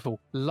 Wonderful.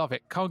 Love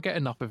it. Can't get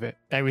enough of it.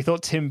 And we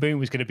thought Tim Boone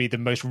was going to be the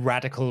most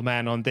radical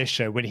man on this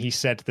show when he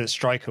said that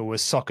Striker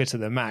was soccer to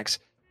the max.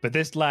 But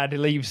this lad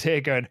leaves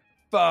here going,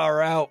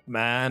 far out,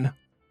 man.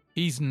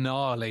 He's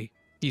gnarly.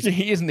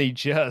 Isn't he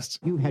just?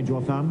 You had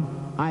your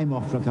fun. I'm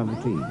off for a cup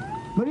of tea.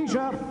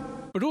 Marisha!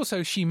 But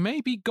also, she may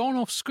be gone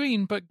off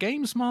screen, but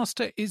Games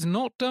Master is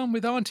not done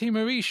with Auntie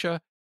Marisha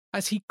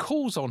as he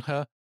calls on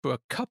her for a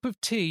cup of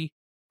tea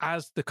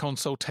as the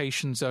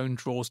consultation zone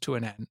draws to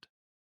an end.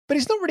 But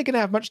he's not really going to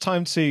have much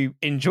time to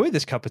enjoy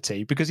this cup of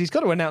tea because he's got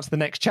to announce the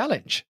next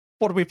challenge.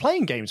 What are we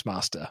playing, Games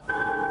Master?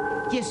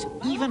 Yes,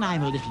 even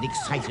I'm a little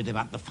excited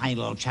about the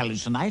final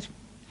challenge tonight.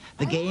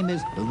 The game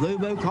is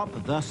RoboCop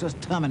versus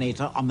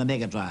Terminator on the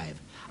Mega Drive.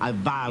 A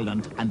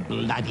violent and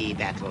bloody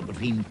battle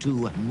between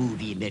two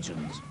movie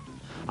legends.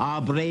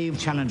 Our brave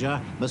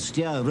challenger must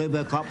steer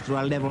RoboCop through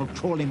a level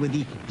crawling with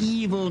the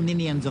evil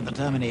minions of the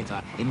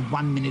Terminator in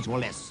 1 minute or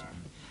less.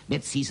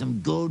 Let's see some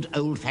good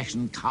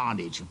old-fashioned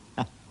carnage.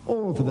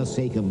 All for the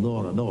sake of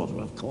law and order,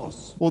 of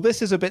course. Well,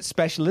 this is a bit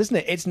special, isn't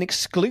it? It's an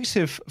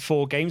exclusive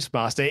for Games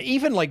Master.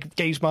 Even like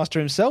Games Master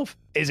himself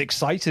is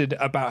excited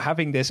about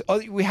having this.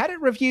 Oh, we had it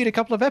reviewed a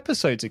couple of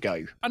episodes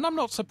ago. And I'm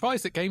not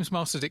surprised that Games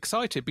Master's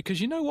excited because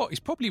you know what?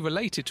 He's probably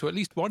related to at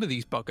least one of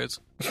these buggers.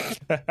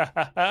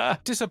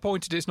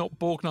 Disappointed it's not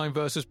Borgnine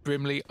versus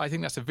Brimley. I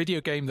think that's a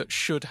video game that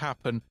should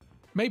happen.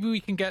 Maybe we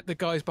can get the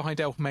guys behind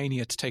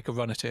Elfmania to take a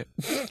run at it.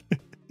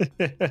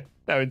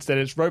 No, instead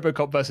it's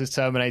RoboCop versus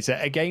Terminator,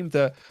 a game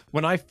that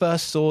when I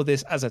first saw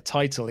this as a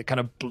title, it kind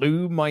of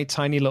blew my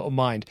tiny little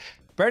mind.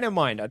 Bearing in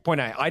mind, I'd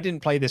point out, I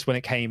didn't play this when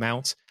it came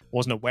out,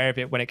 wasn't aware of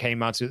it when it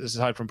came out,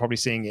 aside from probably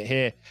seeing it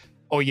here,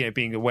 or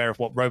being aware of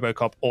what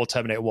RoboCop or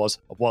Terminator was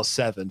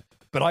 7.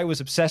 But I was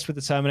obsessed with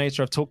the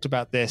Terminator. I've talked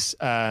about this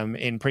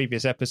in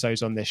previous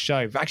episodes on this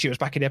show. Actually, it was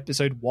back in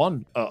episode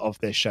 1 of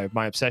this show,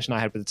 my obsession I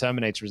had with the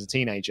Terminator as a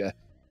teenager.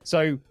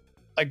 So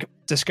like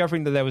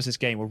discovering that there was this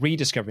game, or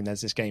rediscovering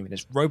there's this game, and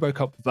it's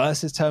RoboCop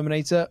versus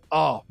Terminator.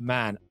 Oh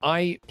man,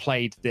 I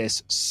played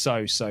this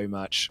so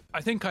much.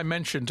 I think I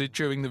mentioned it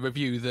during the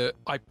review that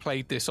I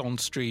played this on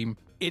stream.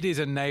 It is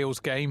a nails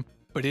game.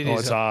 but it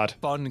is it's a hard.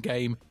 fun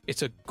game.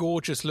 It's a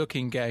gorgeous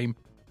looking game,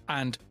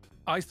 and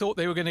I thought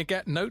they were going to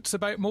get notes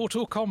about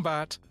Mortal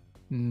Kombat.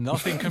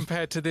 Nothing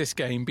compared to this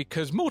game,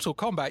 because Mortal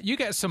Kombat, you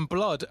get some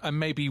blood and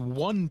maybe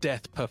one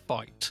death per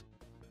fight.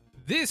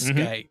 This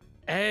game,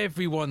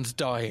 everyone's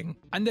dying,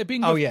 and they're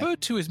being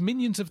referred to as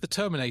minions of the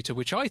Terminator,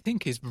 which I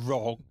think is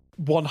wrong.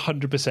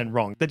 100%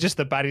 wrong. They're just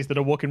the baddies that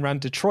are walking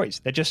around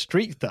Detroit. They're just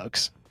street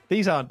thugs.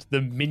 These aren't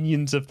the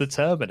minions of the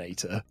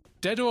Terminator.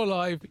 Dead or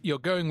alive, you're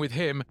going with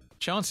him.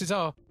 Chances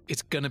are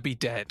it's going to be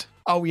dead.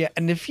 Oh, yeah.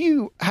 And if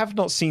you have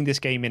not seen this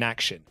game in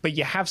action, but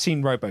you have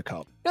seen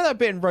RoboCop, you know that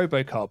bit in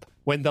RoboCop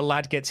when the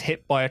lad gets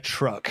hit by a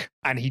truck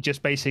and he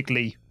just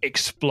basically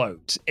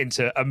explodes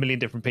into a million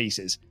different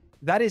pieces?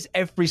 That is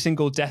every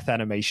single death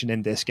animation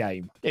in this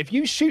game. If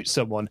you shoot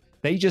someone,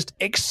 they just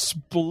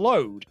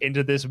explode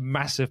into this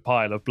massive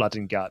pile of blood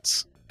and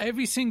guts.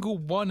 Every single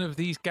one of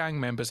these gang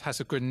members has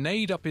a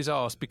grenade up his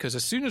arse, because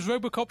as soon as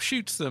RoboCop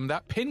shoots them,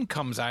 that pin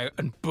comes out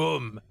and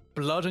boom,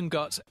 blood and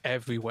guts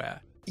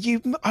everywhere.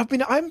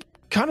 I'm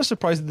kind of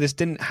surprised that this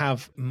didn't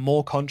have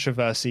more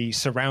controversy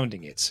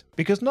surrounding it,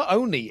 because not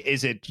only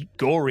is it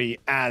gory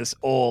as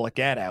all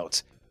get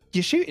out,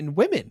 you're shooting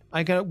women.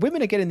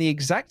 Women are getting the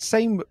exact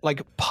same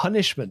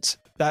punishment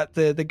that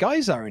the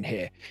guys are in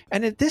here.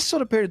 And at this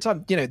sort of period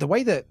of time, the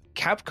way that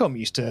Capcom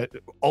used to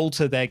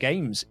alter their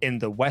games in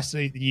the West,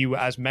 you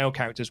as male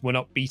characters were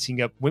not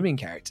beating up women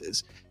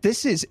characters.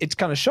 It's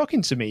kind of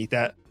shocking to me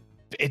that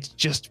it's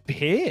just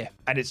here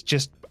and it's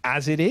just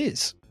as it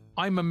is.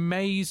 I'm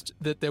amazed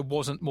that there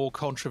wasn't more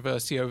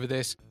controversy over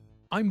this.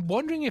 I'm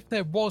wondering if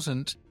there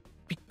wasn't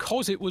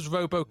because it was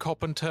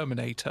RoboCop and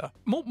Terminator.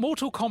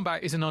 Mortal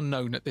Kombat is an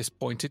unknown at this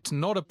point. It's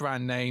not a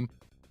brand name.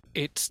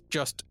 It's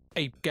just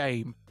a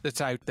game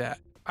that's out there.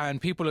 And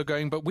people are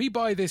going, but we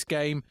buy this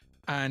game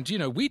and,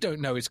 we don't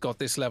know it's got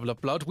this level of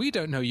blood. We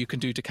don't know you can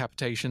do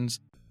decapitations.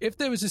 If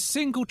there was a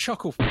single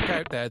chuckle fuck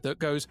out there that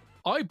goes,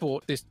 I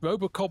bought this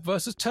RoboCop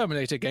versus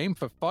Terminator game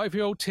for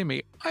 5-year-old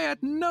Timmy, I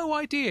had no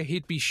idea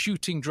he'd be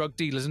shooting drug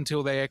dealers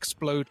until they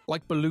explode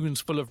like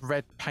balloons full of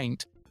red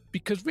paint.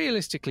 Because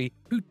realistically,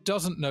 who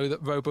doesn't know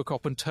that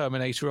RoboCop and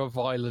Terminator are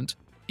violent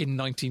in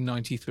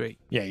 1993?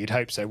 Yeah, you'd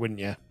hope so, wouldn't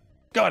you?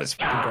 God, it's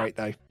fucking great,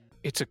 though.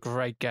 It's a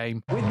great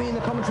game. With me in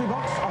the commentary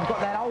box, I've got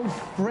that old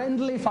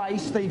friendly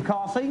face, Steve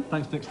Carthy.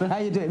 Thanks, Dexter. How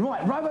you doing?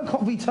 Right,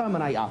 RoboCop v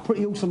Terminator.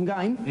 Pretty awesome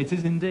game. It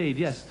is indeed,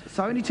 yes.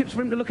 So any tips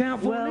for him to look out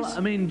for? Well,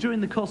 I mean,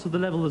 during the course of the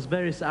level, there's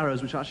various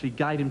arrows which actually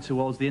guide him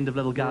towards the end of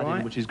level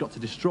Guardian, which he's got to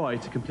destroy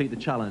to complete the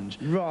challenge.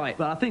 Right.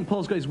 But I think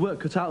Paul's got his work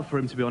cut out for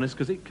him, to be honest,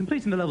 because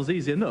completing the level's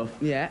easy enough.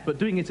 Yeah. But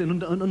doing it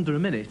in under a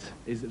minute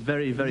is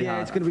very, very hard.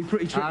 Yeah, it's going to be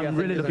pretty tricky. I'm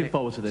really looking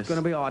forward to this. It's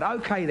going to be hard.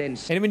 Okay, then.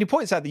 And when he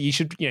points out that you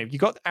should, you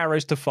got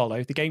arrows to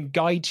follow, the game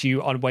guides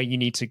you on where you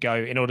need to go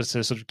in order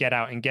to sort of get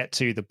out and get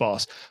to the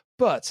boss.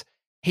 But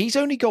he's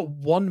only got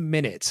 1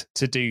 minute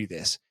to do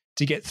this,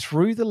 to get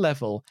through the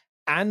level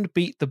and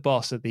beat the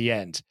boss at the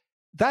end.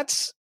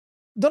 That's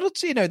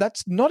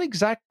not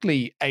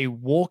exactly a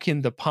walk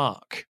in the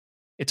park.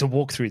 It's a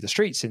walk through the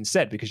streets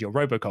instead, because you're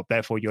RoboCop,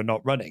 therefore you're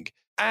not running.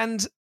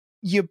 And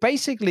you're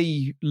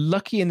basically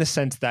lucky in the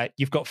sense that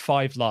you've got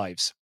 5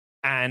 lives.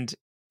 And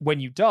when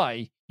you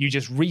die, you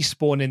just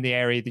respawn in the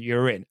area that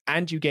you're in,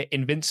 and you get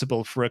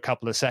invincible for a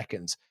couple of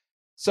seconds.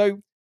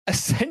 So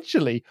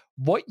essentially,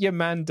 what your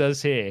man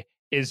does here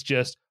is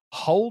just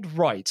hold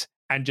right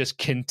and just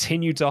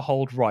continue to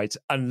hold right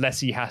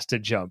unless he has to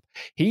jump.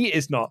 He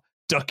is not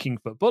ducking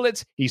for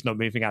bullets. He's not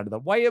moving out of the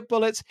way of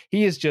bullets.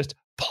 He is just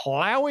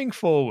plowing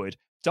forward,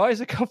 dies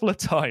a couple of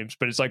times,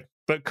 but it's like,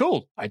 but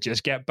cool, I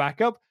just get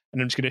back up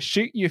and I'm just going to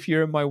shoot you if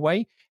you're in my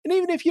way. And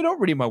even if you're not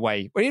really in my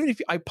way, or even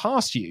if I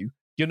pass you,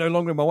 you're no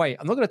longer in my way,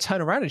 I'm not going to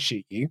turn around and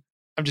shoot you.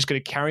 I'm just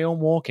going to carry on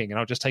walking and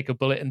I'll just take a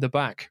bullet in the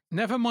back.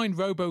 Never mind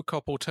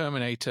RoboCop or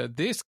Terminator.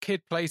 This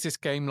kid plays this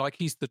game like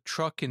he's the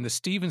truck in the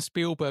Steven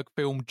Spielberg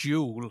film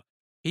Duel.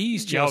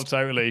 He's just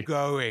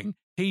going.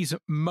 He's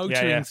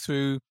motoring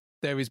through.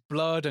 There is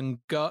blood and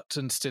guts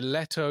and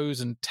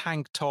stilettos and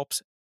tank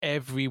tops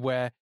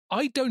everywhere.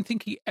 I don't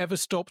think he ever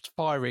stopped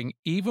firing,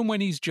 even when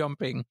he's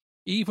jumping,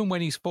 even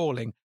when he's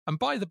falling. And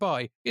by the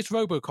by, it's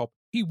RoboCop.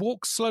 He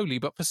walks slowly,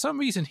 but for some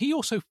reason, he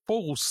also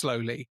falls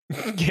slowly.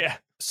 Yeah.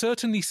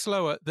 Certainly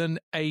slower than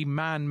a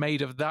man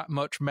made of that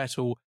much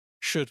metal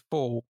should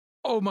fall.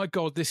 Oh my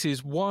God, this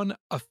is 1,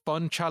 a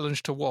fun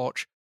challenge to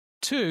watch.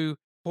 2,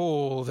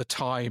 all the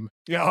time.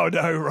 Oh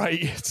no,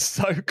 right. It's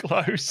so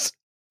close.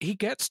 He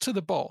gets to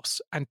the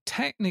boss, and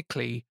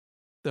technically,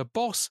 the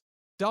boss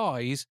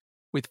dies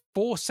with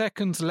 4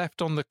 seconds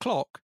left on the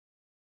clock,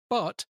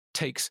 but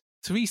takes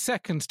 3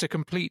 seconds to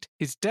complete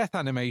his death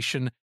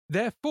animation.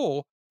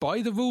 Therefore,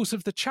 by the rules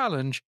of the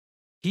challenge,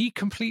 he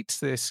completes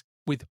this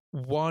with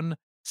 1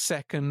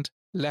 second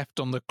left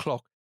on the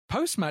clock.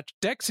 Post-match,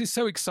 Dex is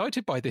so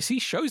excited by this, he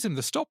shows him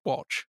the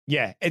stopwatch.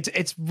 Yeah,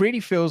 it really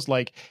feels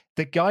like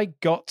the guy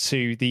got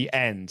to the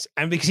end,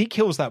 and because he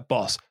kills that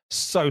boss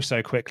so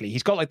quickly.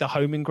 He's got like the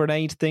homing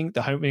grenade thing,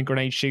 the homing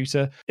grenade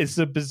shooter. It's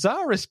the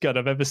bizarrest gun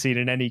I've ever seen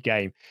in any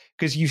game,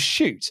 because you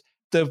shoot,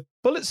 the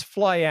bullets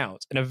fly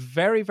out in a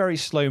very, very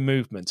slow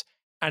movement,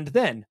 and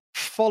then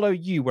follow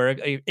you where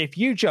if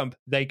you jump,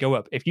 they go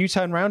up. If you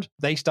turn around,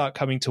 they start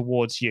coming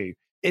towards you.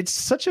 It's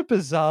such a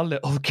bizarre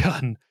little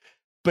gun,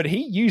 but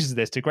he uses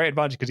this to great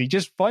advantage because he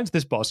just finds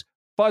this boss,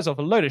 fires off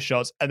a load of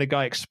shots, and the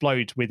guy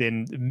explodes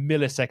within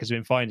milliseconds of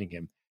him finding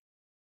him.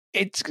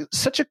 It's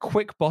such a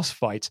quick boss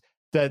fight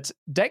that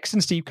Dex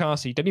and Steve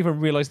Carsey don't even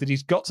realize that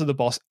he's got to the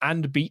boss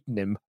and beaten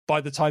him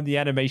by the time the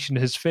animation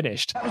has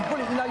finished. That was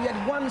brilliant. You know, you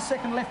had 1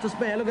 second left to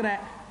spare. Look at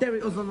that. There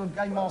it was on the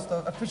Game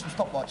Master official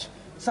stopwatch.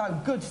 So,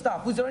 good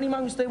stuff. Was there any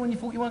moments there when you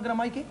thought you weren't going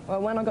to make it?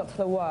 Well, when I got to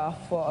the wire, I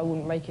thought I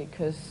wouldn't make it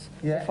because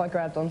if I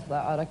grabbed onto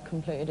that, I'd have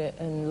completed it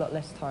in a lot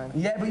less time.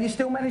 Yeah, but you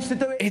still managed to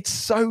do it. It's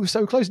so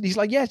close. And he's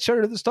like, yeah, show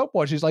it at the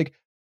stopwatch. He's like,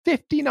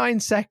 59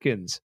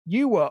 seconds.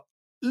 You were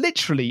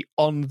literally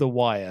on the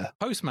wire.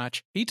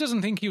 Post-match, he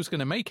doesn't think he was going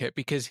to make it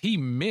because he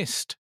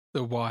missed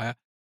the wire,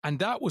 and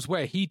that was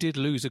where he did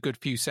lose a good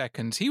few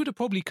seconds. He would have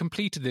probably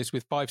completed this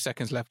with 5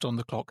 seconds left on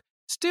the clock.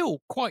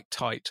 Still quite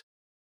tight,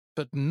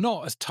 but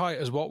not as tight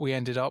as what we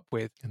ended up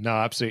with. No,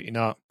 absolutely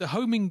not. The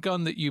homing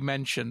gun that you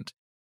mentioned,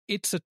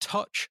 it's a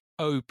touch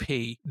OP.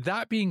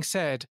 That being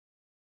said,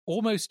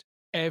 almost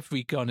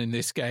every gun in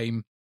this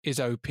game is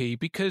OP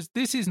because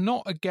this is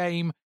not a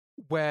game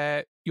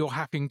where you're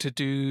having to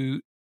do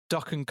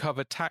duck and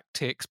cover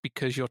tactics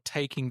because you're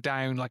taking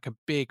down like a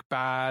big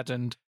bad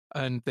and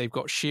they've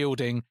got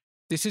shielding.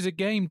 This is a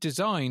game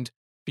designed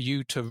for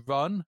you to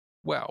run,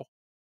 well,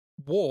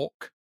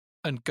 walk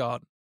and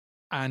gun.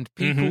 And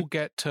people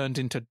get turned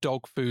into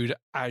dog food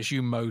as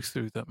you mow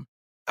through them.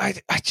 I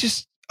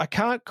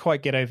can't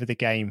quite get over the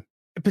game,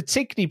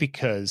 particularly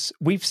because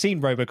we've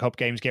seen RoboCop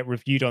games get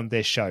reviewed on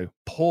this show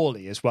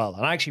poorly as well.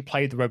 And I actually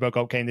played the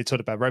RoboCop game they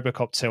talked about,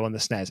 RoboCop 2 on the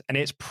SNES, and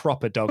it's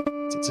proper dog.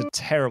 It's a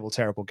terrible,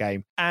 terrible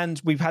game.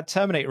 And we've had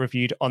Terminator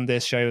reviewed on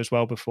this show as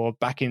well before,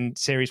 back in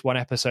Series 1,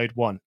 Episode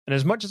 1. And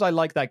as much as I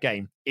like that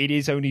game, it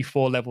is only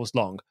 4 levels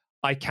long.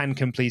 I can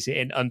complete it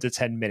in under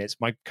 10 minutes.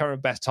 My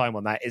current best time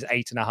on that is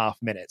 8.5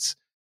 minutes.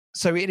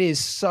 So it is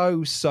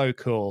so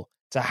cool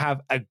to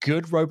have a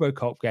good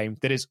RoboCop game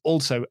that is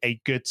also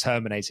a good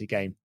Terminator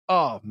game.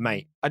 Oh,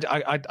 mate,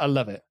 I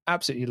love it.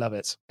 Absolutely love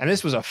it. And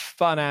this was a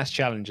fun-ass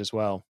challenge as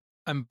well.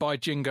 And by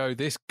jingo,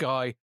 this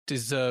guy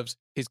deserves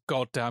his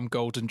goddamn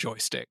golden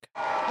joystick.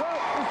 Well,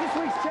 as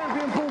this week's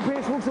champion Paul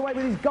Pierce walks away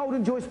with his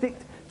golden joystick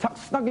tucked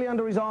snugly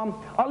under his arm,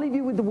 I'll leave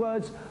you with the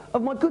words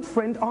of my good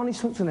friend Arnie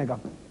Schwarzenegger.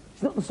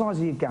 It's not the size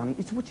of your gun,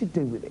 it's what you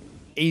do with it.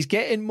 He's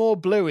getting more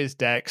blue, is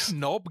Dex.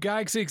 Knob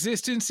gags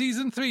exist in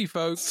Season 3,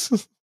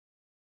 folks.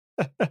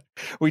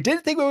 We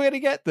didn't think we were going to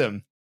get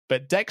them,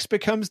 but Dex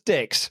becomes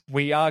Dix.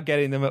 We are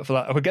getting them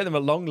we're getting them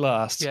at long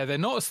last. Yeah, they're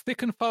not as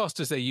thick and fast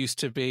as they used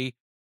to be,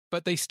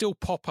 but they still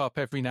pop up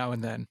every now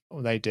and then.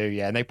 Oh, they do,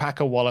 yeah, and they pack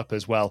a wallop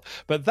as well.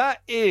 But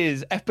that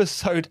is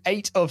episode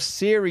 8 of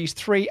Series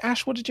 3.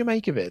 Ash, what did you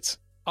make of it?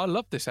 I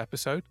love this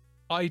episode.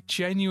 I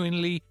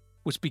genuinely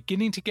was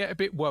beginning to get a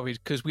bit worried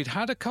because we'd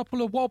had a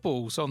couple of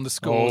wobbles on the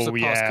scores the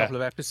past couple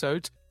of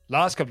episodes.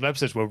 Last couple of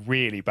episodes were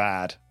really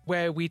bad.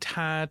 Where we'd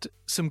had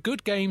some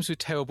good games with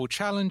terrible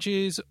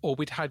challenges, or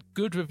we'd had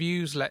good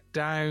reviews let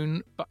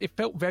down, but it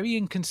felt very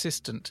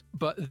inconsistent.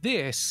 But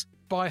this,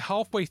 by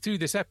halfway through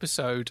this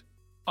episode,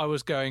 I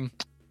was going,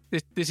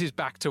 this is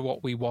back to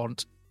what we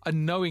want.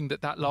 And knowing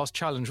that last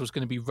challenge was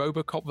going to be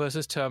RoboCop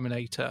versus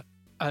Terminator.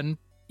 And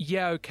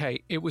yeah,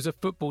 okay, it was a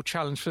football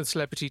challenge for the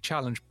Celebrity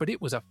Challenge, but it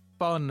was a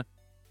fun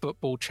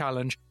football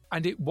challenge,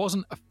 and it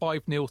wasn't a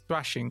 5-0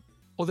 thrashing,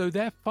 although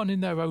they're fun in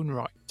their own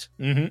right.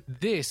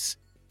 This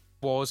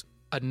was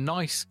a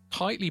nice,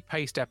 tightly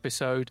paced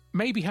episode.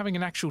 Maybe having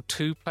an actual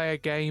 2-player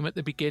game at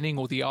the beginning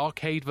or the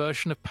arcade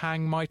version of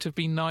Pang might have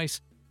been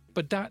nice,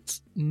 but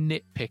that's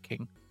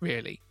nitpicking,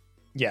 really.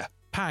 Yeah.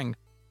 Pang,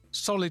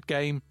 solid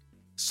game,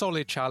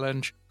 solid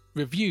challenge,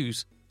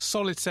 reviews,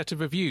 solid set of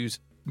reviews,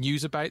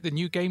 news about the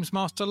new Games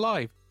Master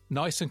Live,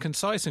 nice and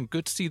concise and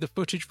good to see the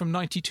footage from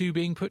 92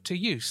 being put to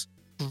use.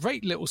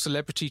 Great little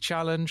celebrity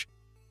challenge.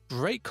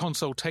 Great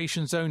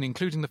consultation zone,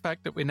 including the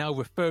fact that we're now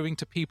referring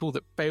to people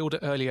that failed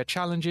at earlier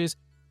challenges,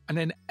 and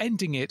then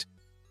ending it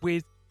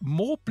with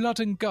more blood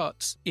and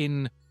guts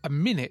in a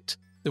minute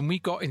than we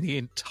got in the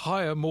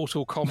entire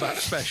Mortal Kombat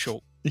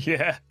special.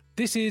 Yeah.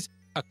 This is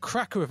a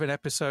cracker of an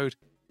episode.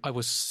 I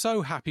was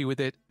so happy with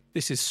it.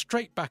 This is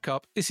straight back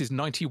up. This is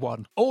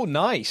 91. Oh,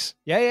 nice.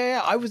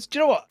 Yeah. I was, do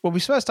you know what? When we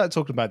first started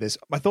talking about this,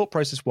 my thought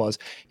process was,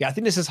 I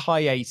think this is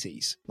high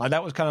 80s. Like,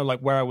 that was kind of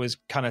like where I was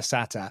kind of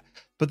sat at.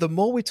 But the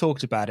more we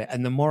talked about it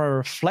and the more I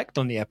reflect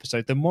on the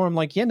episode, the more I'm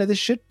like, this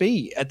should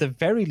be at the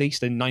very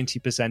least a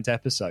 90%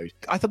 episode.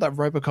 I thought that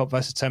RoboCop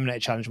versus Terminator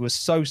challenge was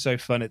so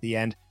fun at the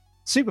end.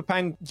 Super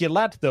Pang, your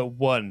lad that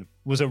won,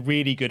 was a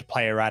really good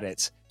player at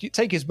it. You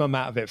take his mum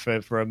out of it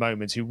for a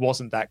moment, who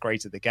wasn't that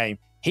great at the game.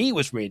 He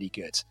was really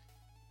good.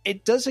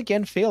 It does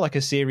again feel like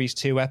a Series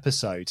 2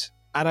 episode,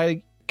 and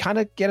I kind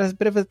of get a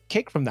bit of a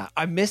kick from that.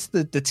 I miss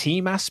the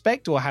team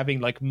aspect, or having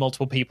like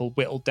multiple people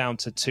whittled down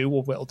to 2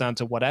 or whittled down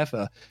to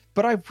whatever,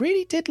 but I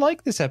really did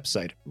like this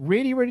episode.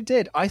 Really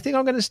did. I think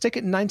I'm going to stick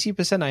at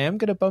 90%. I am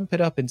going to bump it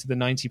up into the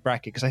 90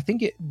 bracket because I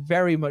think it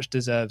very much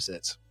deserves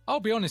it. I'll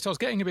be honest, I was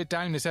getting a bit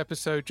down this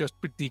episode just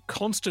with the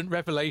constant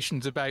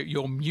revelations about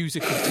your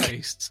musical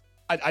tastes.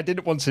 I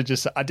didn't want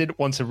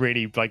to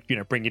really bring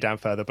you down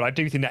further, but I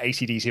do think that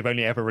AC/DC have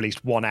only ever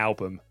released one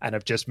album and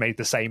have just made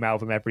the same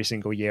album every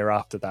single year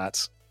after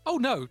that. Oh,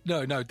 no,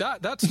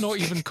 that's not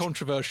even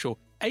controversial.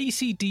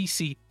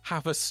 AC/DC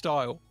have a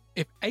style.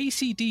 If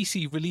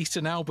AC/DC released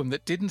an album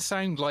that didn't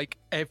sound like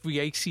every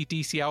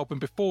AC/DC album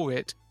before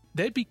it,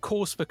 there'd be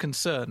cause for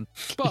concern.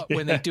 But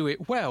when they do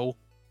it well,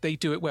 they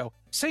do it well.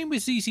 Same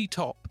with ZZ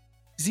Top.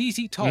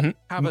 ZZ Top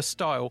have a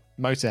style.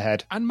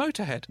 Motorhead. And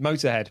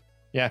Motorhead.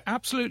 Yeah.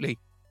 Absolutely.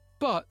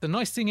 But the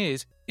nice thing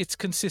is, it's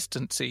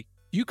consistency.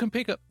 You can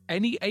pick up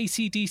any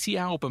AC/DC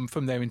album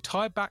from their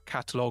entire back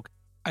catalogue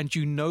and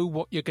you know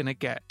what you're going to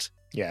get.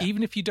 Yeah.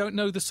 Even if you don't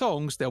know the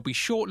songs, there'll be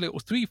short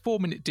little 3-4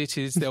 minute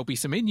ditties, there'll be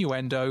some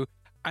innuendo,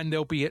 and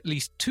there'll be at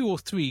least 2 or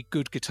 3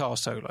 good guitar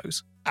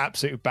solos.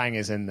 Absolute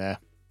bangers in there.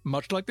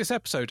 Much like this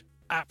episode.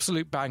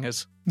 Absolute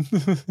bangers.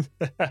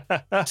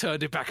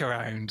 Turned it back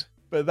around.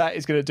 But that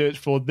is going to do it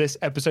for this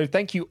episode.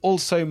 Thank you all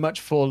so much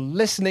for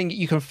listening.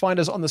 You can find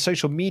us on the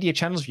social media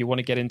channels if you want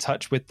to get in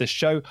touch with the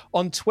show.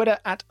 On Twitter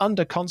at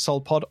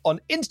UnderConsolePod, on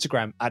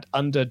Instagram at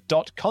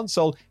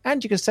under.console,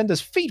 and you can send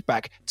us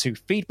feedback to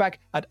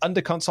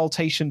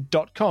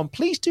feedback@underconsultation.com.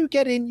 Please do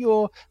get in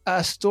your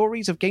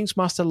stories of Games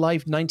Master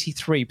Live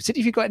 93,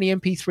 particularly if you've got any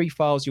MP3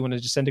 files you want to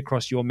just send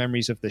across your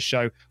memories of the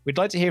show. We'd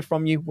like to hear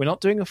from you. We're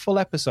not doing a full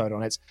episode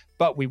on it,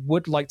 but we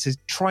would like to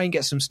try and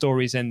get some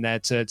stories in there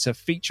to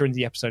feature in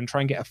the episode and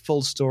try and get a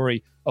full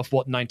story of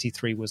what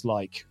 93 was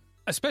like.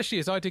 Especially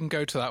as I didn't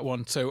go to that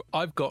one, so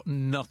I've got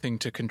nothing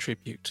to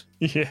contribute.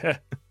 Yeah.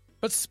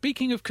 But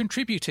speaking of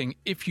contributing,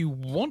 if you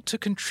want to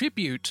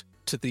contribute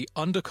to the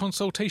Under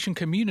Consultation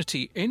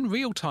community in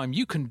real time,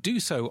 you can do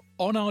so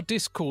on our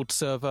Discord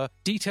server,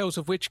 details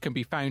of which can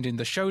be found in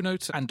the show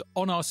notes and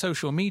on our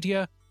social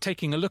media.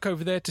 Taking a look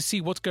over there to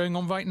see what's going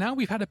on right now,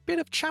 we've had a bit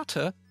of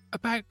chatter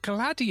about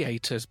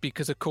Gladiators,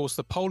 because of course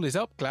the poll is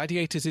up.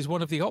 Gladiators is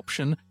one of the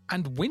option,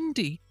 and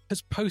Windy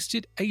has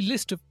posted a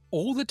list of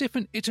all the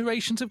different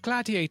iterations of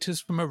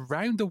Gladiators from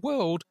around the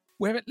world,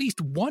 where at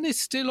least one is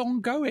still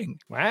ongoing.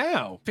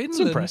 Wow, Finland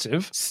that's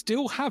impressive.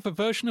 Still have a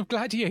version of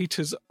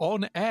Gladiators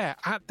on air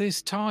at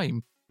this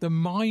time. The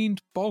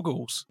mind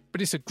boggles.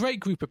 But it's a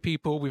great group of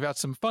people. We've had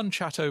some fun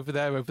chat over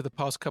there over the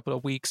past couple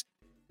of weeks,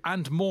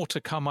 and more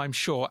to come, I'm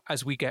sure,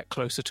 as we get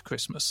closer to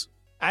Christmas.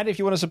 And if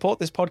you want to support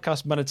this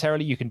podcast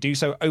monetarily, you can do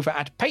so over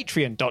at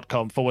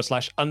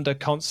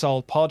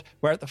patreon.com/underconsolepod,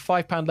 where at the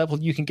 £5 level,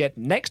 you can get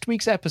next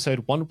week's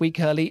episode 1 week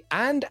early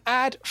and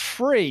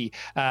ad-free.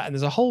 And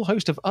there's a whole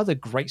host of other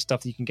great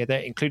stuff that you can get there,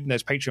 including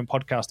those Patreon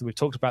podcasts that we've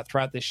talked about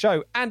throughout this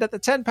show. And at the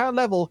 £10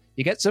 level,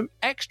 you get some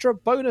extra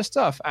bonus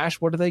stuff. Ash,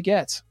 what do they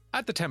get?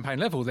 At the £10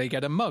 level, they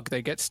get a mug,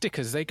 they get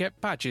stickers, they get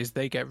badges,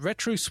 they get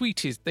retro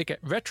sweeties, they get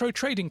retro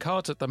trading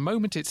cards. At the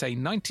moment, it's a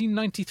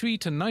 1993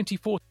 to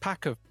 94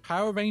 pack of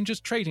Power Rangers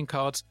trading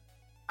cards,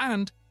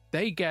 and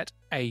they get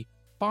a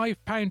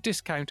 £5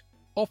 discount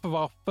off of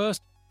our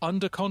first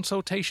Under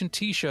Consultation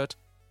t-shirt.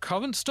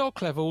 Current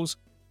stock levels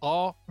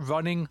are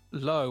running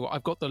low.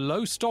 I've got the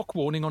low stock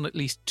warning on at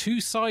least 2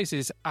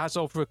 sizes as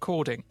of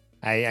recording.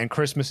 Hey, and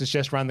Christmas is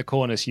just around the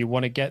corner, so you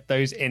want to get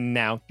those in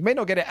now. You may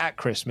not get it at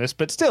Christmas,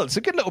 but still, it's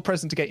a good little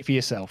present to get for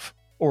yourself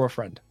or a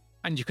friend.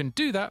 And you can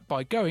do that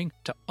by going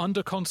to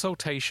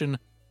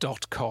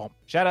underconsultation.com.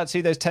 Shout out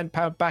to those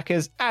 £10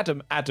 backers: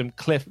 Adam,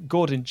 Cliff,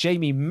 Gordon,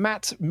 Jamie,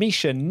 Matt,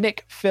 Misha,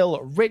 Nick, Phil,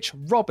 Rich,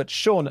 Robert,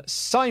 Sean,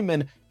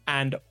 Simon,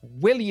 and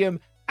William,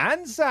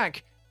 and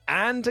Zach,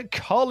 and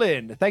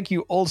Colin. Thank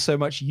you all so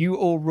much. You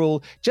all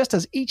rule, just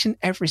as each and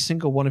every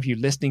single one of you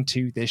listening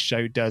to this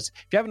show does.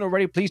 If you haven't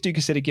already, please do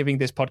consider giving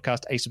this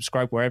podcast a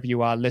subscribe wherever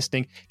you are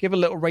listening. Give a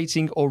little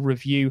rating or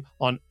review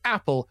on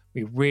Apple.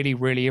 We really,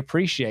 really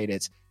appreciate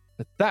it.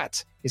 But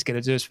that is going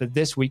to do us for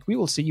this week. We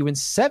will see you in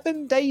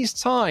 7 days'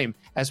 time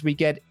as we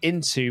get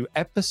into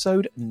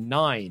episode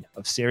 9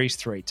 of Series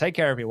 3. Take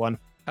care, everyone.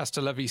 Hasta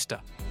la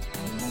vista.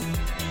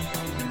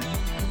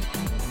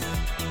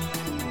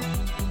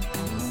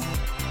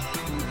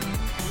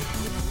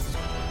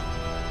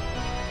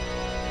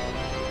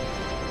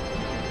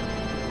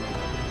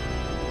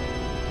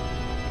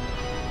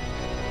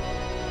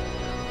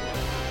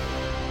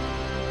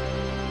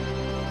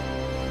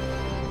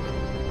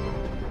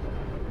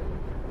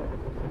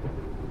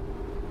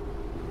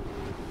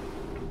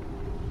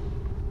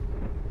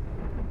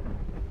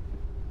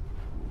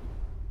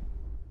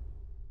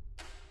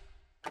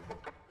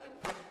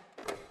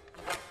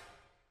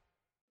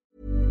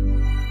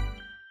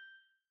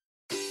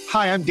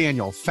 Hi, I'm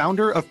Daniel,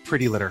 founder of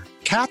Pretty Litter.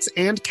 Cats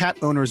and cat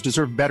owners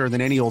deserve better than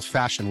any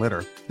old-fashioned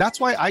litter. That's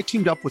why I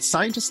teamed up with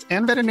scientists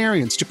and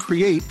veterinarians to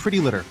create Pretty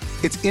Litter.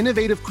 Its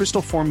innovative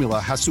crystal formula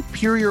has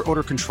superior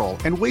odor control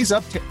and weighs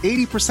up to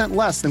 80%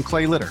 less than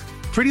clay litter.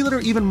 Pretty Litter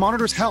even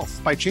monitors health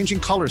by changing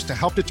colors to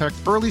help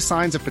detect early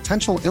signs of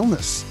potential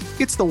illness.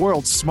 It's the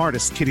world's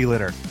smartest kitty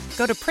litter.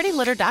 Go to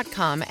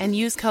prettylitter.com and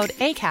use code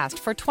ACAST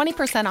for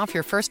 20% off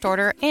your first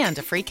order and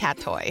a free cat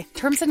toy.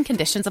 Terms and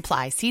conditions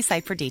apply. See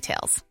site for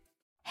details.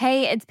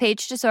 Hey, it's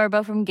Paige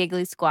DeSorbo from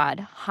Giggly Squad.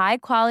 High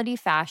quality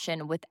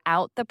fashion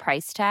without the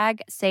price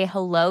tag. Say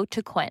hello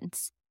to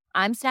Quince.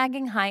 I'm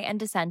snagging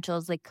high-end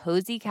essentials like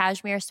cozy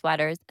cashmere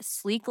sweaters,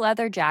 sleek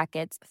leather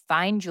jackets,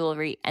 fine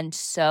jewelry, and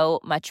so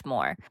much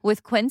more.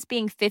 With Quince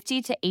being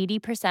 50 to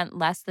 80%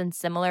 less than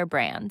similar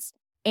brands.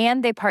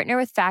 And they partner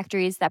with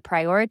factories that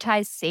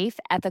prioritize safe,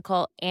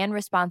 ethical, and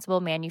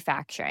responsible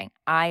manufacturing.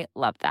 I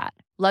love that.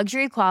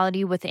 Luxury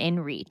quality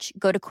within reach.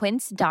 Go to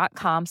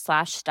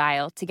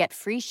quince.com/style to get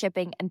free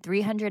shipping and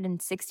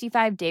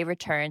 365-day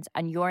returns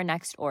on your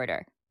next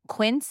order.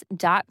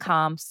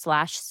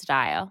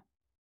 Quince.com/style.